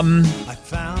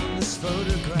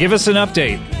 Give us an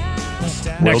update.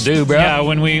 Will do, bro. Yeah,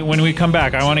 when we come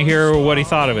back, I want to hear what he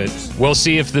thought of it. We'll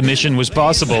see if the mission was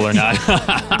possible or not.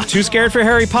 Too scared for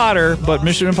Harry Potter, but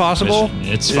Mission Impossible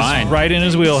it's is fine. right in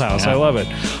his wheelhouse. Yeah. I love it.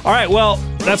 All right, well,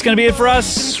 that's going to be it for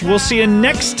us. We'll see you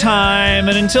next time.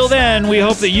 And until then, we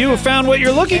hope that you have found what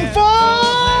you're looking for.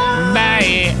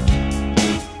 Bye.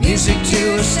 Music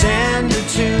to a standard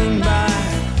tune by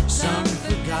some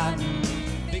forgotten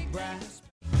big brass.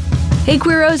 Hey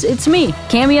Queeros, it's me,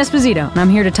 Cami Esposito, and I'm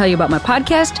here to tell you about my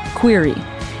podcast, Query.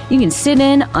 You can sit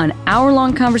in on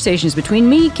hour-long conversations between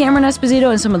me, Cameron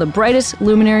Esposito, and some of the brightest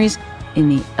luminaries in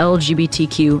the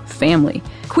LGBTQ family.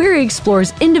 Query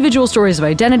explores individual stories of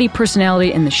identity,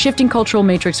 personality, and the shifting cultural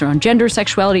matrix around gender,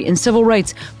 sexuality, and civil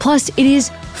rights. Plus, it is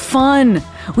fun.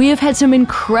 We have had some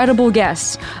incredible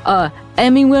guests.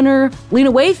 Emmy winner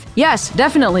Lena Waithe? Yes,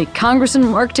 definitely. Congressman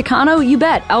Mark Takano? You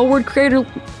bet. L Word creator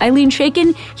Eileen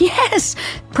Shaken? Yes.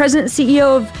 President and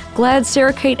CEO of GLAAD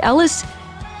Sarah Kate Ellis?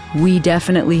 We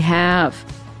definitely have.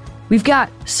 We've got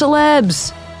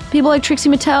celebs. People like Trixie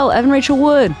Mattel, Evan Rachel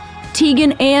Wood,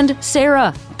 Tegan and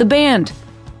Sarah, the band,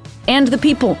 and the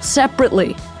people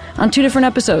separately on 2 different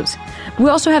episodes. We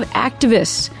also have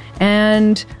activists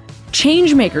and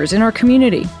change makers in our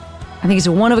community. I think it's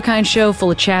a one-of-a-kind show full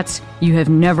of chats you have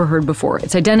never heard before.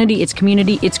 It's identity, it's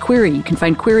community, it's Query. You can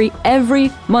find Query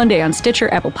every Monday on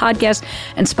Stitcher, Apple Podcasts,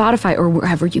 and Spotify, or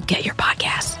wherever you get your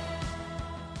podcasts.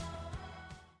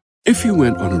 If you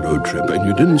went on a road trip and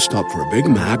you didn't stop for a Big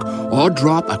Mac or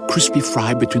drop a crispy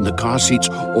fry between the car seats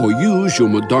or use your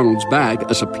McDonald's bag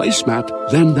as a placemat,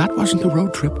 then that wasn't a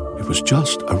road trip. It was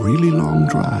just a really long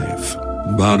drive.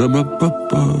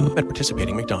 Ba-da-ba-ba-ba. At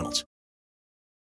participating McDonald's.